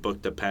Harper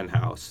booked a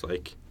penthouse.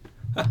 Like,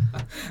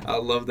 I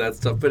love that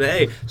stuff. But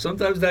hey,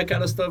 sometimes that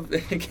kind of stuff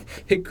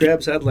it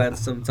grabs headlines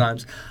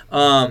sometimes.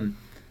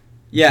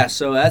 Yeah,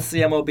 so that's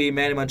the MLB.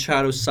 Manny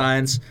Machado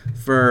signs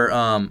for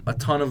a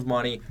ton of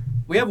money.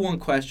 We have one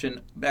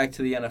question back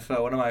to the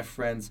NFL. One of my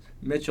friends,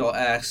 Mitchell,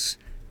 asks,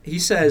 he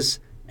says,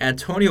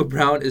 Antonio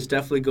Brown is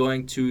definitely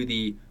going to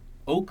the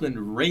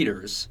Oakland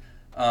Raiders.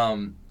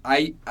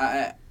 I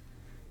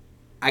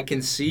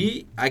can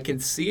see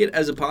it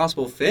as a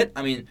possible fit.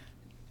 I mean,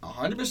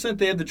 100%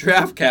 they have the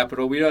draft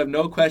capital. We have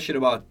no question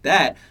about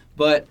that.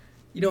 But,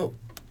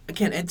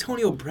 again,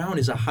 Antonio Brown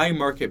is a high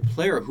market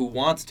player who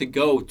wants to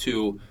go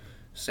to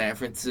San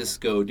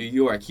Francisco, New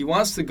York. He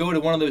wants to go to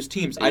one of those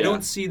teams. Yeah. I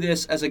don't see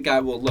this as a guy,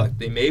 well, look,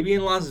 they may be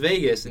in Las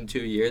Vegas in 2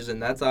 years,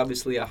 and that's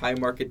obviously a high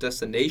market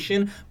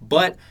destination,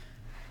 but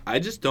I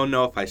just don't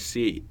know if I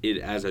see it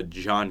as a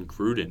John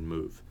Gruden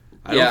move.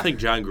 I don't think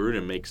John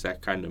Gruden makes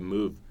that kind of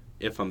move,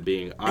 if I'm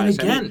being honest.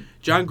 And again,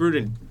 John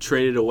Gruden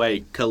traded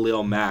away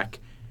Khalil Mack,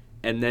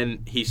 and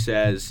then he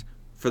says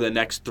for the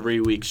next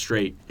 3 weeks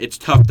straight, it's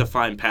tough to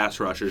find pass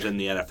rushers in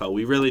the NFL.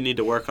 We really need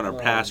to work on our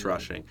pass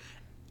rushing.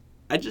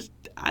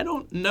 I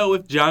don't know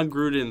if John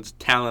Gruden's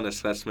talent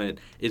assessment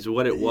is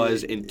what it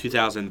was in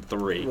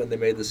 2003 when they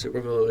made the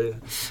Super Bowl.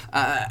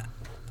 Yeah.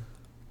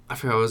 I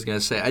forgot what I was gonna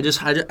say. I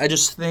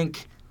just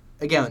think,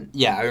 again,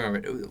 yeah, I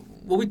remember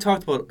what we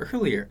talked about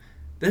earlier.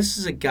 This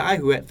is a guy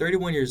who, at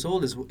 31 years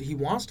old, he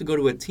wants to go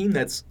to a team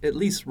that's at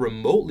least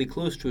remotely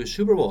close to a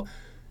Super Bowl.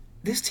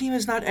 This team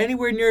is not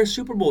anywhere near a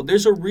Super Bowl.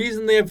 There's a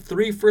reason they have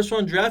 3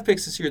 first-round draft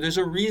picks this year. There's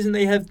a reason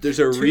they have There's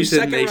a 2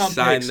 reason they second-round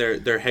signed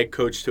picks. their head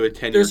coach to a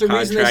 10-year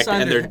contract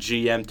and their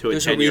GM to a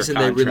 10-year contract. There's a reason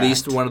they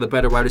released one of the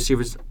better wide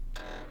receivers.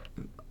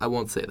 I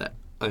won't say that.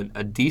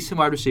 A decent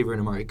wide receiver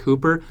in Amari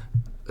Cooper,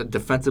 a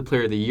defensive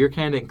player of the year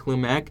candidate in Khalil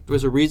Mack. There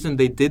was a reason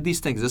they did these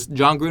things.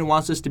 John Gruden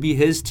wants this to be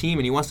his team,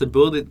 and he wants to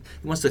build it.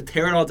 He wants to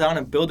tear it all down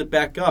and build it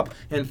back up.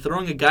 And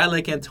throwing a guy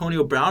like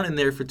Antonio Brown in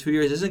there for 2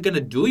 years isn't going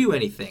to do you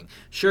anything.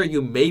 Sure,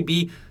 you may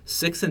be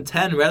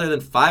 6-10 rather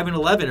than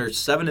 5-11, or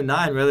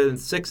 7-9 rather than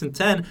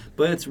 6-10,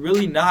 but it's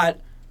really not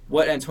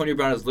what Antonio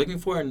Brown is looking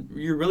for, and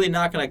you're really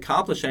not going to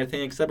accomplish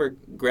anything except for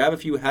grab a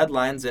few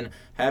headlines and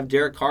have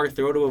Derek Carr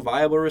throw to a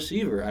viable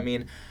receiver. I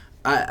mean,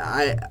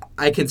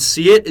 I can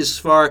see it as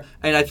far,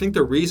 and I think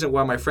the reason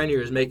why my friend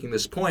here is making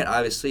this point,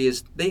 obviously,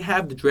 is they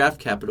have the draft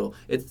capital.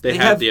 They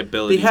have the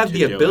ability. They have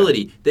the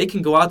ability. They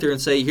can go out there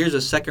and say, "Here's a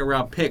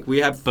second-round pick. We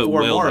have 4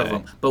 more of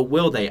them." But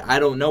will they? I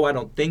don't know. I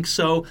don't think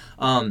so.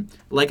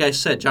 Like I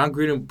said, John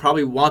Gruden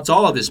probably wants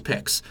all of his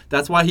picks.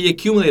 That's why he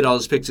accumulated all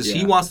his picks. Is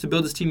he wants to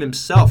build his team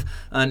himself,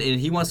 and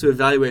he wants to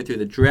evaluate through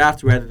the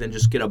draft rather than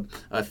just get a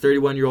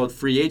 31-year-old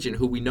free agent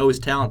who we know is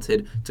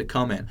talented to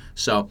come in.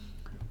 So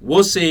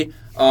we'll see.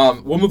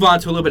 We'll move on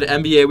to a little bit of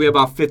NBA. We have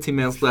about 15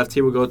 minutes left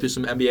here. We'll go through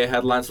some NBA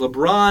headlines.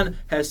 LeBron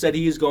has said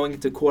he is going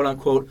into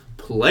quote-unquote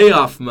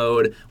playoff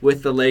mode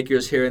with the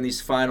Lakers here in these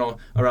final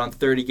around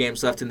 30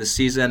 games left in the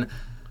season.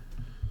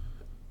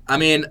 I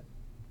mean,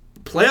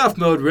 playoff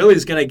mode really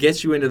is going to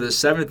get you into the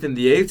 7th and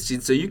the 8th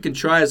seed, so you can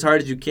try as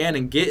hard as you can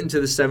and get into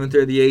the 7th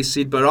or the 8th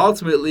seed, but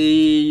ultimately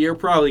you're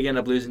probably going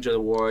to lose into the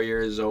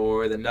Warriors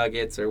or the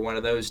Nuggets or one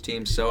of those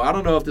teams. So I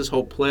don't know if this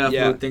whole playoff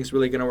mode thing's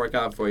really going to work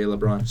out for you,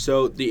 LeBron.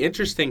 So the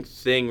interesting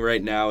thing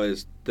right now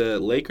is the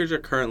Lakers are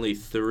currently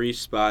 3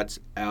 spots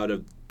out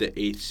of the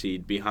 8th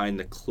seed behind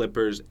the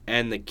Clippers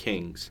and the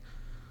Kings.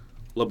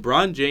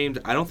 LeBron James,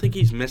 I don't think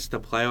he's missed the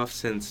playoffs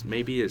since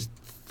maybe his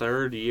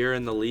 3rd year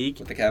in the league.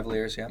 With the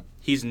Cavaliers, yeah.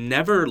 He's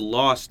never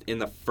lost in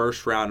the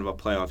first round of a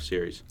playoff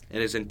series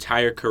in his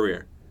entire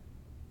career.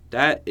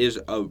 That is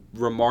a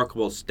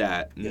remarkable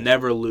stat,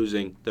 never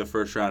losing the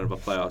first round of a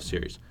playoff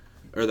series,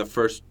 or the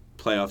first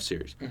playoff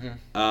series.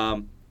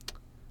 Mm-hmm.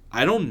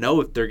 I don't know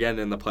if they're getting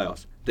in the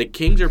playoffs. The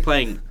Kings are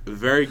playing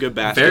very good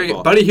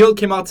basketball. Buddy Hield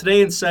came out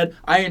today and said,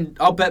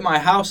 I'll bet my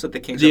house that the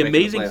Kings are making the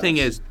playoffs. The amazing thing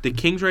is the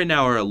Kings right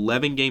now are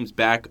 11 games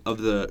back of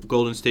the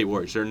Golden State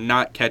Warriors. They're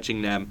not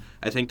catching them.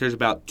 I think there's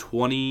about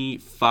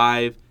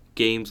 25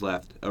 games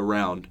left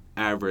around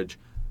average.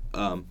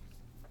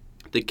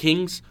 The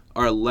Kings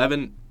are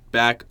 11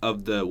 back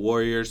of the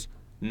Warriors,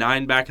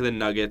 9 back of the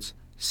Nuggets,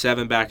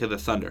 7 back of the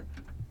Thunder.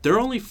 They're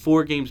only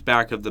 4 games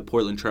back of the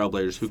Portland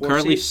Trailblazers, who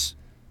currently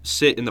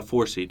sit in the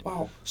 4 seed.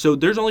 Wow. So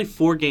there's only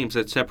 4 games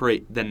that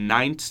separate the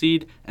 9th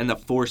seed and the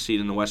 4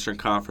 seed in the Western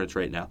Conference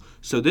right now.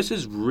 So this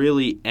is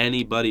really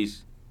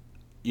anybody's,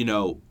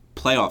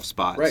 playoff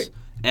spots. Right.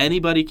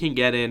 Anybody can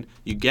get in.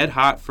 You get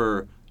hot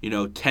for,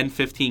 10,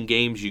 15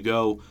 games. You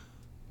go,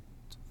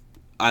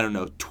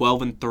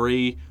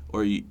 12-3,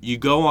 or you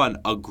go on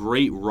a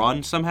great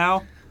run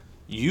somehow.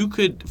 You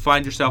could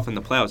find yourself in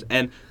the playoffs.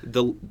 And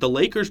the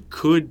Lakers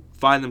could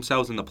find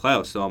themselves in the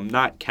playoffs, so I'm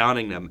not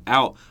counting them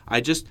out.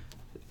 I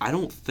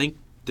don't think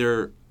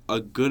they're a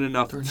good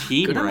enough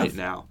team right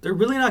now. They're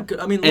really not good.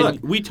 I mean, and look.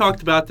 We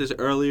talked about this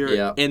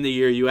earlier in the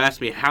year. You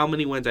asked me how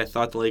many wins I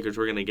thought the Lakers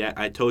were going to get.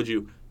 I told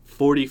you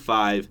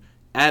 45.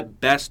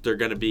 At best, they're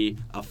going to be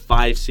a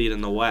 5 seed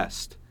in the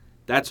West.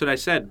 That's what I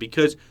said.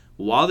 Because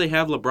while they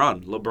have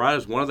LeBron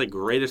is one of the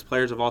greatest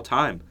players of all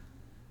time.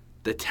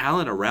 The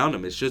talent around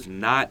him is just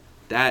not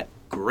that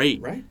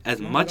great. Right.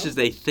 As much as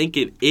they think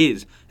it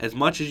is, as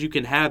much as you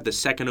can have the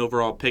 2nd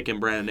overall pick in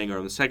Brandon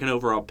Ingram, the 2nd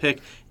overall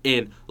pick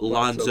in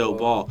Lonzo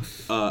Ball,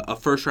 a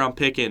first-round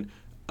pick in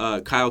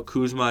Kyle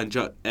Kuzma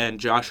and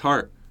Josh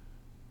Hart.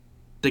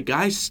 The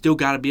guys still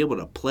got to be able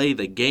to play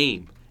the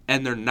game,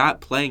 and they're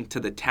not playing to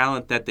the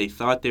talent that they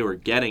thought they were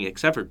getting,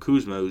 except for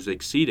Kuzma, who's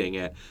exceeding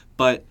it.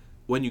 But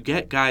when you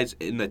get guys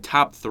in the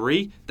top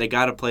 3, they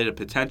got to play to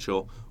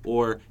potential,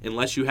 or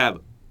unless you have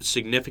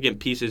significant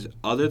pieces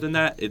other than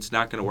that, it's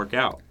not going to work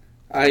out.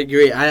 I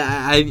agree.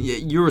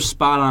 You were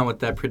spot on with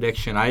that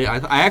prediction. I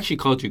actually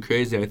called you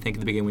crazy, I think, at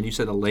the beginning when you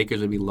said the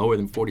Lakers would be lower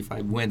than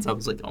 45 wins. I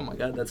was like, oh my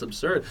God, that's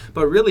absurd.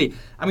 But really,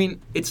 I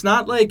mean, it's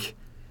not like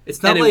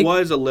it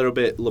was a little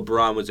bit.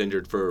 LeBron was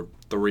injured for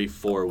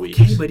 3-4 weeks.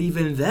 Okay, but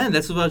even then,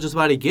 that's what I was just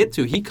about to get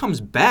to. He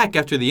comes back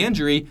after the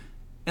injury.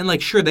 And,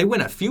 like, sure, they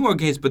win a few more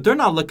games, but they're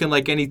not looking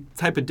like any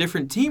type of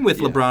different team with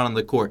LeBron on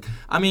the court.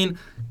 I mean,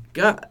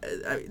 God,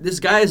 this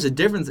guy is a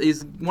difference.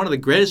 He's one of the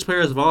greatest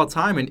players of all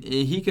time, and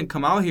he can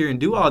come out here and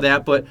do all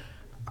that, but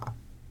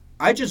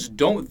I just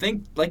don't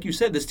think, like you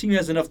said, this team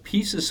has enough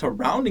pieces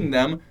surrounding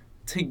them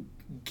to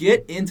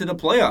get into the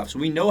playoffs.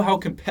 We know how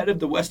competitive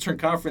the Western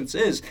Conference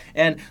is.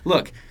 And,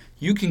 look,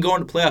 you can go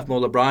into playoff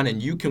mode, LeBron,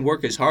 and you can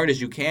work as hard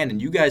as you can,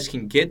 and you guys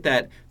can get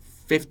that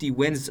 50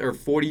 wins or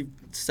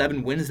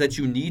 47 wins that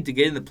you need to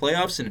get in the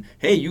playoffs. And,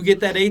 hey, you get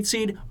that 8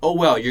 seed, oh,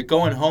 well, you're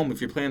going home if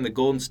you're playing the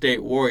Golden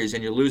State Warriors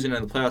and you're losing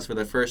in the playoffs for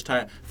the first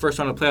round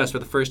of playoffs for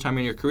the first time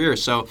in your career.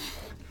 So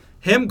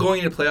him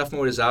going into playoff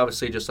mode is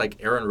obviously just like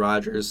Aaron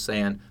Rodgers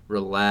saying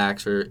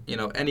relax or,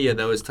 any of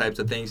those types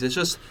of things. It's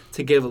just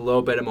to give a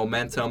little bit of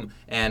momentum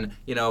and,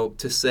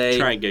 to say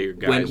try and get your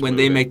guys when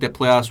they make the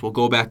playoffs, we'll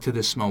go back to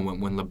this moment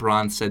when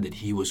LeBron said that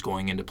he was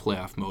going into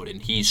playoff mode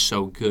and he's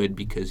so good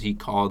because he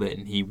called it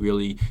and he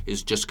really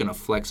is just going to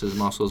flex his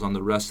muscles on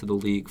the rest of the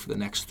league for the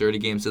next 30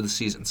 games of the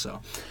season.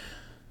 So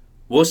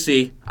we'll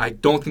see. I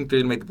don't think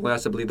they're going to make the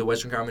playoffs. I believe the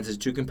Western Conference is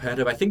too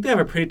competitive. I think they have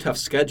a pretty tough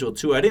schedule,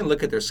 too. I didn't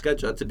look at their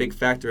schedule. That's a big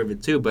factor of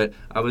it, too. But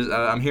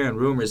I'm hearing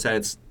rumors that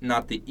it's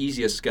not the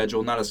easiest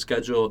schedule, not a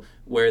schedule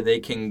where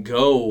they can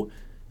go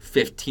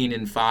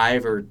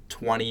 15-5 or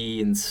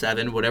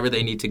 20-7, whatever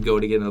they need to go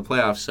to get in the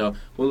playoffs. So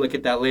we'll look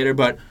at that later.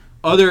 But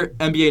other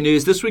NBA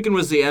news. This weekend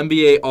was the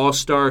NBA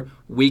All-Star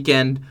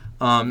Weekend.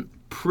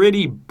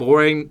 Pretty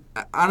boring.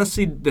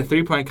 Honestly, the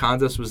three-point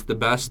contest was the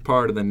best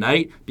part of the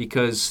night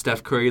because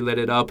Steph Curry lit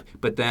it up,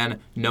 but then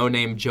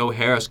no-name Joe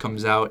Harris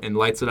comes out and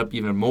lights it up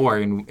even more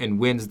and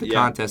wins the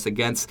contest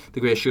against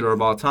the greatest shooter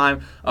of all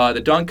time.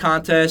 The dunk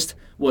contest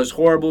was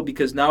horrible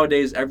because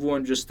nowadays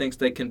everyone just thinks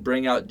they can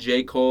bring out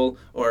J. Cole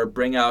or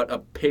bring out a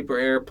paper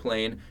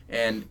airplane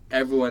and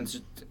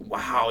everyone's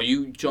wow,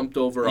 you jumped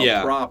over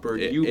a prop or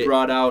you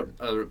brought out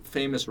a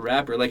famous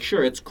rapper. Like,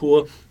 sure, it's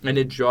cool and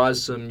it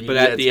draws some media But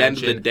at the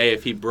attention. end of the day,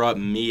 if he brought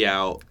me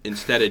out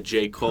instead of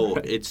J. Cole,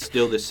 it's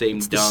still the same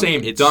dunk. The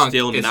same it's dunk.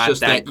 still it's not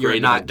just that you're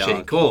great not of a dunk.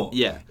 J. Cole.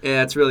 Yeah,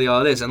 that's really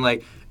all it is. And,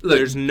 like, look,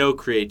 there's no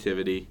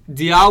creativity.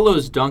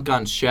 Diallo's dunk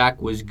on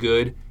Shaq was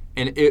good,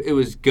 and it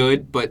was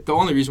good, but the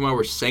only reason why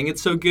we're saying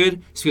it's so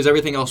good is because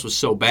everything else was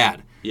so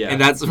bad. Yeah.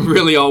 And that's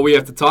really all we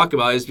have to talk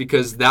about is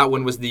because that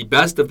one was the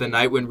best of the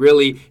night when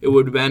really it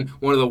would have been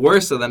one of the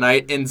worst of the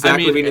night in Zach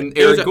LaVine and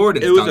Eric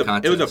Gordon's dunk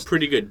contest. It was a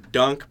pretty good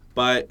dunk,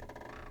 but,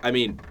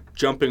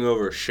 jumping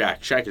over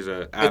Shaq is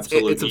an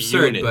absolute it's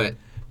absurd, unit.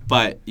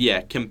 But,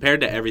 yeah,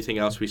 compared to everything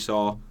else we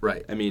saw,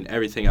 right.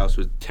 Everything else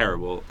was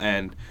terrible.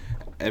 And,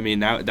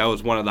 that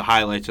was one of the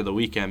highlights of the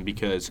weekend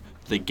because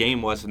the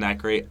game wasn't that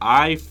great.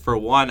 For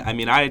one,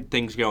 I had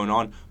things going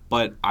on,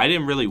 but I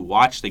didn't really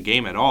watch the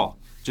game at all.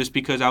 Just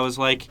because I was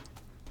like,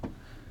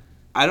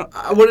 I'm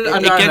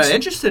not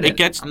interested in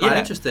it. I'm not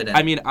interested in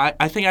it.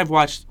 I think I've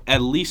watched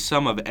at least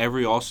some of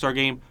every All-Star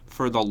game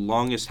for the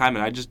longest time,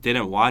 and I just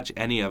didn't watch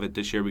any of it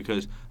this year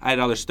because I had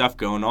other stuff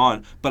going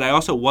on. But I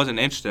also wasn't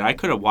interested. I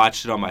could have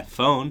watched it on my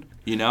phone,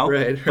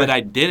 Right. But I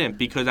didn't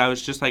because I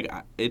was just like,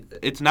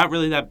 it's not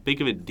really that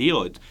big of a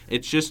deal.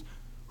 It's just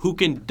who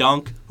can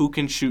dunk, who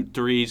can shoot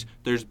threes.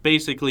 There's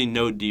basically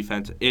no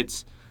defense.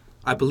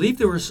 I believe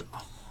there was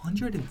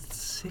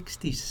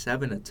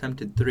 167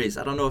 attempted threes.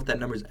 I don't know if that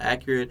number is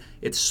accurate.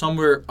 It's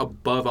somewhere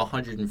above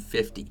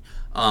 150.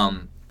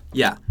 Nice.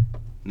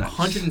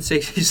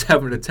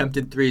 167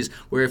 attempted threes,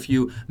 where if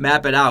you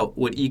map it out,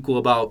 would equal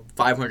about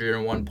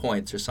 501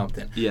 points or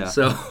something. Yeah.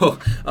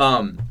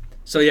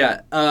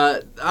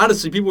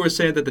 Honestly, people were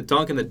saying that the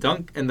dunk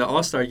and the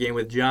All-Star game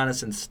with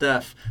Giannis and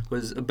Steph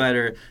was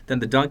better than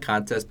the dunk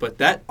contest, but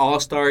that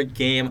All-Star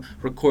game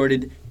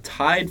recorded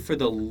tied for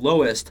the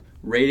lowest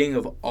rating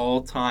of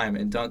all time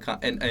in dunk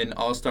and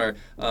All-Star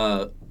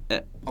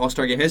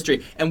game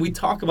history. And we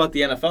talk about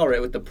the NFL, right,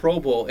 with the Pro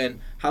Bowl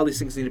and how these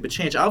things need to be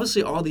changed.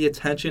 Obviously, all the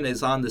attention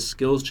is on the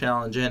skills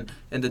challenge and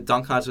the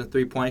dunk contest and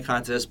three-point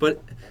contest,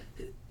 but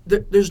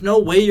there's no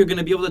way you're going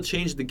to be able to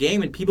change the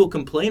game, and people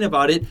complain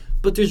about it,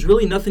 but there's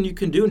really nothing you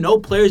can do. No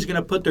player is going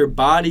to put their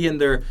body and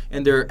their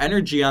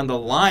energy on the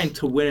line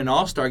to win an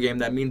All-Star game.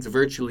 That means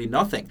virtually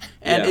nothing.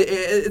 And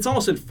it's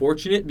almost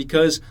unfortunate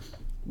because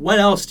when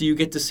else do you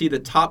get to see the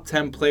top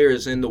 10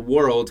 players in the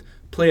world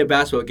play a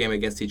basketball game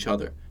against each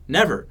other?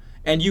 Never.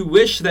 And you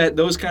wish that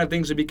those kind of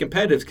things would be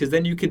competitive because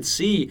then you could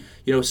see,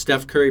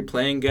 Steph Curry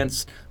playing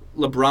against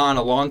LeBron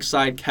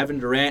alongside Kevin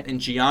Durant and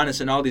Giannis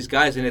and all these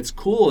guys, and it's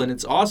cool and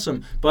it's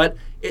awesome, but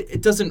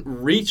it doesn't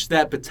reach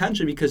that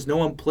potential because no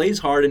one plays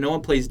hard and no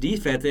one plays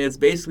defense, and it's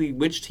basically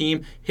which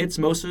team hits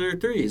most of their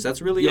threes.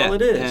 That's really all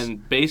it is.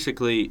 And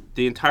basically,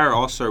 the entire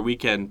All-Star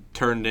weekend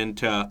turned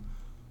into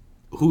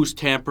who's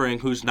tampering,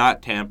 who's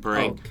not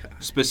tampering.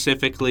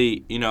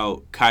 Specifically,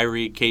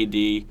 Kyrie,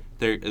 KD.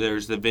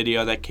 There's the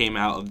video that came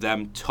out of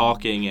them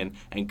talking,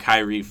 and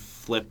Kyrie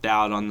flipped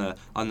out on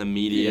the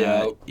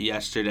media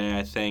yesterday,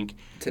 I think.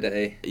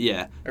 Today.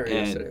 Yeah. Or and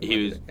yesterday,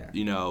 he was,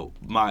 yeah.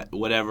 My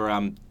whatever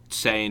I'm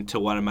saying to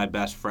one of my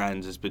best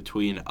friends is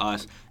between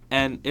us.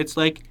 And it's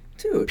like,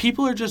 dude,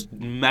 people are just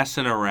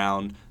messing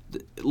around.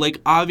 like,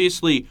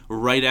 obviously,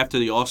 right after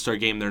the All-Star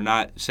game, they're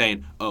not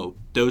saying, oh,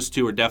 those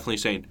two are definitely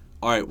saying,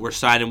 all right, we're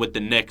signing with the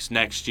Knicks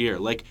next year.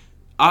 Like,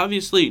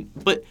 obviously,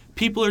 but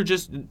people are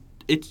just,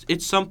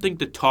 it's something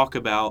to talk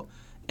about,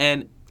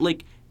 and,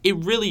 like, it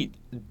really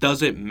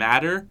doesn't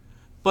matter,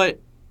 but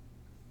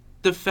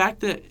the fact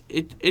that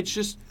it's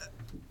just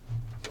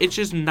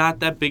not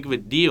that big of a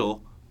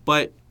deal,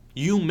 but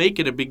you make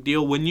it a big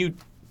deal when you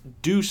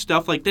do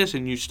stuff like this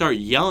and you start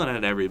yelling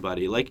at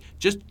everybody. Like,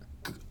 just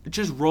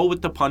roll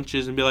with the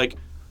punches and be like,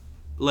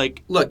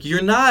 look, you're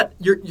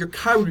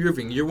Kyrie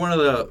Irving. You're one of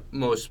the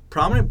most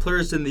prominent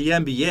players in the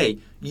NBA.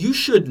 You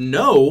should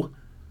know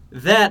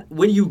that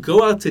when you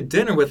go out to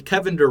dinner with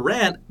Kevin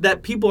Durant,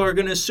 that people are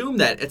going to assume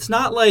that. It's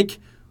not like,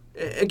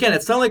 again,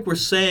 it's not like we're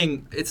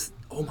saying it's,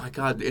 oh my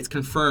God, it's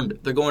confirmed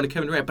they're going to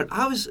Kevin Durant, but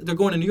obviously they're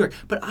going to New York.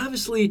 But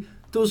obviously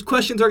those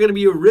questions are going to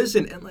be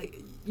arisen, and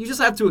like, you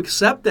just have to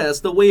accept that. It's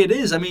the way it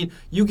is. I mean,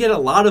 you get a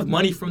lot of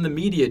money from the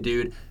media,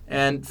 dude,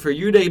 and for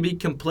you to be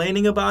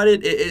complaining about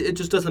it, it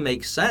just doesn't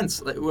make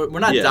sense. Like, we're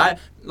not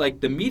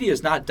the media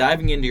is not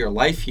diving into your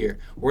life here.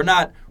 We're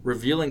not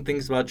revealing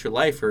things about your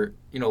life or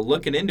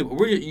looking into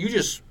it.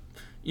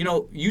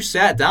 You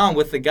sat down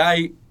with the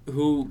guy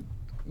who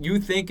you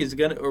think is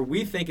gonna, or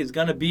we think is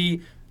gonna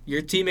be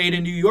your teammate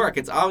in New York.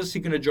 It's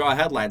obviously going to draw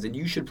headlines, and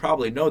you should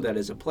probably know that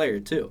as a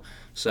player too.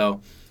 So,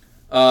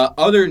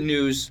 other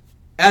news.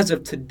 As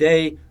of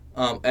today,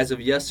 as of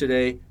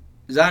yesterday,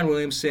 Zion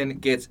Williamson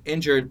gets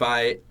injured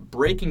by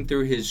breaking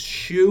through his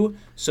shoe.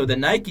 So the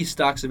Nike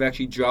stocks have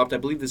actually dropped. I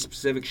believe the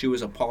specific shoe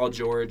is a Paul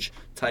George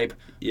type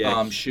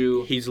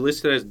shoe. He's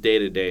listed as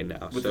day-to-day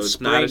now. With so a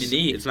it's not sprained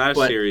knee. It's not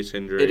a serious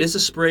injury. It is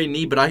a sprained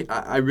knee, but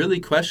I really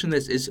question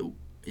this.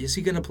 Is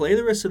he going to play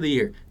the rest of the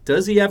year?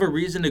 Does he have a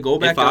reason to go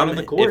back out on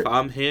the court? If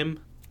I'm him,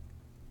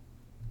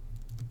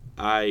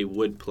 I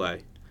would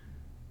play.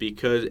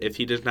 Because if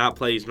he does not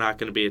play, he's not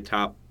going to be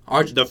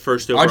the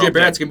first overall RJ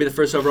Barrett's going to be the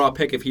first overall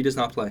pick if he does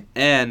not play.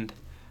 And,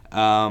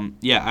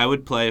 I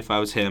would play if I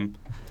was him.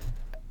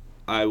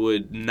 I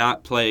would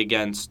not play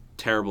against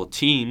terrible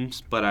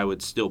teams, but I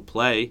would still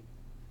play.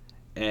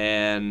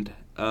 And,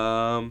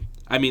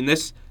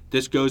 this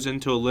goes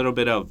into a little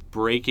bit of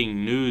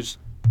breaking news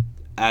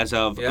as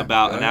of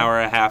about an hour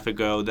and a half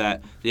ago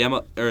that the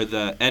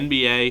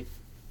NBA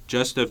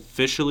just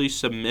officially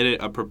submitted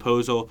a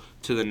proposal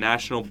to the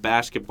National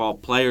Basketball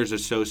Players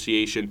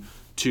Association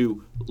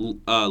to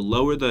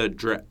lower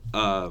the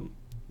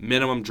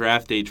minimum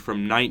draft age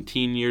from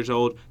 19 years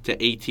old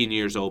to 18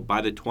 years old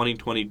by the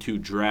 2022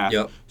 draft.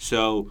 Yep.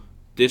 So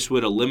this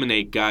would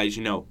eliminate guys,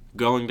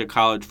 going to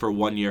college for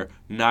 1 year,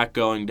 not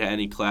going to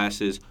any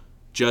classes,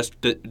 just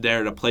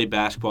there to play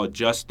basketball,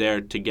 just there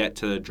to get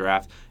to the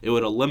draft. It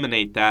would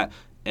eliminate that,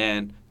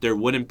 and there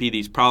wouldn't be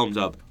these problems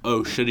of,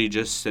 should he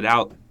just sit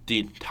out the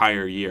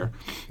entire year?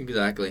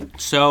 Exactly.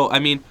 So,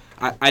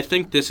 I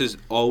think this is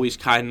always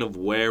kind of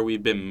where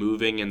we've been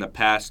moving in the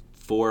past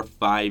 4 or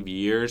 5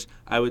 years,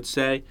 I would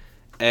say.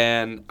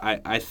 And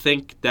I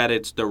think that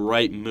it's the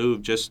right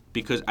move just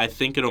because I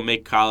think it'll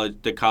make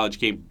the college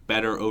game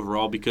better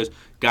overall because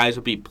guys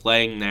will be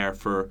playing there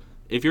for,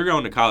 if you're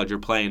going to college, you're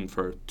playing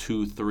for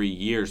 2-3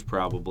 years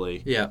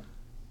probably. Yeah.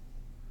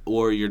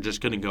 Or you're just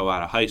going to go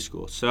out of high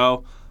school.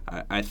 So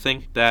I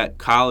think that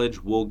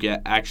college will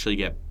actually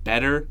get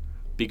better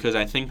because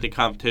I think the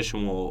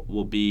competition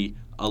will be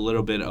a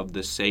little bit of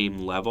the same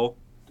level,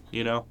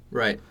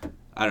 Right.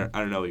 I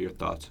don't know what your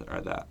thoughts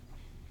are that.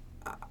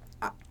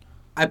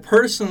 I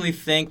personally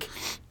think,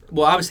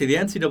 well, obviously the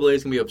NCAA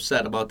is going to be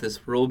upset about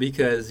this rule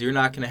because you're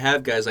not going to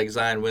have guys like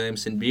Zion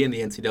Williamson be in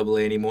the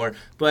NCAA anymore.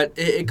 But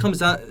it comes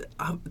down,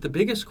 the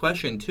biggest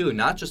question too,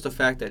 not just the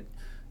fact that,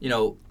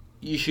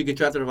 you should get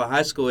drafted out of a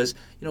high school is,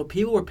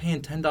 people were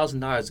paying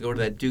 $10,000 to go to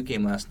that Duke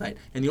game last night.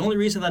 And the only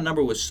reason that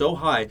number was so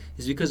high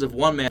is because of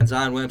one man,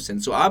 Zion Williamson.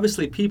 So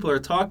obviously people are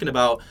talking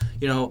about,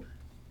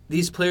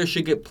 these players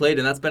should get played,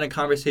 and that's been a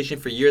conversation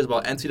for years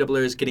about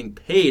NCAAs getting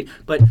paid.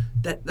 But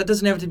that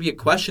doesn't have to be a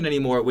question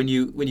anymore when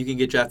you can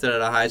get drafted out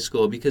of high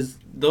school because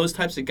those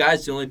types of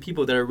guys are the only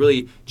people that are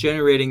really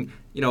generating,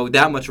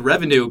 that much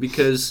revenue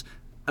because –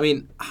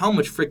 how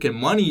much freaking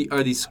money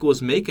are these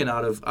schools making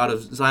out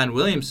of Zion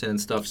Williamson and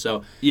stuff?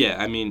 So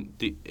yeah,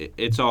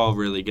 it's all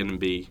really going to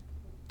be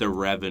the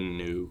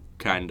revenue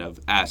kind of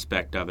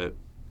aspect of it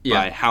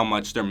by how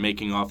much they're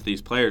making off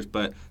these players.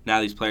 But now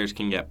these players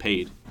can get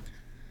paid.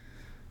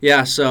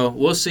 Yeah, so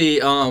we'll see.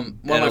 A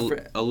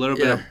little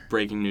bit of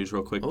breaking news,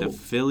 real quick. The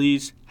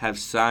Phillies have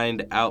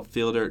signed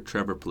outfielder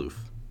Trevor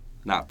Plouffe.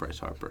 Not Bryce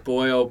Harper.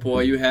 Boy, oh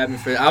boy, you had me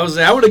for I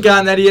would have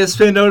gotten that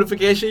ESPN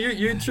notification.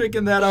 You're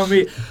tricking that on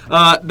me.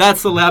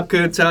 That's the Lab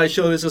Coat and Tally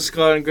Show. This is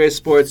Scarlet and Gray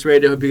Sports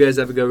Radio. Hope you guys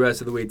have a good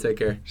rest of the week. Take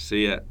care.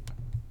 See ya.